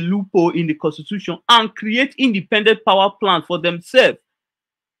 find a loophole in the constitution and create independent power plant for themselves.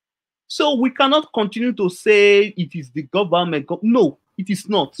 So we cannot continue to say it is the government. No, it is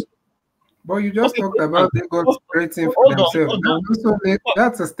not. But you just Okay, talked for about instance, Lagos creating for hold on, themselves. hold on. That's also For,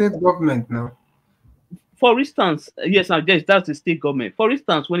 that's a state government now. for instance, yes, yes, that's the state government. For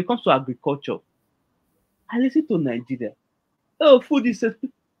instance, when it comes to agriculture, I listen to Nigeria. Oh, food is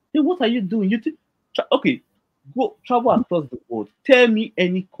hey, what are you doing? Okay, go travel across the world. Tell me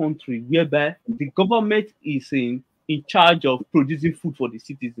any country whereby the government is in charge of producing food for the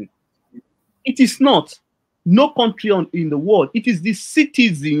citizen. It is not. No country in the world. It is the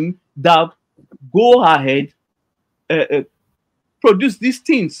citizen that go ahead, uh, uh, produce these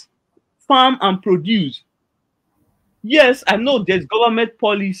things, farm and produce. Yes, I know there's government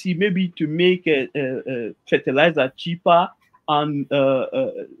policy maybe to make fertilizer cheaper and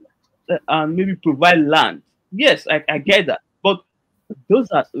maybe provide land. Yes, I get that. But those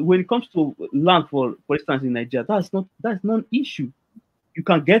are when it comes to land, for instance, in Nigeria, that's not an issue. You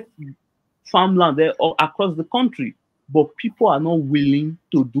can get farmland there all across the country, but people are not willing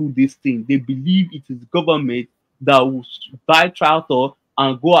to do this thing. They believe it is government that will buy tractor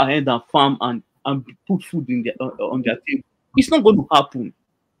and go ahead and farm and put food in their on their table. It's not going to happen.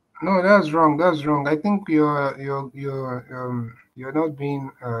 No, that's wrong. That's wrong. I think you're not being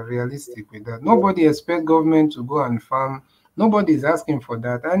realistic with that. Nobody expects government to go and farm. Nobody is asking for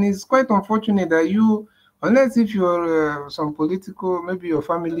that, and it's quite unfortunate that you, unless if you're some political, maybe your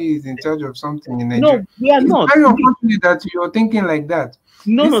family is in charge of something in Nigeria. No, we are It's not. very unfortunate that you're thinking like that.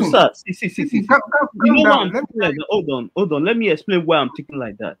 No, no, Listen, sir. See. calm, You calm know why down. I'm Let me thinking like that? Hold on. Let me explain why I'm thinking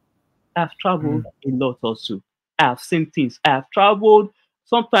like that. I've tell traveled a lot also. I've seen things. I've traveled.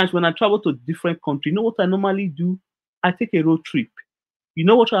 Sometimes when I travel to different country, you know what I normally do? I take a road trip. You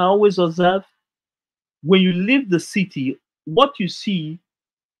know what I always observe? When you leave the city, what you see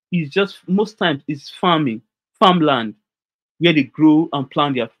is just most times is farming, farmland, where they grow and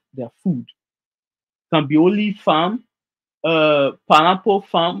plant their food. Can be only farm, pineapple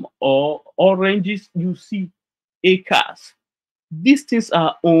farm or oranges. You see acres. These things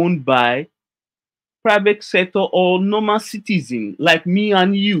are owned by private sector or normal citizen like me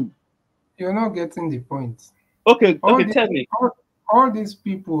and you. you're not getting the point. Okay, All okay, the tell me. all these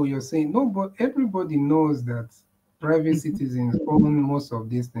people you're saying, no, but everybody knows that private citizens own most of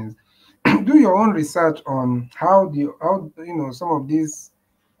these things. Do your own research on how some of these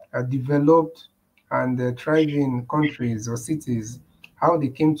developed and thriving countries or cities, how they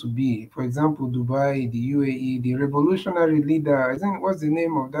came to be. For example, Dubai, the UAE, the revolutionary leader. I think what's the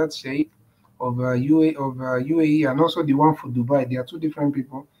name of that sheikh of UAE, and also the one for Dubai. They are two different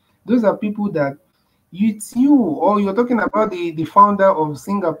people. Those are people that it's you, or you're talking about the founder of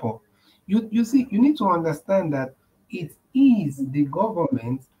Singapore. You see, you need to understand that it is the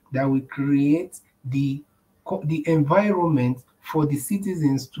government that will create the environment for the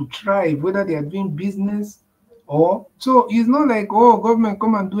citizens to thrive, whether they are doing business or so. It's not like, oh, government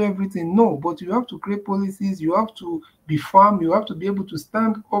come and do everything. No, but you have to create policies, you have to be firm, you have to be able to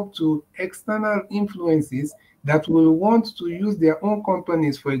stand up to external influences that will want to use their own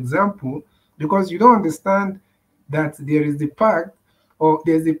companies, for example, because you don't understand that there is the part, or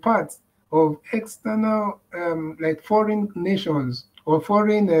there's a part of external like foreign nations or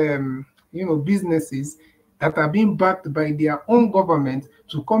foreign businesses that are being backed by their own government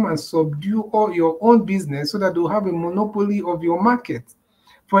to come and subdue all your own business so that they'll have a monopoly of your market.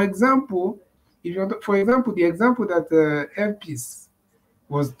 For example, the example that Airpeace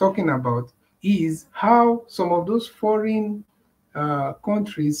was talking about is how some of those foreign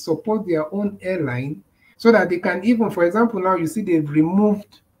countries support their own airline so that they can, even, for example, now you see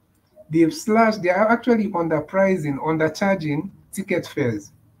they've slashed, they are actually underpricing, undercharging ticket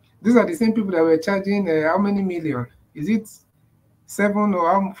fares. These are the same people that were charging how many million? Is it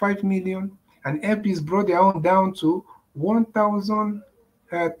 5 million? And Airpeace brought their own down to 1,000,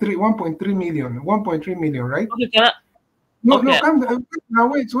 1.3 million, 1.3 million, right? Okay, can I? No, no, Okay, come down. Now,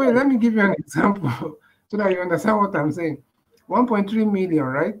 wait. Let me give you an example so that you understand what I'm saying. 1.3 million,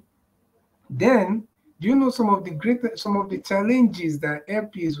 right? Then, do you know some of the challenges that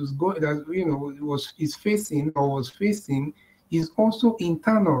Airpeace was going, that is facing or was facing, is also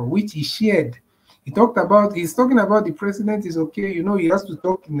internal, which is shared. He's talking about the president is okay. He has to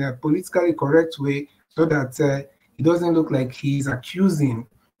talk in a politically correct way so that it doesn't look like he's accusing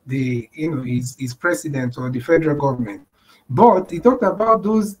his president or the federal government. But he talked about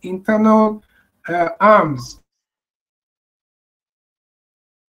those internal arms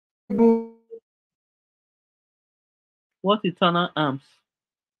what eternal arms?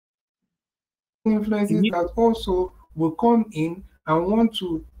 You influences need that also will come in and want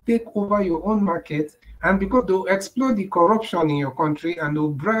to take over your own market, and because they'll exploit the corruption in your country and they'll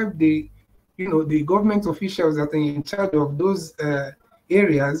bribe the government officials that are in charge of those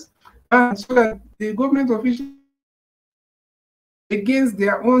areas, and so that the government officials against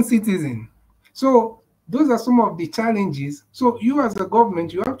their own citizen. So those are some of the challenges. So you as a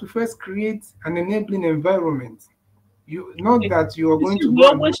government, you have to first create an enabling environment. Not okay. that you are You going see, to we go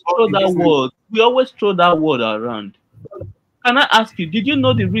and do always all throw the that business. word. We always throw that word around. Can I ask you? Did you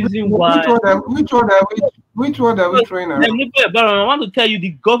know the reason Which why? one are which one are we Because throwing the around? neighbor environment, I want to tell you, the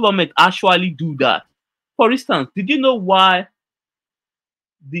government actually do that. For instance, did you know why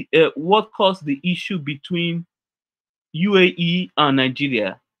the what caused the issue between UAE and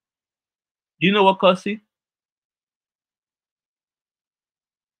Nigeria? Do you know what caused it?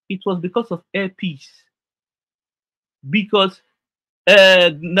 It was because of air peace. Because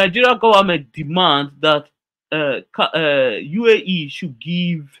Nigeria government demands that UAE should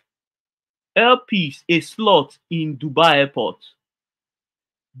give air peace a slot in Dubai airport.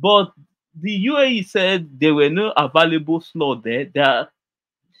 But the UAE said there were no available slot there.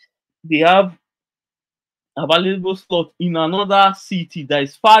 They have available slot in another city that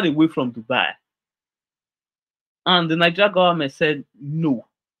is far away from Dubai. And the Nigerian government said no.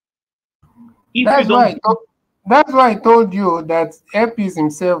 If you That's why don't, that's why I told you that Airpeace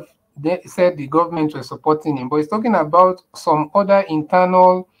himself said the government was supporting him, but he's talking about some other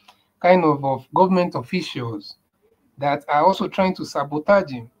internal kind of government officials that are also trying to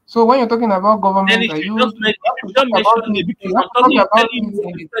sabotage him. So when you're talking about then government, it should you if have you to talk don't about mention it. it because You have I'm to talk talking about telling you it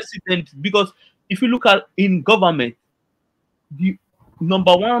about in the the president. Because if you look at in government, the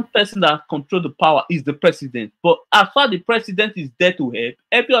number one person that control the power is the president. But as far the president is there to help,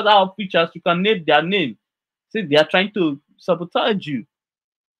 every other officials you can name their name. Say they are trying to sabotage you.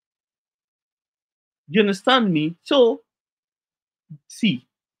 You understand me? So see,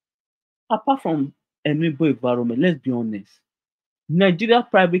 apart from enable environment, let's be honest. Nigeria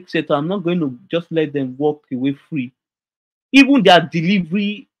private sector, I'm not going to just let them walk away free. Even their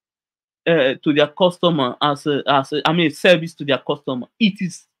delivery to their customer I mean service to their customer, it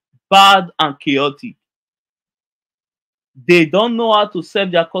is bad and chaotic. They don't know how to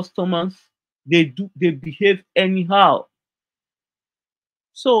serve their customers. They behave anyhow.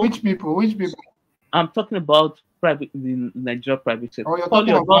 So which people, which people, I'm talking about the Nigeria private sector. or you're Call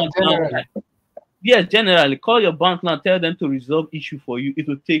talking your about bank now. generally. Yes, generally, call your bank now. Tell them to resolve issue for you. It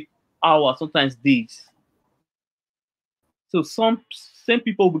will take hours, sometimes days. So some same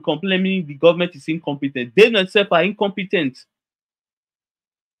people will be complaining the government is incompetent. They themselves are incompetent.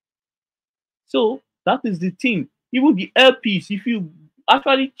 So that is the thing. Even the LPs, if you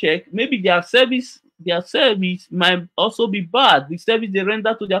actually check, maybe their service might also be bad. The service they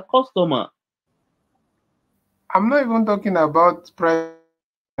render to their customer. I'm not even talking about private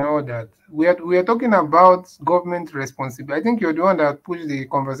and all that. We are talking about government responsibility. I think you're the one that pushed the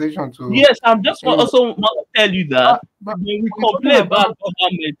conversation to. Yes, I'm just also want to tell you that But when we we're talking complain about about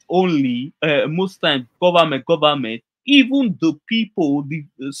government only, most times government, even the people, the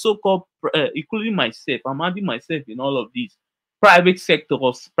so-called, including myself, I'm adding myself in all of this, private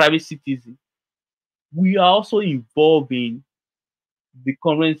sectors, private citizens, we are also involved in the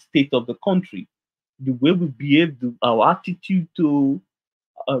current state of the country, the way we behave, our attitude to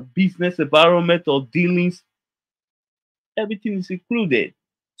business environment or dealings, everything is included.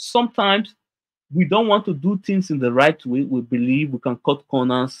 Sometimes we don't want to do things in the right way. We believe we can cut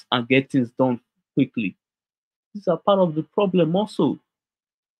corners and get things done quickly. These are part of the problem also.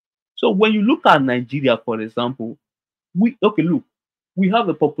 So when you look at Nigeria, for example, we have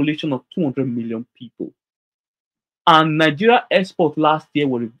a population of 200 million people, and Nigeria export last year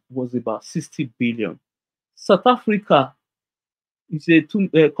was about 60 billion. South Africa is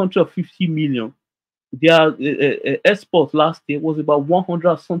a country of 50 million. Their export last year was about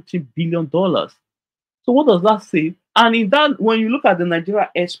 100 something $1 billion. So what does that say? And in that, when you look at the Nigeria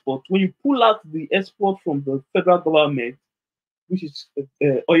export, when you pull out the export from the federal government, which is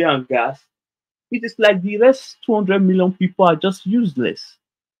oil and gas, it is like the rest 200 million people are just useless.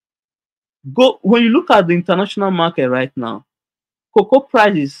 Go when you look at the international market right now, cocoa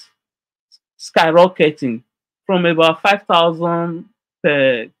prices skyrocketing from about 5,000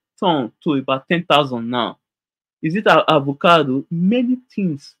 per ton to about 10,000 now. Is it avocado? Many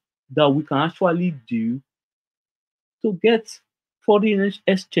things that we can actually do to get foreign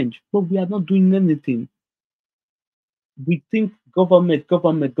exchange, but we are not doing anything. We think government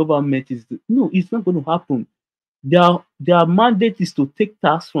is no, it's not going to happen. Their mandate is to take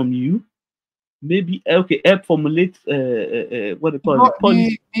tax from you, maybe okay, help formulate what they call but it,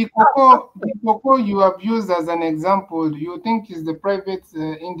 policy. the cocoa you have used as an example, you think is the private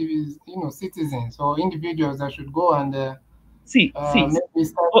citizens or individuals that should go and See, maybe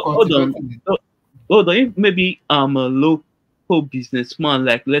start hold on, cultivating it. hold on. If maybe I'm a local businessman,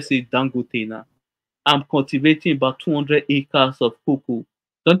 like let's say Dangote now, I'm cultivating about 200 acres of cocoa.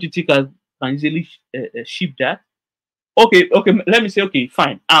 Don't you think I can easily ship that? Okay, let me say, okay,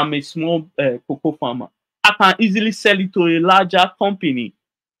 fine. I'm a small cocoa farmer. I can easily sell it to a larger company.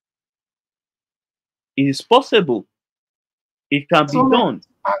 It is possible. It can be So many, done.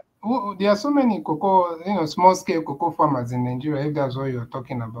 there are so many cocoa, small scale cocoa farmers in Nigeria. If that's what you're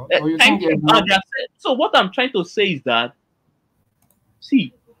talking about, or you think Thank there's you. And no? so what I'm trying to say is that,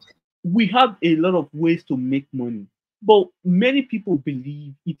 see, we have a lot of ways to make money, but many people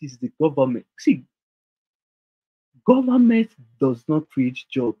believe it is the government. See, Government does not create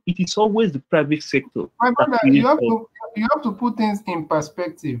job. It is always the private sector My that brother, creates job. you have to put things in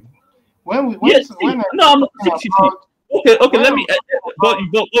perspective. When we Yes, see, when I'm no, talking see. about Okay, okay, when let I'm me, talking but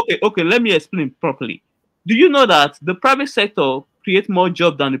about okay, okay, let me explain properly. Do you know that the private sector creates more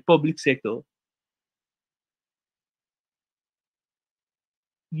job than the public sector?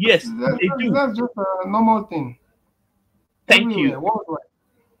 Yes, they do. that's just a normal thing Thank you. everywhere worldwide.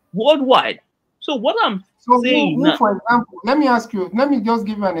 Worldwide. So what I'm So saying now, for example, let me ask you, let me just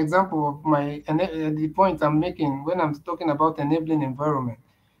give you an example of the point I'm making when I'm talking about enabling environment.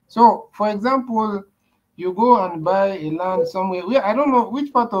 So, for example, you go and buy a land somewhere. I don't know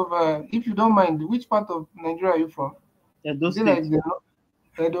which part of, if you don't mind, which part of Nigeria are you from? those Is it like states.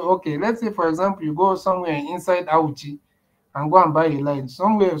 the, okay, let's say, for example, you go somewhere inside Auchi and go and buy a land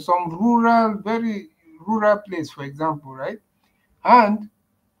somewhere, some rural, very rural place, for example, right? And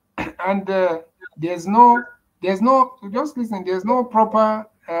and there's no just listen, there's no proper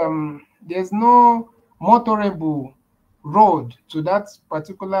there's no motorable road to that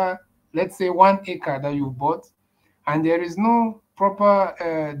particular, let's say, 1 acre that you bought, and there is no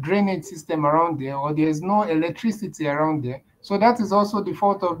proper drainage system around there, or there is no electricity around there. So that is also the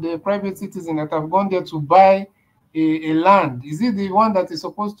fault of the private citizen that have gone there to buy a land. Is it the one that is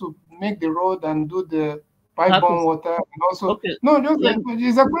supposed to make the road and do the That pipe-borne is water and also, okay. no, just Let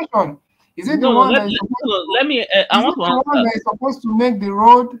it's a question. Is it the no, no, one that is no, supposed no, to let me. I is want it to the one answer. that is supposed to make the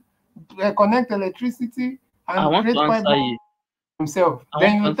road, connect electricity I and want to create answer pipe-borne you. himself? I want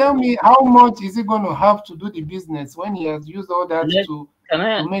Then to you answer. tell me how much is he going to have to do the business when he has used all that Let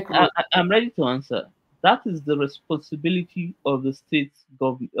can to make I, road? I'm ready to answer. That is the responsibility of the state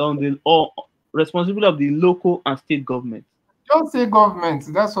government on the or responsibility of the local and state government. Just say government.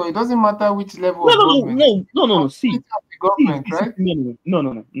 That's all. It doesn't matter which level No, of no, no, government. no, no, no, no. Responsibility of the See, government, right? no, no,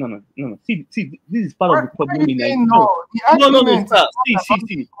 no, no, no, no, no. See, this is part of the Why are you problem in Nigeria. saying No, no? The no, argument is sir. not about the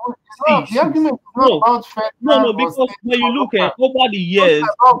See. argument is not No, about no, federal or because state when you or look local. at over the It's just years,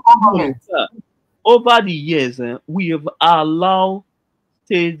 about no, government. sir, over the years, we have allowed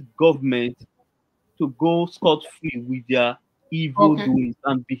state government to go scot free with their evil Okay. doings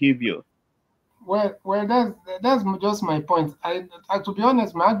and behavior. Well, that's just my point. To be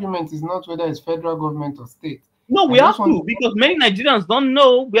honest, my argument is not whether it's federal government or state. No, I we just have want to to, because many Nigerians don't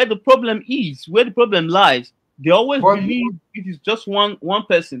know where the problem is, where the problem lies. They always but believe it is just one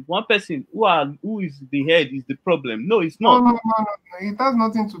person who is the head is the problem. No, it's no, not. no, no, no, no. It has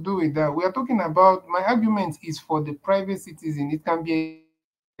nothing to do with that. We are talking about, my argument is for the private citizen. It can be against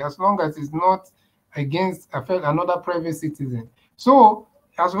anybody as long as it's not against another private citizen. So,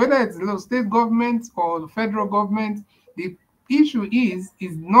 as whether it's the state government or the federal government, the issue is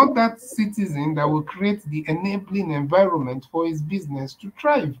not that citizen that will create the enabling environment for his business to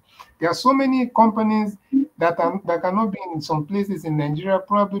thrive. There are so many companies that cannot be in some places in Nigeria,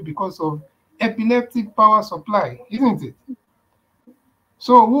 probably because of epileptic power supply, isn't it?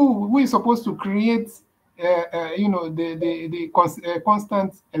 So who is supposed to create, the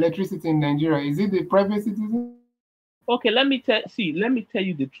constant electricity in Nigeria? Is it the private citizen? Okay, let me tell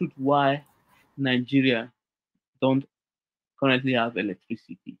you the truth why Nigeria don't currently have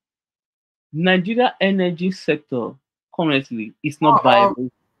electricity. Nigeria energy sector currently is not Don't have,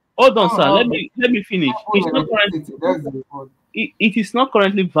 viable. Hold on, sir. don't have Let me finish. own electricity. That's the word. It is not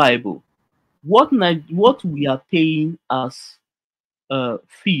currently viable. What we are paying as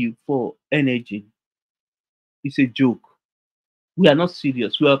fee for energy is a joke. We are not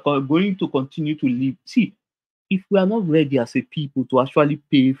serious. We are going to continue to live. See, if we are not ready as a people to actually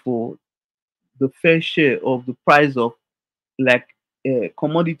pay for the fair share of the price of like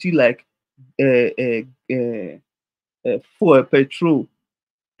commodity like for petrol,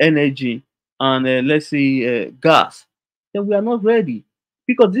 energy, and let's say gas, then we are not ready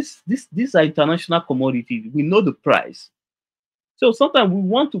because these are international commodities. We know the price. So sometimes we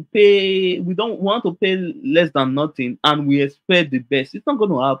don't want to pay less than nothing, and we expect the best. It's not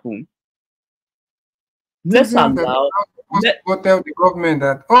going to happen. Let's Citizens that are allow. now supposed to Let, go tell the government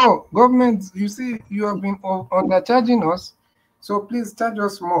that, oh, government, you see, you have been undercharging us, so please charge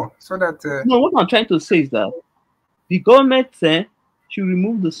us more so that no, what I'm trying to say is that the government should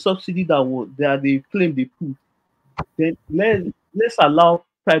remove the subsidy that they claim they put. Then let's allow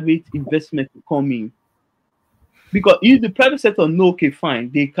private investment to come in. Because if the private sector know, okay,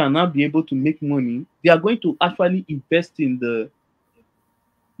 fine, they cannot be able to make money, they are going to actually invest in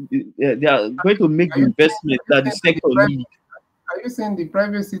they are going to make are the you saying, investment that the sector needs. are you saying the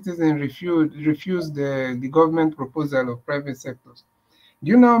private citizen refuse the government proposal of private sectors? Do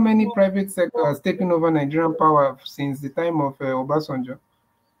you know how many private sector has taken over Nigerian power since the time of Obasanjo?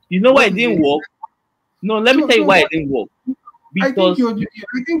 You know why What it is the didn't work? No, let me So tell you so why that it didn't work. I think Because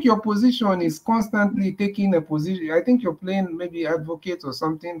I think your position is constantly taking a position. I think you're playing maybe advocate or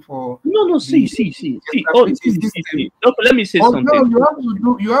something for no, see, the see, see, see. Oh, stability see, see, system. see. Okay, let me say But no, something.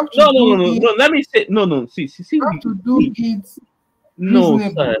 you have to No, no, no, do no, it. no. Let me say no, no. See, see, see. You have to do See. it No,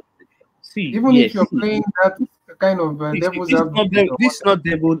 reasonable, sir. See, even if yes. you're See, playing that kind of see, devil's advocate or this is whatever. not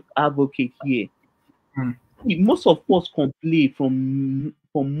devil advocate here. Hmm. See, most of us complain from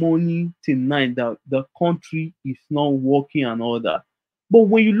morning till night that the country is not working and all that. But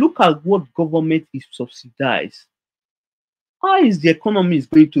when you look at what government is subsidized, how is the economy is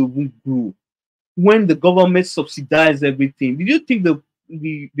going to even grow when the government subsidize everything? Did you think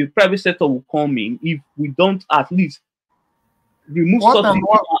the private sector will come in if we don't at least remove What and subsidy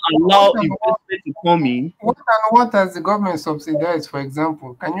what, and what allow and what, investment to come in? what and what has the government subsidized, for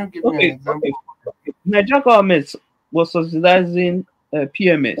example? Can you give me an Okay, example? okay. Nigerian government was subsidizing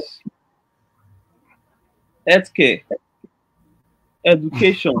PMS, healthcare,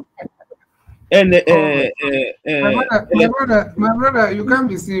 education, and Oh my, my brother, you can't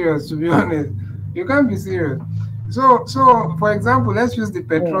be serious. To be honest, you can't be serious. So for example, let's use the uh,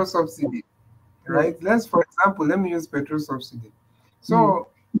 petrol subsidy, uh, right? For example, let me use petrol subsidy. mm. So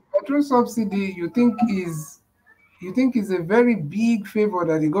petrol subsidy, you think is a very big favor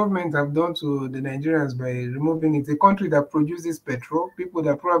that the government have done to the Nigerians by removing it. A country that produces petrol, people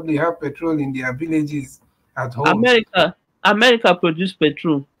that probably have petrol in their villages at homes. America produce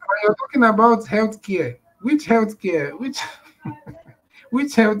petrol. And you're talking about healthcare. Which healthcare? Which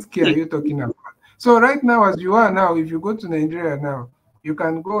healthcare are See, you talking about? So right now, as you are now, if you go to Nigeria now, you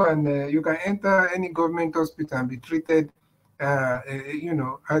can go and you can enter any government hospital and be treated,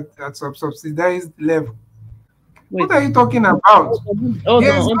 at subsidized level. What wait. are you talking about? Hold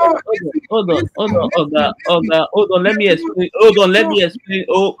There's on, no hold on, hold on, Oga, listen. Oga, hold on. Let me There's no, explain. Hold on, let no, me explain.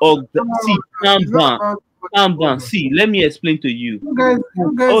 Oh, Oga, see, calm it's not down, about calm down. hold on. See, let me explain to you. You guys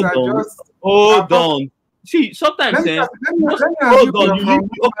Hold are on, just hold talking. on. See, sometimes, Let me hold assume on. you're You from leave.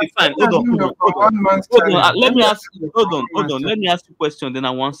 one Okay, let fine. me Hold on, assume hold you're on, from hold on, one man's hold on. channel. Let Let me me ask. assume you're Hold from on, one hold man's on. channel. Let me ask you a question. Then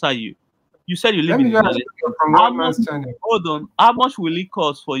I will answer you. You said you live Let in me the just United assume you're States. from How one much? man's channel. Hold on. How much will it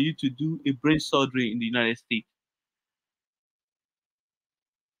cost for you to do a brain surgery in the United States?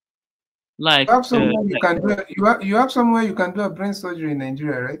 You have Uh, somewhere you like can do you have somewhere you can do a brain surgery in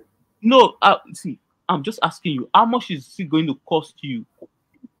Nigeria, right? no. See, I'm just asking you. How much is it going to cost you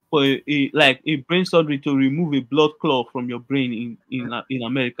for like a brain surgery to remove a blood clot from your brain in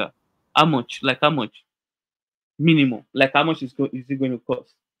America? How much? Like how much? Minimum. Like how much is it going to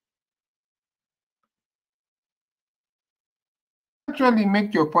cost? Actually,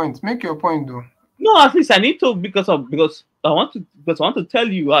 make your point. Make your point, though. No, at least I need to because I want to tell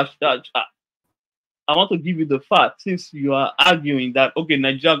you I want to give you the fact since you are arguing that okay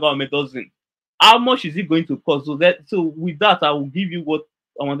Nigerian government doesn't. How much is it going to cost? So with that I will give you what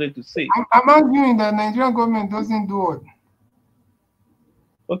I wanted to say. I'm arguing that Nigerian government doesn't do it.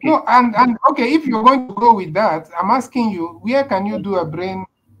 Okay, No, and okay, if you're going to go with that, I'm asking you, where can you do a brain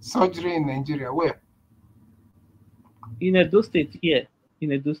surgery in Nigeria? Where? in Edo State here,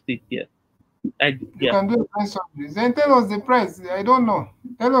 in Edo State here, You yeah, can do a brain surgery. Then tell us the price. I don't know.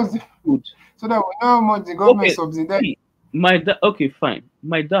 Tell us good. so that we know how much the government Okay, subsidize. see, okay, fine.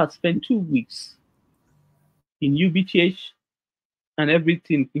 My dad spent 2 weeks in UBTH and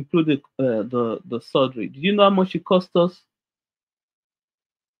everything, included the surgery. Did you know how much it cost us?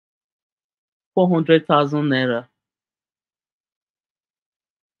 400,000 naira.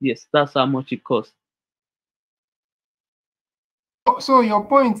 Yes, that's how much it cost. So your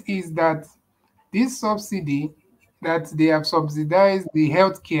point is that this subsidy that they have subsidized the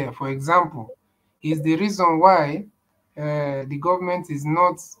healthcare, for example, is the reason why the government is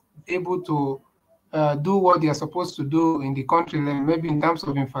not able to do what they are supposed to do in the country, like maybe in terms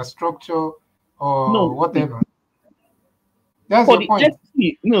of infrastructure No, or see, whatever. That's for your the point.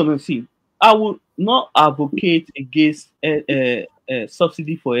 no, no, see, I will not advocate against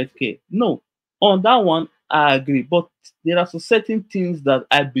subsidy for healthcare. No, on that one, I agree. But there are some certain things that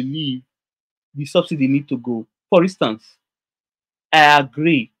I believe the subsidy need to go. For instance, I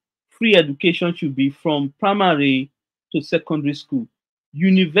agree. Free education should be from primary to secondary school.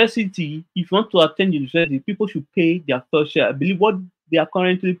 University, if you want to attend university, people should pay their fair share. I believe what they are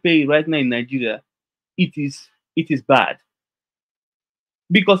currently paying right now in Nigeria, it is bad.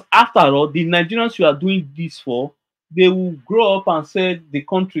 Because after all, the Nigerians you are doing this for, they will grow up and say the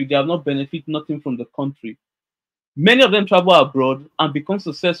country, they have not benefit nothing from the country. Many of them travel abroad and become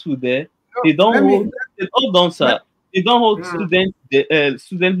successful there. No, They don't let me hold, hold on, let, sir. They don't hold mm,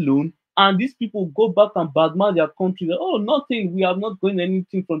 student loan. and these people go back and badmouth their country. Oh, nothing. We have not gotten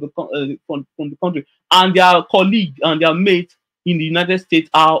anything from the from the country, and their colleague and their mate in the United States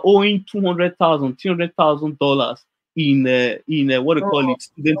are owing $200,000 in what they call So, it,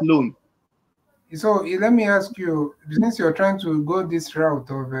 student loan. so let me ask you, since you're trying to go this route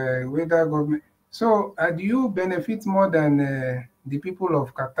of whether government, so do you benefit more than the people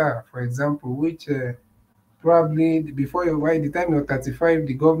of Qatar, for example, which probably before you, by the time you're 35,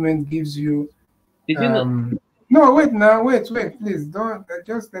 the government gives you They didn't. no, wait now, wait, please don't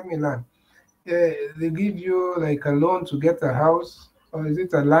just let me learn. They give you like a loan to get a house, or is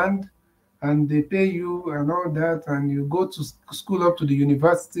it a land, and they pay you and all that, and you go to school up to the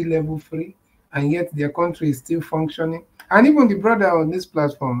university level free, and yet their country is still functioning. And even the brother on this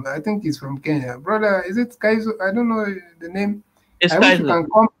platform, I think he's from Kenya. Brother, is it Kaizo? I don't know the name. It's I wish you Kaiser. can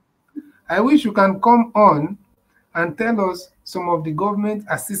come. I wish you can come on and tell us some of the government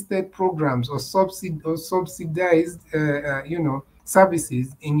assisted programs or subsidized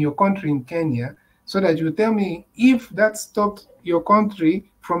services in your country in Kenya, so that you tell me if that stopped your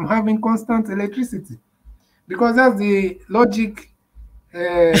country from having constant electricity, because that's the logic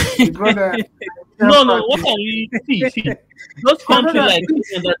the brother No, no. What can we see? Those my countries brother like please,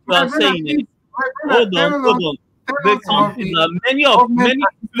 Kenya that you my are brother saying, please, my brother hold on, hold on. tell The us some of countries the that government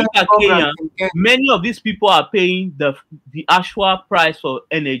look assisted at programs Kenya, in Kenya. many of these people are paying the actual price for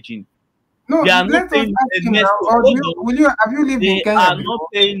energy. No, They are not let us paying ask him next now. to, Or hold on. will you have you lived in They Kenya are not before?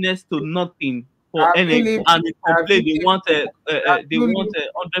 paying next to nothing for Have you energy, lived and they have you complain lived have they you want lived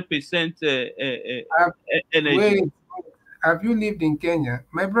 100% have, energy. wait, have you lived in Kenya?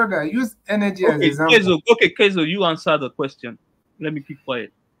 My brother, use energy as example. Okay, Kezo, you answer the question. Let me keep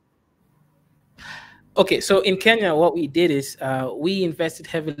quiet. Okay, so in Kenya, what we did is we invested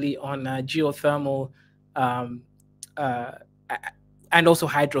heavily on geothermal, um, uh, a- and also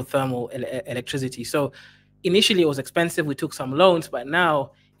hydrothermal electricity. So initially it was expensive. We took some loans, but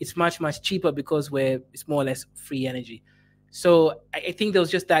now it's much cheaper because it's more or less free energy. So I think there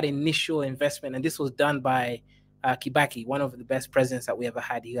was just that initial investment, and this was done by Kibaki, one of the best presidents that we ever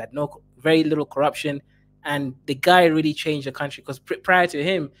had. He had very little corruption, and the guy really changed the country because prior to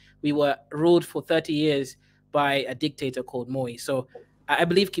him, we were ruled for 30 years by a dictator called Moi. So I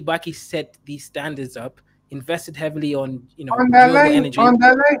believe Kibaki set these standards up, invested heavily on renewable energy.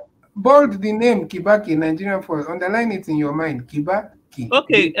 Underline, bold the name Kibaki, Nigerian force. Underline it in your mind. Kibaki, the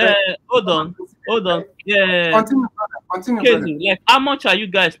Okay, president. hold on. Right? Yeah, Continue, brother. Continue, brother. Kezo, like how much are you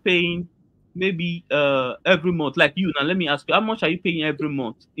guys paying? Maybe every month. Like you now, let me ask you, how much are you paying every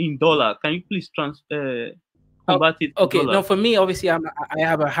month in dollar? Can you please Oh, convert it to okay, no, dollar? for me, obviously, I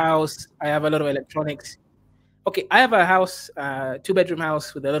have a house. I have a lot of electronics. Okay, I have a house, two-bedroom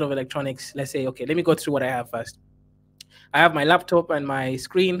house with a lot of electronics. Let's say, okay, let me go through what I have first. I have my laptop and my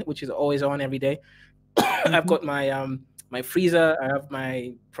screen, which is always on every day. I've got my freezer. I have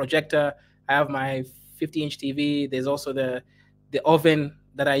my projector. I have my 50-inch TV. There's also the oven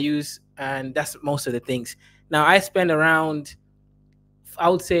that I use, and that's most of the things. Now I spend around, I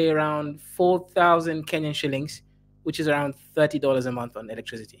would say around 4,000 Kenyan shillings, which is around $30 a month on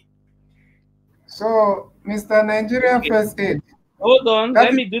electricity. So, Mr. Nigerian Okay, First Aid, hold on. that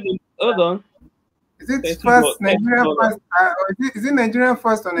Let is, me do the. Hold on. is it $30. first Nigerian First, or is it Nigerian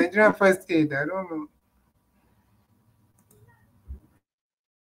First or Nigerian First Aid? I don't know.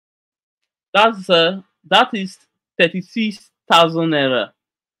 That is 36,000 naira.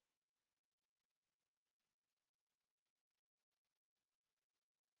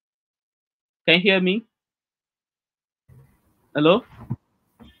 Can you hear me? Hello.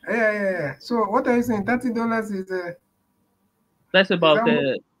 Yeah. So, what are you saying? $30 That's is about how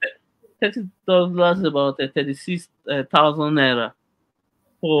much? $30 about 36,000 naira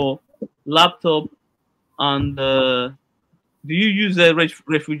for laptop and do you use a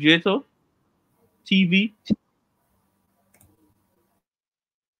refrigerator, TV?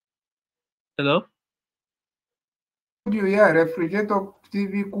 Hello. Told you, yeah, refrigerator,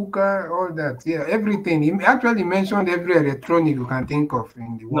 TV, cooker, all that. Yeah, everything. He actually mentioned every electronic you can think of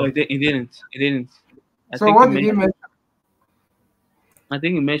in the No, world. it didn't. It didn't. I So, think it what did he mentioned. mention? I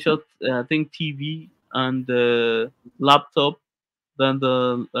think it mentioned. I think TV and laptop, then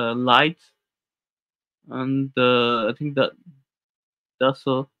the light, and I think that's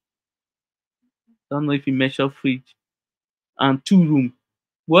all. Don't know if you measure fridge and 2 room.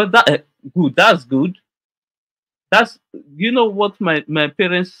 Well, that good. That's good. That's you know what my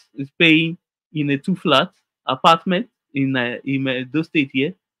parents is paying in a two flat apartment in my those state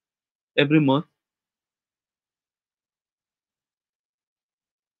here every month.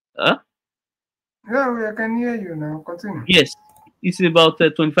 Huh? Yeah, I can hear you now. Continue. Yes. It's about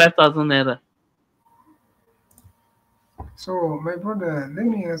 25,000 naira. So, my brother, let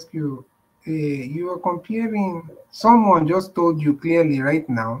me ask you. You are comparing. Someone just told you clearly right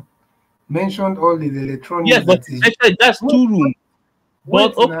now. Mentioned all the Yes, electronics but that is. actually that's Wait, 2 room.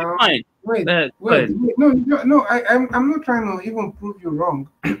 But wait okay, now. fine. Wait, Go wait, ahead. wait. No, no, no. I'm not trying to even prove you wrong.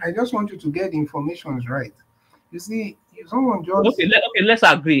 I just want you to get the information right. You see, if someone Okay, just let's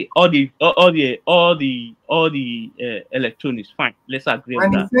agree. All the electronics, fine. Let's agree on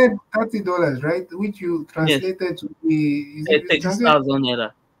and he that. said $30, right? Which you Yes, translated to be is it thirty translated thousand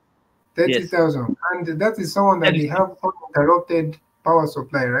naira. thirty Yes, thousand, and that is someone that that they is have uninterrupted power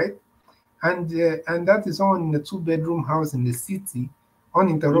supply, right? And that is someone in a two-bedroom house in the city, mm-hmm.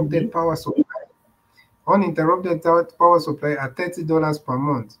 uninterrupted power supply, power supply at $30 per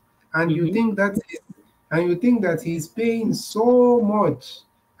month, and you Mm-hmm. think that is, and you think that he's paying so much,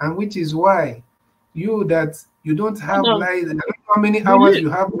 and which is why you don't Hold have on. light. I don't know how many We hours live. you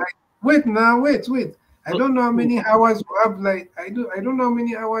have light. Wait now, wait. I Oh, don't know how oh, many hours you have light. I don't know how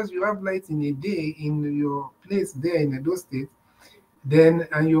many hours you have light in a day in your place there in Edo State. Then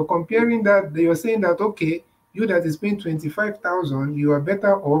and you're comparing that, you're saying that okay, you that is paying 25,000, you are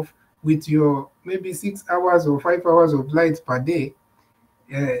better off with your maybe 6 hours or 5 hours of light per day.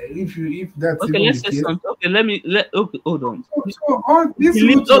 If that's okay, even let's the say case. something. Okay, let me let. Okay, hold on. So all He this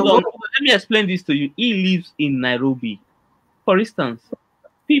lives. route you're going. Hold on. Let me explain this to you. He lives in Nairobi. For instance,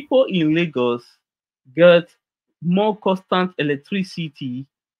 people in Lagos get more constant electricity.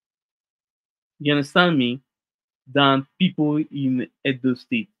 You understand me? Than people in Edo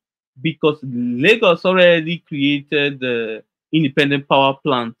State because Lagos already created the independent power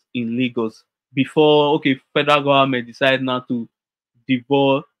plant in Lagos before. Okay, federal government decided now to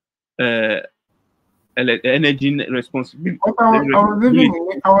devolve uh, energy responsibility. But I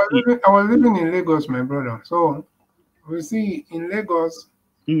was living in Lagos, my brother. So we see in Lagos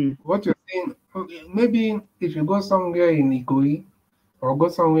Mm, what you're saying. Okay, maybe if you go somewhere in Ikoyi or go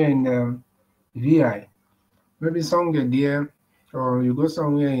somewhere in VI, maybe somewhere there, or you go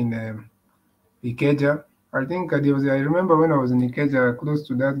somewhere in Ikeja. I think there was. I remember when I was in Ikeja, close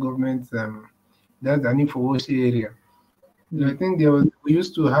to that government, that Anifowoshi area. I mm. think we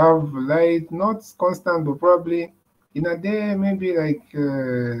used to have light, not constant, but probably in a day, maybe like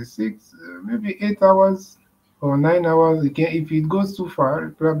maybe 8 hours or 9 hours. If it goes too far,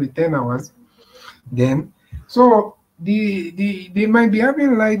 probably 10 hours. Then, so they might be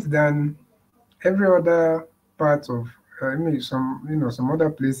having light than every other part of. I mean, some other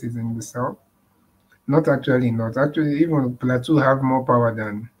places in the south. Not actually even Plateau have more power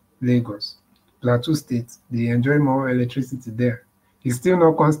than Lagos. Plateau State, they enjoy more electricity there. It's still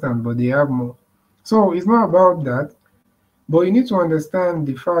not constant, but they have more. So it's not about that, but you need to understand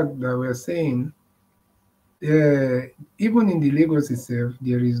the fact that we're saying uh, even in the Lagos itself,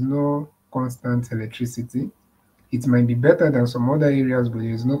 there is no constant electricity. It might be better than some other areas, but there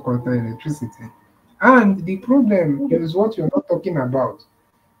is no constant electricity. And the problem is what you're not talking about.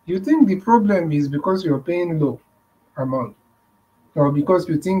 You think the problem is because you're paying low amount or because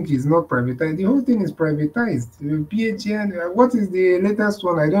you think it's not privatized. The whole thing is privatized. PHN, what is the latest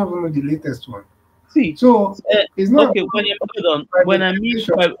one? I don't even know the latest one. See, So it's not okay. about Hold on.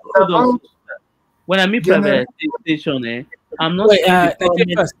 privatization. It's about When I mean general. privatization, I'm not Wait, saying the Nigeria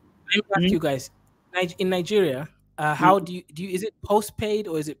government. first. Let me ask Mm, you guys. In Nigeria, how mm. do you is it postpaid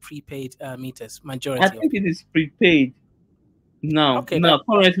or is it prepaid meters? I Majority of think it people. is prepaid. Now, Okay, that's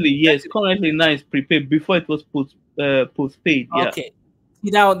currently, yes, that's currently now it's prepaid. Before it was postpaid. Yeah. okay.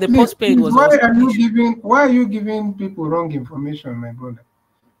 See, now the Please, postpaid please, was also an issue. why are you giving people wrong information, my brother?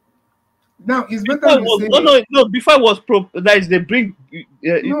 Now it's better Before it you was say no. Before it was that is they bring.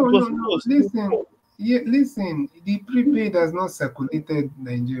 It was no. supposed. Listen, yeah, listen. The prepaid has not circulated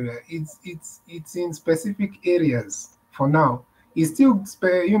Nigeria. It's in specific areas for now. It's still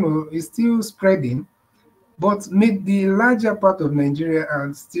it's still spreading, but the larger part of Nigeria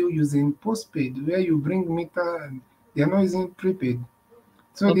are still using postpaid, where you bring meter and they are not using prepaid.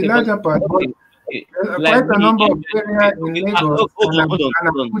 So the Okay, but larger part, but okay, okay. quite Like a me, number of areas in okay. Lagos Hold and on, hold on,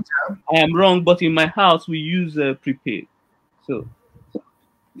 hold on. Abuja. I am wrong, but in my house we use prepaid. So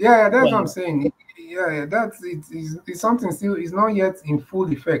Yeah, that's what I'm well, saying. Yeah, that's it. It's something still is not yet in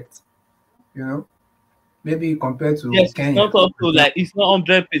full effect. You know, maybe compared to yes, it's Kenya, not also for like example. it's not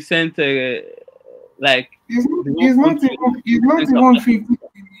 100% like the It's not even it's not 1.2% even supply. 50.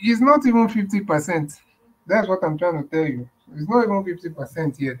 It's not even 50%. That's what I'm trying to tell you. It's not even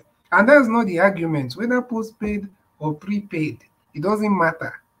 50% yet, and that's not the argument. Whether postpaid or prepaid, it doesn't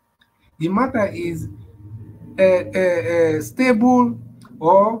matter. The matter is stable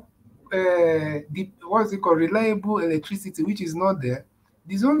or what's it called, reliable electricity, which is not there.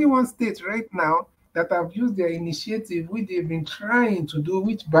 There's only one state right now that have used their initiative, which they've been trying to do,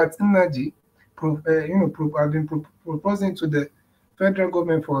 which Bat Energy, have been proposing to the federal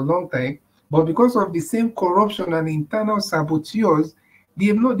government for a long time. But because of the same corruption and internal saboteurs,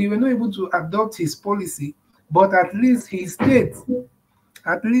 they were not able to adopt his policy. But at least his state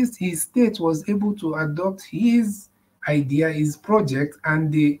was able to adopt his idea, his project,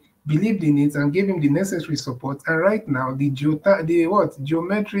 and they believed in it and gave him the necessary support. And right now, the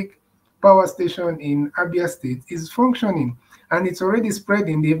geometric power station in Abia State is functioning, and it's already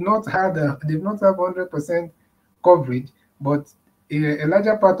spreading. They've not had 100% coverage, but a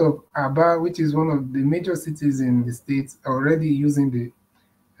larger part of Aba, which is one of the major cities in the state, are already using the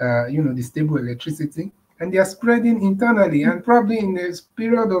stable electricity, and they are spreading internally. And probably in a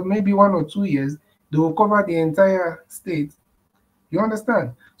period of maybe 1 or 2 years, they will cover the entire state. You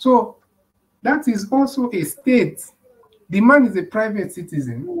understand? So that is also a state. The man is a private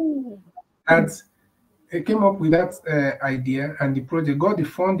citizen that came up with that idea and the project, got the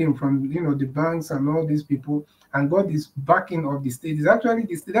funding from the banks and all these people, and got this backing of the state. It's actually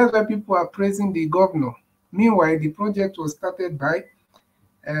the state. That's why people are praising the governor. Meanwhile, the project was started by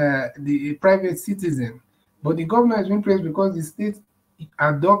the private citizen, but the governor has been praised because the state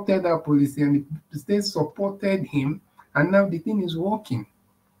adopted that policy and the state supported him, and now the thing is working.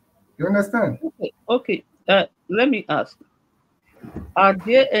 You understand? Okay. Let me ask: are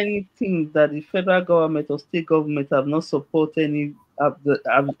there anything that the federal government or state government have not supported any?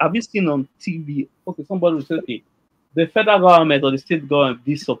 Have you seen on TV? Okay, somebody will say, okay, the federal government or the state government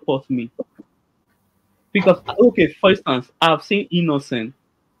did support me because okay, for instance, I've seen Innocent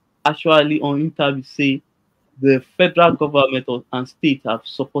actually on interview say the federal government and state have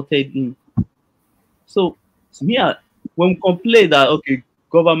supported him. So here, when we complain that okay,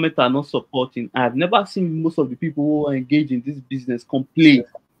 government are not supporting, I've never seen most of the people who are engaged in this business complain.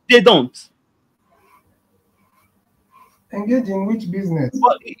 They don't. Engage in which business?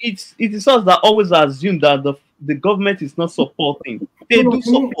 But it is us that always assume that the government is not supporting. They do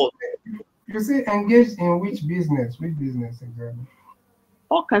support. You say engaged in which business? Which business exactly?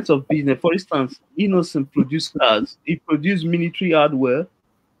 All kinds of business. For instance, Innocent produce cars. He produced military hardware.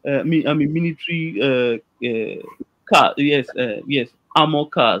 Military car. Yes, armor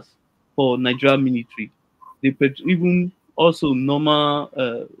cars for Nigerian military. They even also normal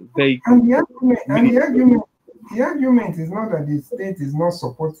vehicles. The argument is not that the state is not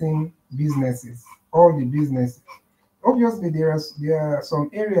supporting businesses, all the businesses. Obviously, there are some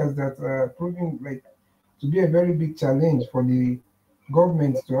areas that are proving like to be a very big challenge for the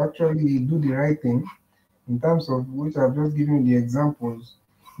government to actually do the right thing, in terms of which I've just given you the examples.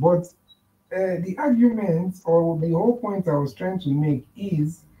 But the argument or the whole point I was trying to make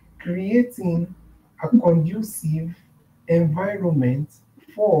is creating a conducive environment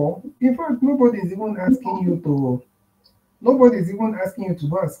for, in fact, nobody's even asking you to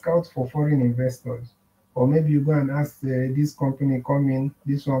go and scout for foreign investors, or maybe you go and ask this company coming,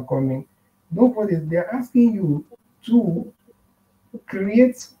 this one coming. They're asking you to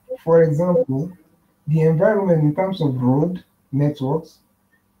create, for example, the environment in terms of road networks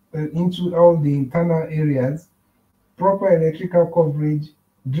into all the internal areas, proper electrical coverage,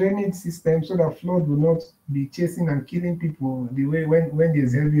 drainage system, so that flood will not be chasing and killing people the way when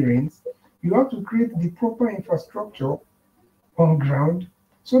there's heavy rains. You have to create the proper infrastructure on ground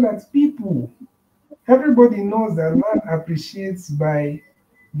so that everybody knows that land appreciates by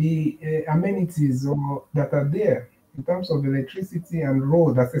the amenities that are there in terms of electricity and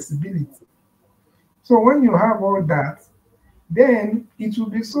road accessibility. So when you have all that, then it will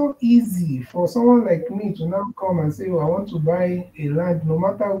be so easy for someone like me to now come and say, oh, I want to buy a land, no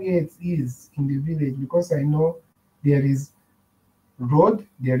matter where it is in the village, because I know there is road,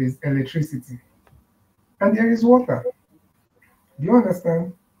 there is electricity, and there is water. Do you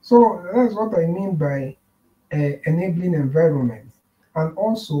understand? So that's what I mean by enabling environment. And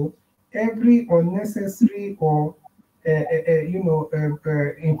also, every unnecessary or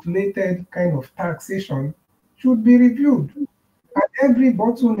inflated kind of taxation should be reviewed. And every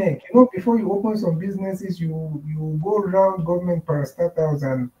bottleneck, before you open some businesses, you go around government parastatals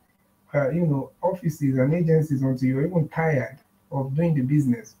and offices and agencies until you're even tired of doing the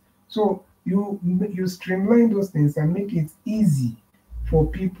business. So you streamline those things and make it easy for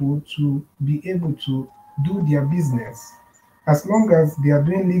people to be able to do their business, as long as they are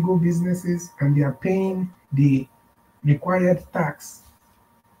doing legal businesses and they are paying the required tax.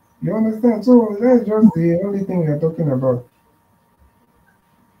 You understand? So that's just the only thing we are talking about.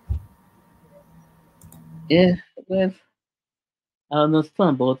 Yeah, that's I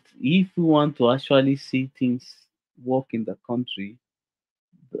understand, but if you want to actually see things work in the country,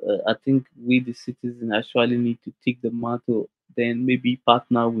 I think we the citizens actually need to take the matter, then maybe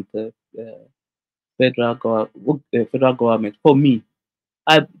partner with the federal government. For me,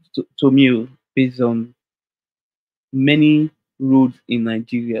 to me, based on many roads in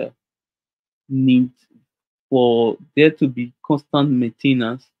Nigeria need for there to be constant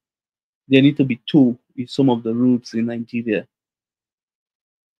maintenance. There need to be toll in some of the roads in Nigeria.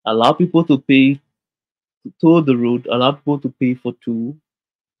 Allow people to pay to toll the road. Allow people to pay for toll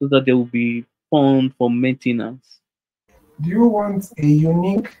so that there will be fund for maintenance. Do you want a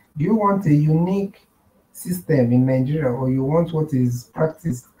unique system in Nigeria, or you want what is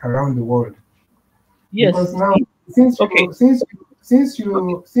practiced around the world? Because Yes. now, since Okay. you since you since Okay.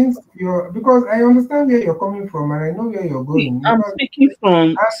 you since you're because I understand where you're coming from and I know where you're See, going, I'm because speaking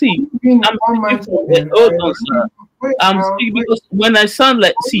from. I've See, been in I'm one speaking man from. channel. Hold on, sir. Wait I'm now, speaking wait. because when I sound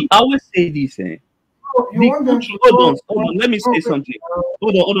like, see, I always say this. You The want them country. to Hold on. Let me say wait something. now.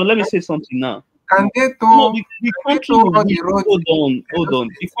 Hold on. Let me say something now. No, the Can they country tow we all wish. the roads Hold on, in hold Edo on.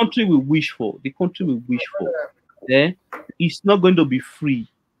 The State? country we wish for. The country we wish for. Eh? It's not going to be free.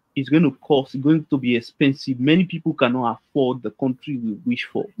 It's going to cost. It's going to be expensive. Many people cannot afford the country we wish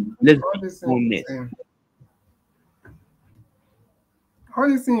for. Let's All be this thing you're honest. saying.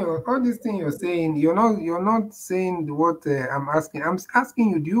 All this thing you're saying, you're not saying what I'm asking. Asking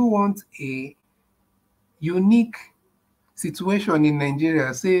you, do you want a unique situation in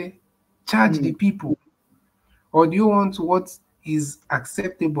Nigeria, say charge the Hmm. people, or do you want what is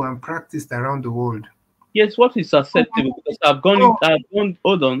acceptable and practiced around the world? Yes, what is So, acceptable? Because I've gone. so I've gone.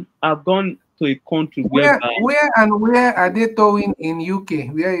 Hold on. I've gone to a country whereby where are they towing in UK?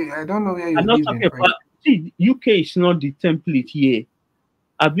 Where I don't know where I'm you not live in. talking For about. See, UK is not the template here.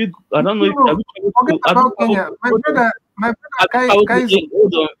 Have you? I no, don't know if have no, you traveled forget to. Have you about traveled? Kenya. My Hold on. brother, my brother Have you traveled to? Kaizo,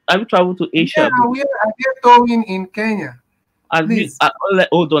 Hold on. Have you traveled to Asia before? where are they towing in Kenya? Have you? Please.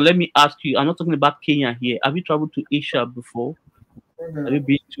 Hold on. Let me ask you. I'm not talking about Kenya here. Have you traveled to Asia before? Have Okay. you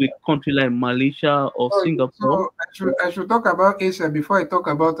been to a country like Malaysia or Singapore? So I should talk about Asia before I talk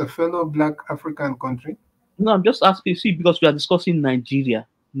about a fellow black African country. No, I'm just asking. See, because we are discussing Nigeria,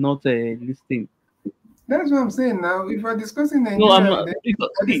 not this thing. That's what I'm saying now. If we're discussing No, I'm Nigeria, not. then Because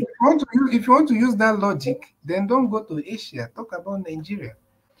but see, if you want to use that logic, then don't go to Asia. Talk about Nigeria.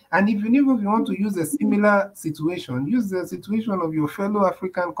 And if you want to use a similar situation, use the situation of your fellow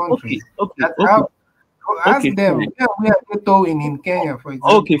African okay, countries okay, that okay, have ask okay, them fine. where are they towing in Kenya, for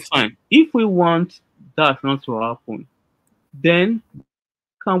Okay, example. fine. If we want that not to happen, then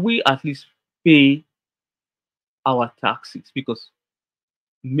can we at least pay our taxes? Because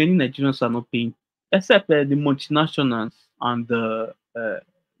many Nigerians are not paying, except the multinationals and the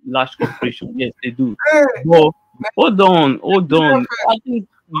large corporation. Yes, they do. Hey, But hold on. I think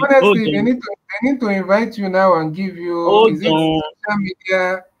hold honestly, on, they need to invite you now and give you, hold is it on, social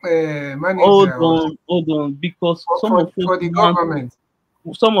media manager or hold on. Because for the government?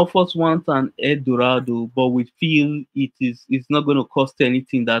 some of us want an Eldorado, but we feel it's not going to cost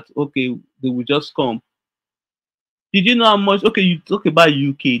anything. That okay, they will just come. Did you know how much? Okay, you talk about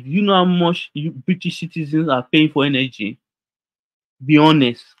UK. Do you know how much British citizens are paying for energy? Be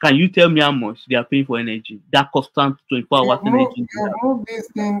honest. Can you tell me how much they are paying for energy? That constant 24 hours energy they have.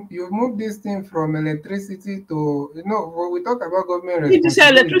 You've moved this thing from electricity to, when we talk about government It is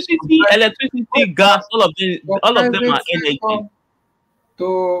responsibility, electricity, gas, from all of them private are energy. sector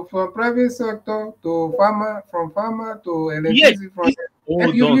from private sector to farmer, from farmer to Yes, electricity from this, hold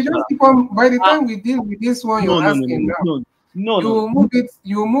on, you sir. just keep on. By the Ah, time we deal with this one no, you're no, no, asking no, now, no, no, no.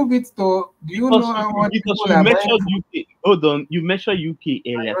 you move it to, do you know how much Because people you are buying mentioned food? UK. Hold on, you mentioned UK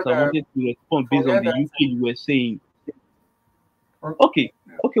My earlier, so I brother, wanted to respond based on forget the that. UK you were saying. Okay. Okay,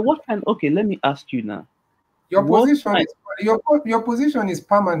 okay, what kind? Okay, let me ask you now. Your What position kind? is your position is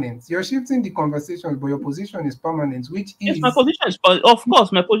permanent. You're shifting the conversation, but your position is permanent, which Yes, my is position is, of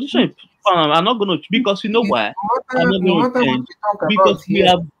course, my position is, I'm not going to, because you know why? I'm not no going to matter what change, we talk about because we here,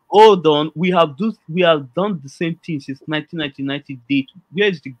 have, hold on, we have done the same thing since 1990 date. Where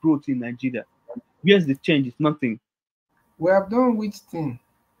is the growth in Nigeria? Where's the change? It's nothing. we have done which thing?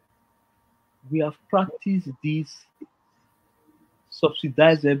 We have practiced this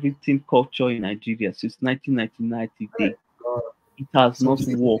subsidize everything culture in Nigeria since 1990 date. Uh, It has not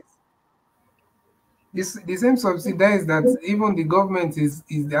subsidy. worked. This the same subsidies that even the government is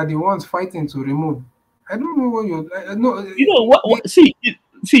are the ones fighting to remove. I don't know what you no You know what? See. You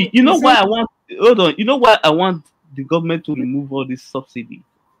the know same why I want. Hold on. You know why I want the government to remove all this subsidy,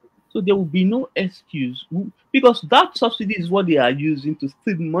 so there will be no excuse because that subsidy is what they are using to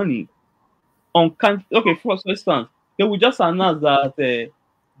steal money on. Okay, for instance, they will just announce that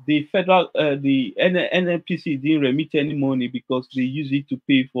the federal, the NNPC didn't remit any money because they use it to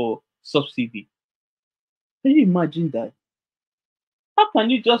pay for subsidy. Can you imagine that? How can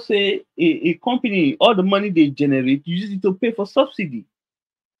you just say a company, all the money they generate, use it to pay for subsidy?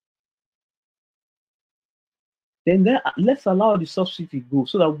 Let's allow the subsidy go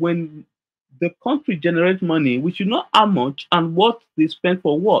so that when the country generates money, we should know how much and what they spend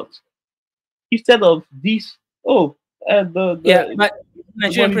for what. Instead of this, oh, Yeah, but the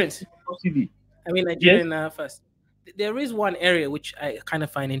Nigerian money Prince. subsidy. I mean Yes. Nigerian first. There is one area which I kind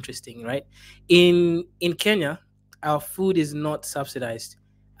of find interesting, right? In Kenya, our food is not subsidized.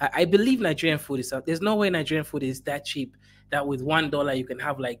 I believe Nigerian food is up. There's no way Nigerian food is that cheap that with $1 you can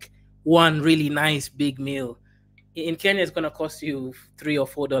have like one really nice big meal. In Kenya, it's gonna cost you $3 or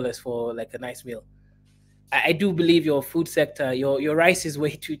 $4 for like a nice meal. I do believe your food sector, your rice is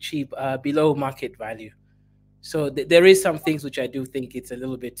way too cheap, below market value. So there is some things which I do think it's a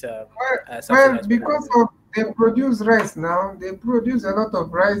little bit Well, subsidized. because of they produce rice now, they produce a lot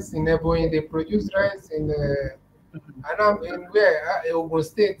of rice in Ebonyi. They produce rice in Anam, in where Ogun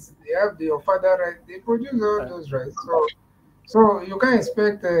State. They have the Ofada rice. They produce all those rice. So you can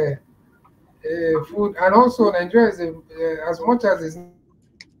expect food, and also Nigeria is as much as it's not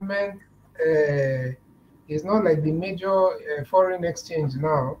meant. It's not like the major foreign exchange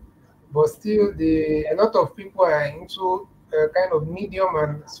now, but still a lot of people are into kind of medium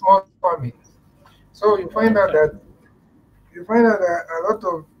and small farming. So you find out that a lot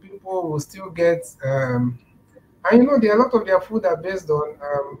of people will still get, and there a lot of their food are based on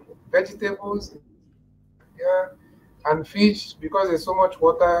vegetables, yeah, and fish because there's so much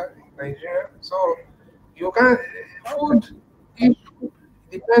water in Nigeria. So you can food issue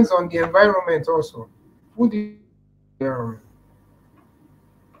depends on the environment also. Food issue depends on the environment.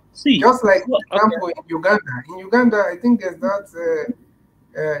 See, Just like, well, for example, in Uganda. In Uganda, I think there's that.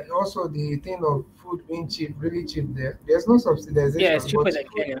 Also, the thing of food being cheap, really cheap there. There's no Yeah, it's subsidization, cheaper but than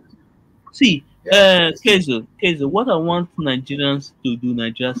food, Kenya. see, yeah, it's cheap. Kezo, what I want Nigerians to do,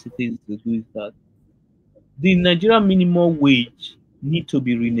 Nigerian citizens to do is that the Nigerian minimum wage need to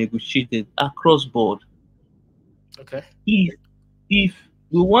be renegotiated across board. Okay. If if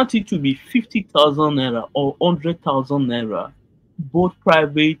we want it to be 50,000 naira or 100,000 naira, both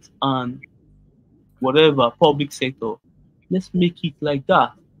private and whatever public sector, let's make it like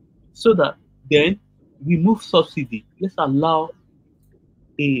that so that then remove subsidy. Let's allow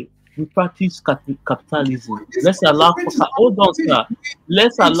a we practice capitalism. Let's allow hold on, sir.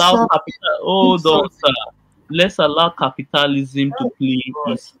 Let's Which allow sub, capital. which Hold on, subsidy? sir. Let's allow capitalism to Oh, play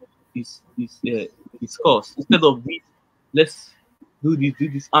God. his course instead of this. Let's do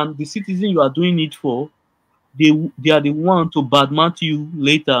this, and the citizen you are doing it for, they are the one to badmouth you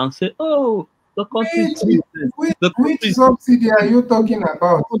later and say, oh, the country is Which, useless. The which country is subsidy are you talking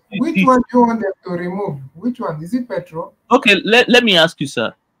about? the country is Which this. one do you want them to remove? Which one? Is it petrol? Okay, let me ask you,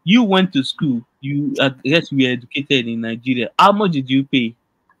 sir. You went to school. I guess you were educated in Nigeria. How much did you pay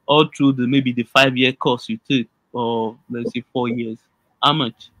all through the maybe the 5 year course you took, or let's say 4 years? How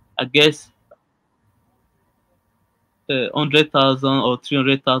much? I guess 100,000 or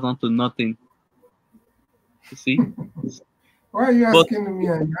 300,000 to nothing. You see, Why are you but asking me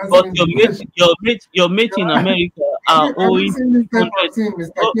and but answering the question? your mate in You're, America are have you owing seen this type 100. of thing,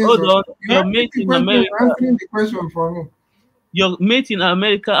 Mr. Hold Kenzo? on, You're your asking mate the in question, America. you're answering the question for me. Your mate in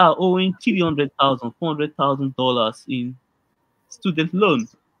America are owing 300,000, $400,000 in student loan.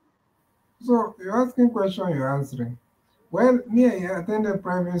 So you're asking question, you're answering. Well, me, I attended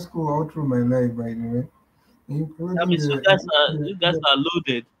private school all through my life, by the way, I including mean, so you guys the are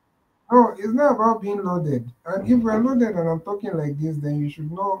loaded. no, it's not about being loaded. And if we're loaded and I'm talking like this, then you should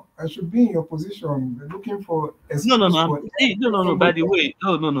know I should be in your position looking for No, no, excuse no. for No, every no. single By the thing. way,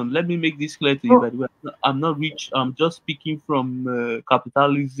 no, no, no. Let me make this clear to you. No, By the way, I'm not rich. I'm just speaking from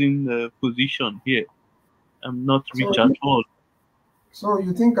capitalism position here. I'm not so rich at all. so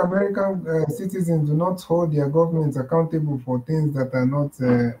you think American citizens do not hold their governments accountable for things that are not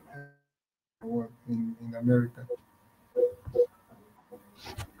what in America?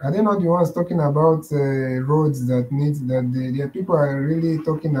 Are they not the ones talking about roads that need that the people are really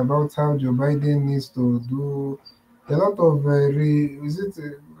talking about how Joe Biden needs to do a lot of is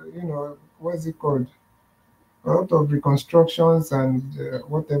it what's it called, a lot of reconstructions and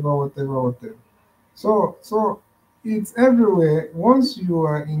whatever. So it's everywhere. Once you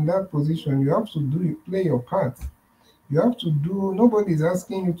are in that position, you have to play your part. You have to do. Nobody's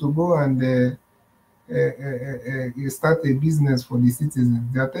asking you to go and you start a business for the citizens.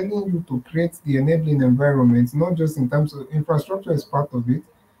 They are telling you to create the enabling environment, not just in terms of infrastructure is part of it,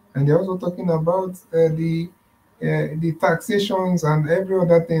 and they're also talking about the the taxations and every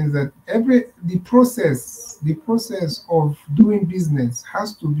other things, that the process of doing business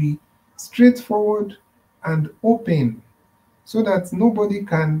has to be straightforward and open, so that nobody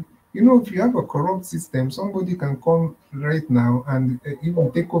can, if you have a corrupt system, somebody can come right now and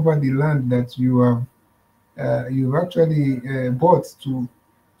even take over the land that you've actually bought to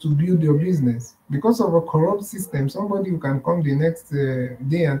build your business. Because of a corrupt system, somebody who can come the next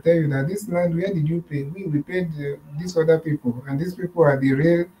day and tell you that this land, where did you pay? We paid these other people, and these people are the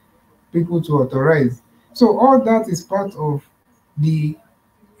real people to authorize. So all that is part of the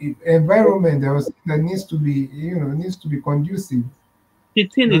environment that needs to be conducive. The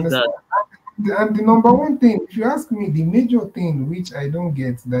thing You is that understand? And the number one thing, if you ask me, the major thing which I don't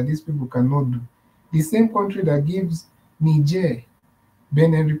get that these people cannot do, the same country that gives Niger,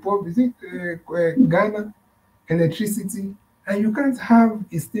 Benin Republic, is it Ghana, electricity, and you can't have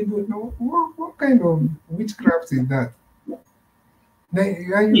a stable. No, what kind of witchcraft is that?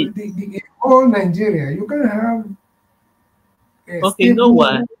 see, The whole Nigeria, you can't have a okay, you know stable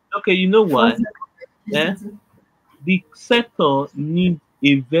why? Okay, you know source why? of Yeah, electricity. the sector needs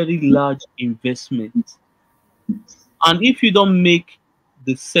a very large investment, and if you don't make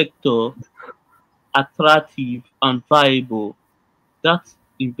the sector attractive and viable, that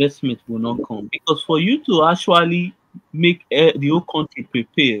investment will not come. Because for you to actually make the whole country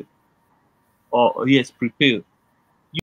prepare, or yes, prepare,